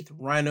Edwards, Heath,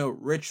 Rhino,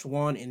 Rich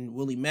Swann, and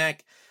Willie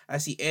Mack. I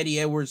see Eddie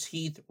Edwards,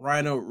 Heath,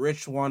 Rhino,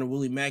 Rich Swann, and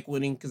Willie Mack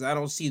winning because I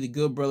don't see the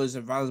Good Brothers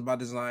and Violence by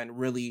Design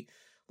really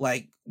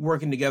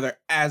working together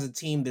as a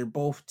team. They're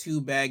both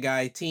 2 bad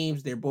guy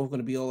teams. They're both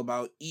going to be all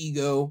about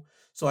ego.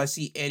 So I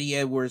see Eddie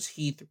Edwards,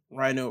 Heath,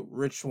 Rhino,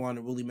 Rich Swann,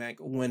 and Willie Mack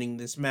winning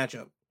this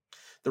matchup.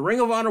 The Ring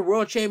of Honor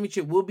World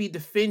Championship will be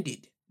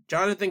defended.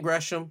 Jonathan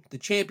Gresham, the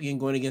champion,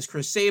 going against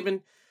Chris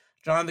Sabin.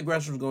 Jonathan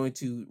Gresham is going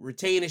to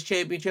retain his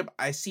championship.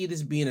 I see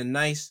this being a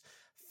nice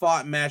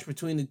fought match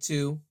between the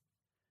two.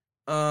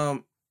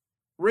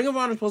 Ring of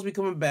Honor is supposed to be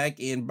coming back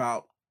in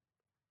about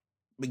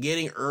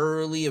beginning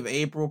early of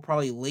April,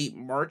 probably late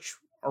March,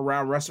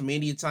 around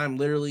WrestleMania time,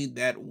 literally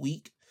that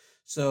week.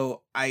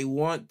 So I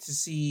want to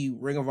see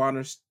Ring of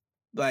Honor,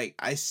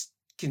 I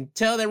can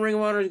tell that Ring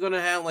of Honor is going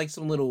to have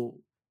some little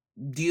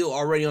deal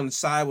already on the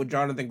side with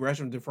Jonathan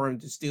Gresham for him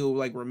to still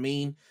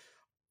remain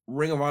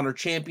Ring of Honor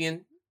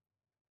champion.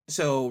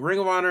 So Ring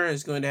of Honor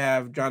is going to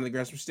have Jonathan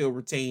Gresham still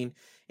retain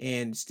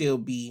and still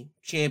be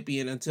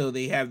champion until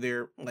they have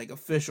their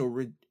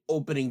official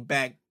opening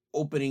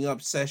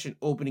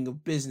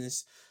of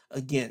business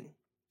again.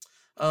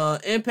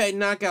 Impact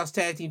Knockouts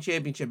Tag Team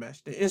Championship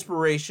match. The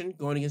Inspiration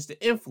going against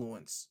the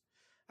Influence.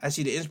 I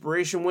see the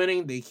Inspiration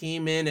winning. They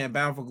came in at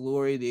Bound for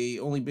Glory. They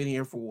only been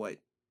here for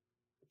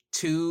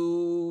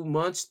 2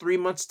 months, 3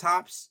 months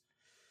tops.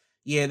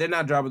 Yeah, they're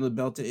not dropping the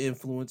belt to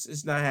Influence.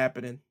 It's not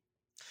happening.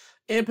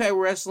 Impact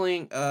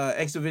Wrestling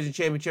X Division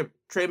Championship.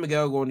 Trey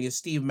Miguel going against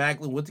Steve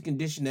Macklin with the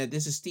condition that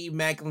this is Steve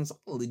Macklin's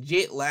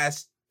legit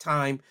last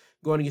time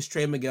going against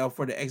Trey Miguel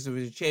for the X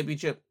Division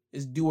Championship.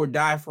 It's do or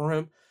die for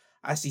him.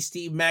 I see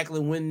Steve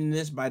Macklin winning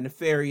this by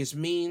nefarious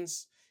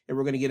means, and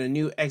we're going to get a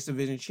new X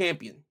Division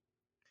champion.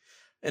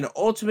 In an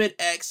Ultimate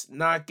X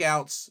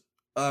Knockouts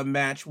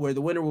match where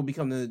the winner will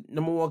become the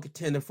 #1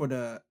 contender for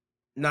the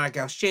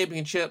Knockouts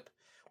Championship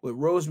with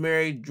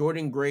Rosemary,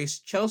 Jordan Grace,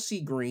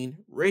 Chelsea Green,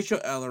 Rachel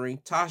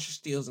Ellering, Tasha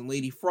Steelz, and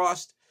Lady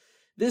Frost.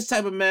 This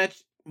type of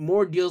match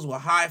more deals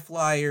with high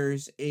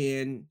flyers,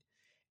 and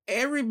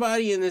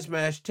everybody in this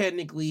match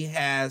technically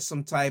has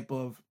some type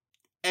of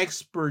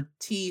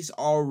expertise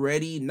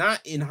already,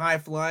 not in high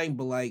flying,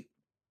 but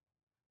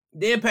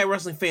the Impact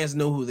Wrestling fans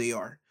know who they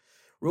are.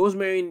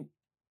 Rosemary,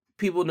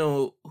 people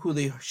know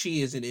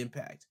she is in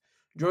Impact.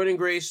 Jordan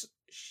Grace,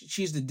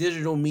 she's the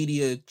digital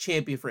media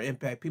champion for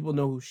Impact. People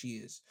know who she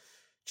is.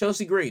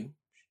 Chelsea Green,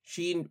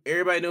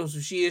 everybody knows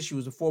who she is. She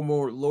was a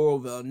former Laurel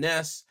Van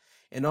Ness,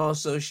 and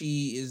also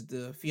she is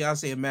the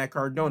fiance of Matt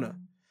Cardona.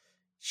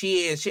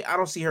 I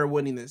don't see her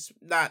winning this,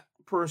 not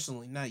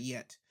personally, not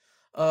yet.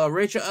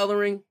 Rachel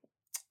Ellering,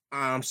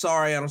 I'm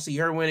sorry, I don't see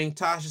her winning.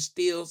 Tasha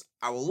Steelz,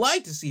 I would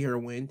like to see her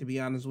win, to be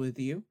honest with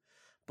you,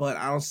 but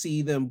I don't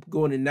see them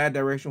going in that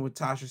direction with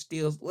Tasha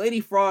Steelz.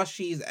 Lady Frost,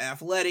 she's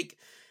athletic,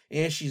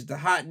 and she's the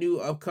hot new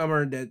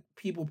upcomer that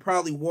people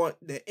probably want,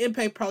 that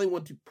Impact probably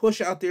want to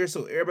push out there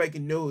so everybody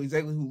can know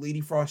exactly who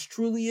Lady Frost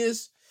truly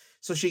is,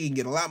 so she can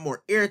get a lot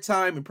more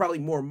airtime and probably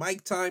more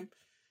mic time.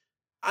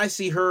 I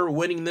see her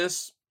winning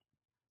this.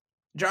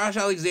 Josh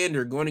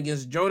Alexander going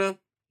against Jonah.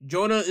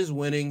 Jonah is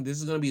winning. This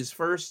is going to be his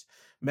first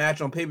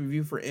match on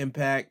pay-per-view for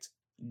Impact.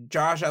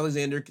 Josh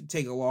Alexander can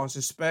take a loss,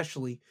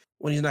 especially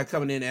when he's not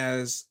coming in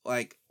as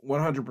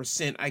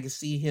 100%. I can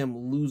see him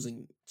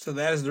losing. So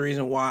that is the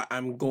reason why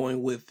I'm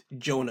going with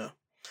Jonah.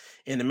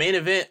 In the main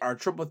event, our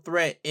triple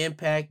threat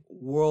Impact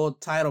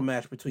World title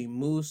match between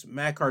Moose,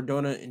 Matt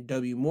Cardona, and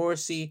W.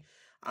 Morrissey.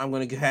 I'm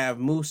going to have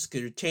Moose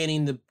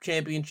retaining the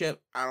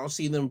championship. I don't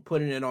see them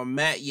putting it on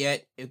Matt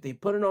yet. If they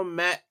put it on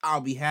Matt,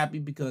 I'll be happy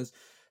because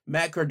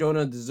Matt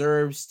Cardona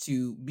deserves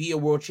to be a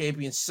world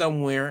champion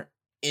somewhere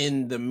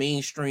in the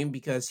mainstream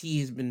because he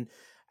has been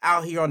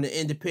out here on the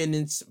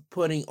independents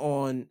putting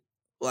on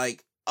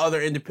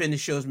other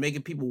independent shows,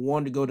 making people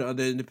want to go to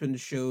other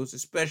independent shows,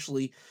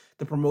 especially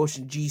the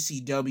promotion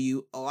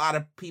GCW. A lot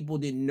of people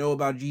didn't know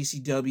about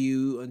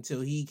GCW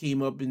until he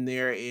came up in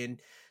there and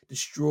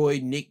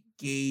destroyed Nick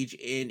Gage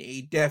in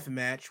a death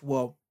match.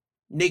 Well,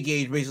 Nick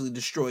Gage basically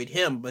destroyed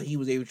him, but he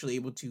was actually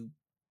able to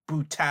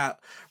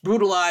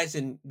brutalize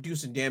and do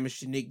some damage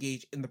to Nick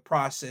Gage in the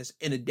process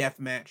in a death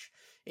match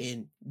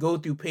and go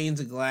through panes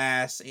of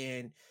glass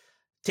and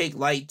take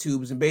light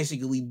tubes and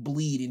basically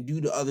bleed and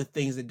do the other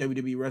things that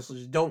WWE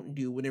wrestlers don't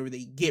do whenever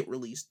they get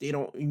released. They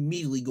don't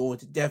immediately go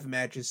into death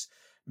matches.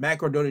 Matt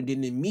Cardona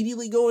didn't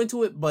immediately go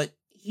into it, but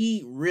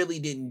he really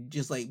didn't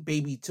just like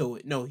baby toe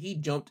it. No, he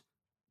jumped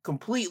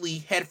completely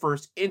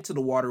headfirst into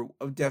the water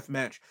of death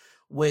match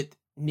with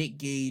Nick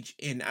Gage.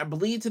 And I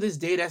believe to this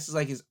day, that's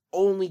like his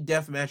only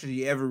death match that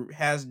he ever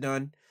has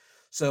done.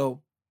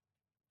 So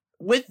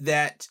with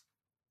that,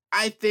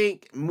 I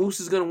think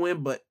Moose is going to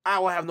win, but I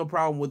will have no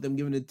problem with them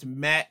giving it to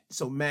Matt,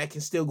 so Matt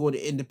can still go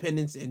to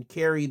Independence and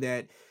carry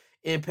that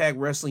Impact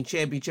Wrestling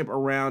Championship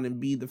around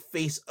and be the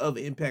face of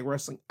Impact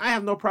Wrestling. I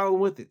have no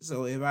problem with it.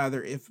 So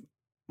if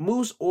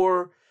Moose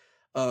or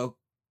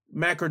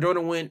Matt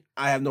Cardona win,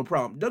 I have no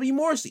problem. W.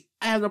 Morrissey,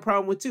 I have no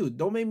problem with too.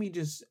 Don't make me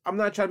I'm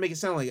not trying to make it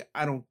sound like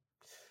I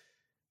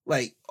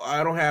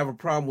don't have a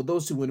problem with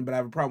those two winning, but I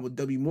have a problem with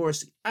W.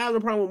 Morrissey. I have no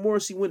problem with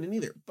Morrissey winning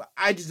either, but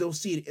I just don't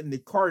see it in the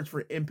cards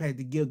for Impact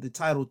to give the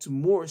title to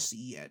Morrissey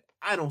yet.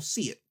 I don't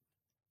see it.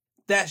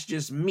 That's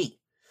just me.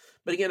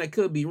 But again, I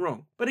could be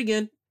wrong. But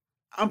again,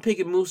 I'm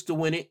picking Moose to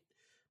win it,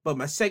 but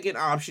my second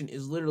option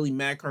is literally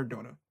Matt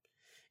Cardona.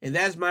 And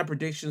that's my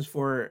predictions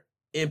for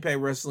Impact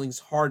Wrestling's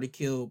Hard to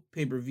Kill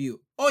pay-per-view.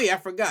 Oh yeah, I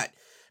forgot.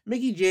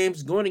 Mickie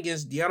James going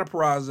against Deonna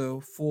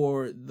Purrazzo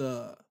for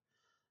the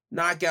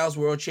Knockouts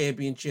World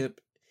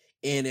Championship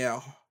in a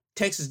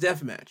Texas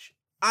Death Match.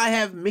 I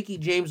have Mickie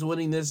James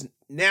winning this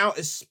now,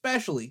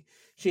 especially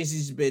since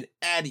he's been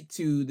added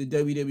to the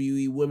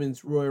WWE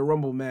Women's Royal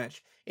Rumble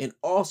match, and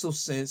also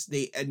since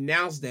they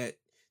announced that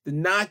the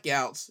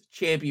Knockouts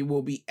champion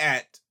will be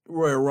at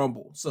Royal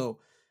Rumble. So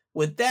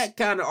with that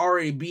kind of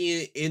already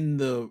being in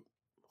the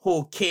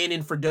whole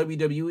canon for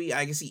WWE,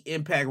 I can see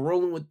Impact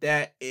rolling with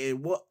that.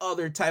 And what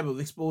other type of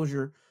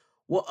exposure,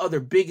 what other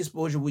big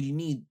exposure would you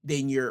need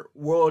than your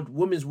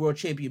women's world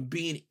champion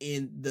being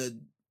in the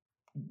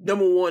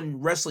 #1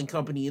 wrestling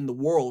company in the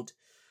world,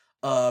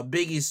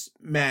 biggest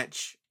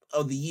match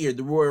of the year,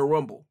 the Royal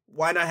Rumble?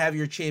 Why not have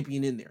your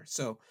champion in there?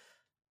 So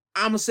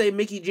I'm going to say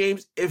Mickie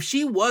James. If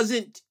she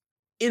wasn't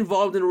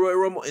involved in the Royal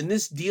Rumble and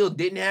this deal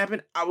didn't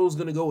happen, I was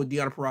going to go with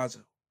Deonna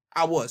Purrazzo.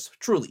 I was,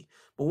 truly.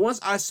 But once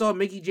I saw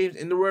Mickie James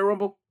in the Royal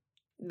Rumble,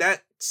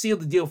 that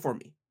sealed the deal for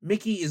me.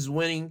 Mickie is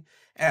winning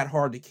at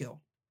Hard to Kill.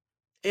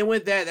 And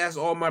with that, that's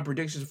all my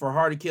predictions for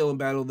Hard to Kill and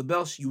Battle of the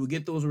Belts. You will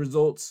get those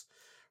results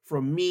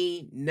from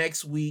me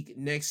next week,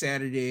 next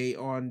Saturday,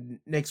 on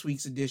next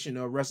week's edition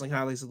of Wrestling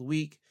Highlights of the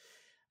Week.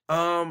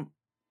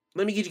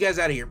 Let me get you guys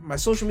out of here. My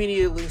social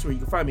media links where you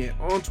can find me at.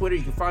 On Twitter,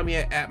 you can find me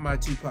at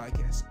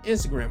My2Podcast.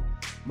 Instagram,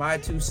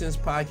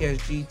 My2CentsPodcast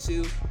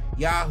G2.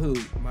 Yahoo,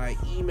 my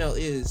email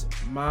is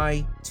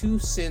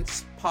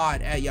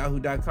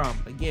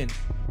my2centspod@yahoo.com. Again,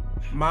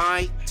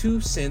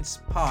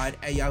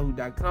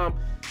 my2centspod@yahoo.com.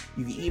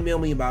 You can email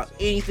me about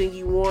anything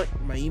you want.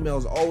 My email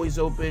is always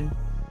open.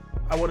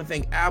 I want to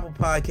thank Apple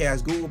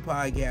Podcasts, Google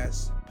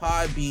Podcasts,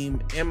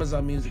 Podbeam,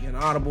 Amazon Music, and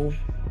Audible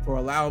for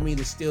allowing me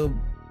to still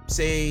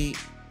say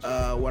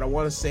what I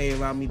want to say,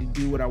 allow me to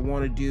do what I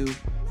want to do.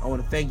 I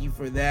want to thank you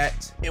for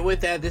that. And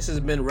with that, this has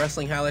been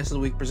Wrestling Highlights of the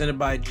Week presented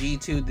by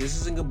G2. This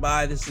isn't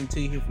goodbye. This is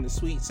until you hear from the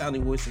sweet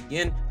sounding voice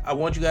again. I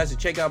want you guys to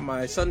check out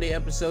my Sunday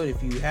episode.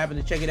 If you happen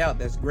to check it out,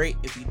 that's great.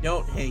 If you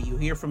don't, hey, you'll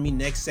hear from me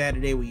next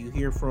Saturday, where you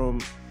hear from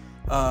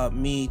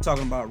me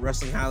talking about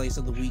Wrestling Highlights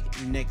of the Week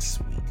next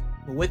week.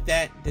 But with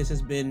that, this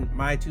has been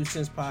My 2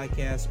 Cents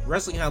Podcast,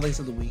 Wrestling Highlights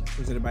of the Week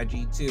presented by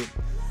G2.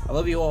 I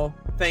love you all.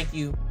 Thank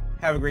you.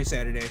 Have a great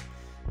Saturday.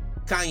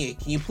 Kanye,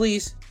 can you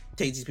please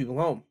take these people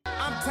home?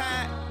 I'm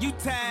tired, you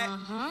tired,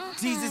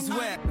 Jesus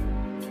wept.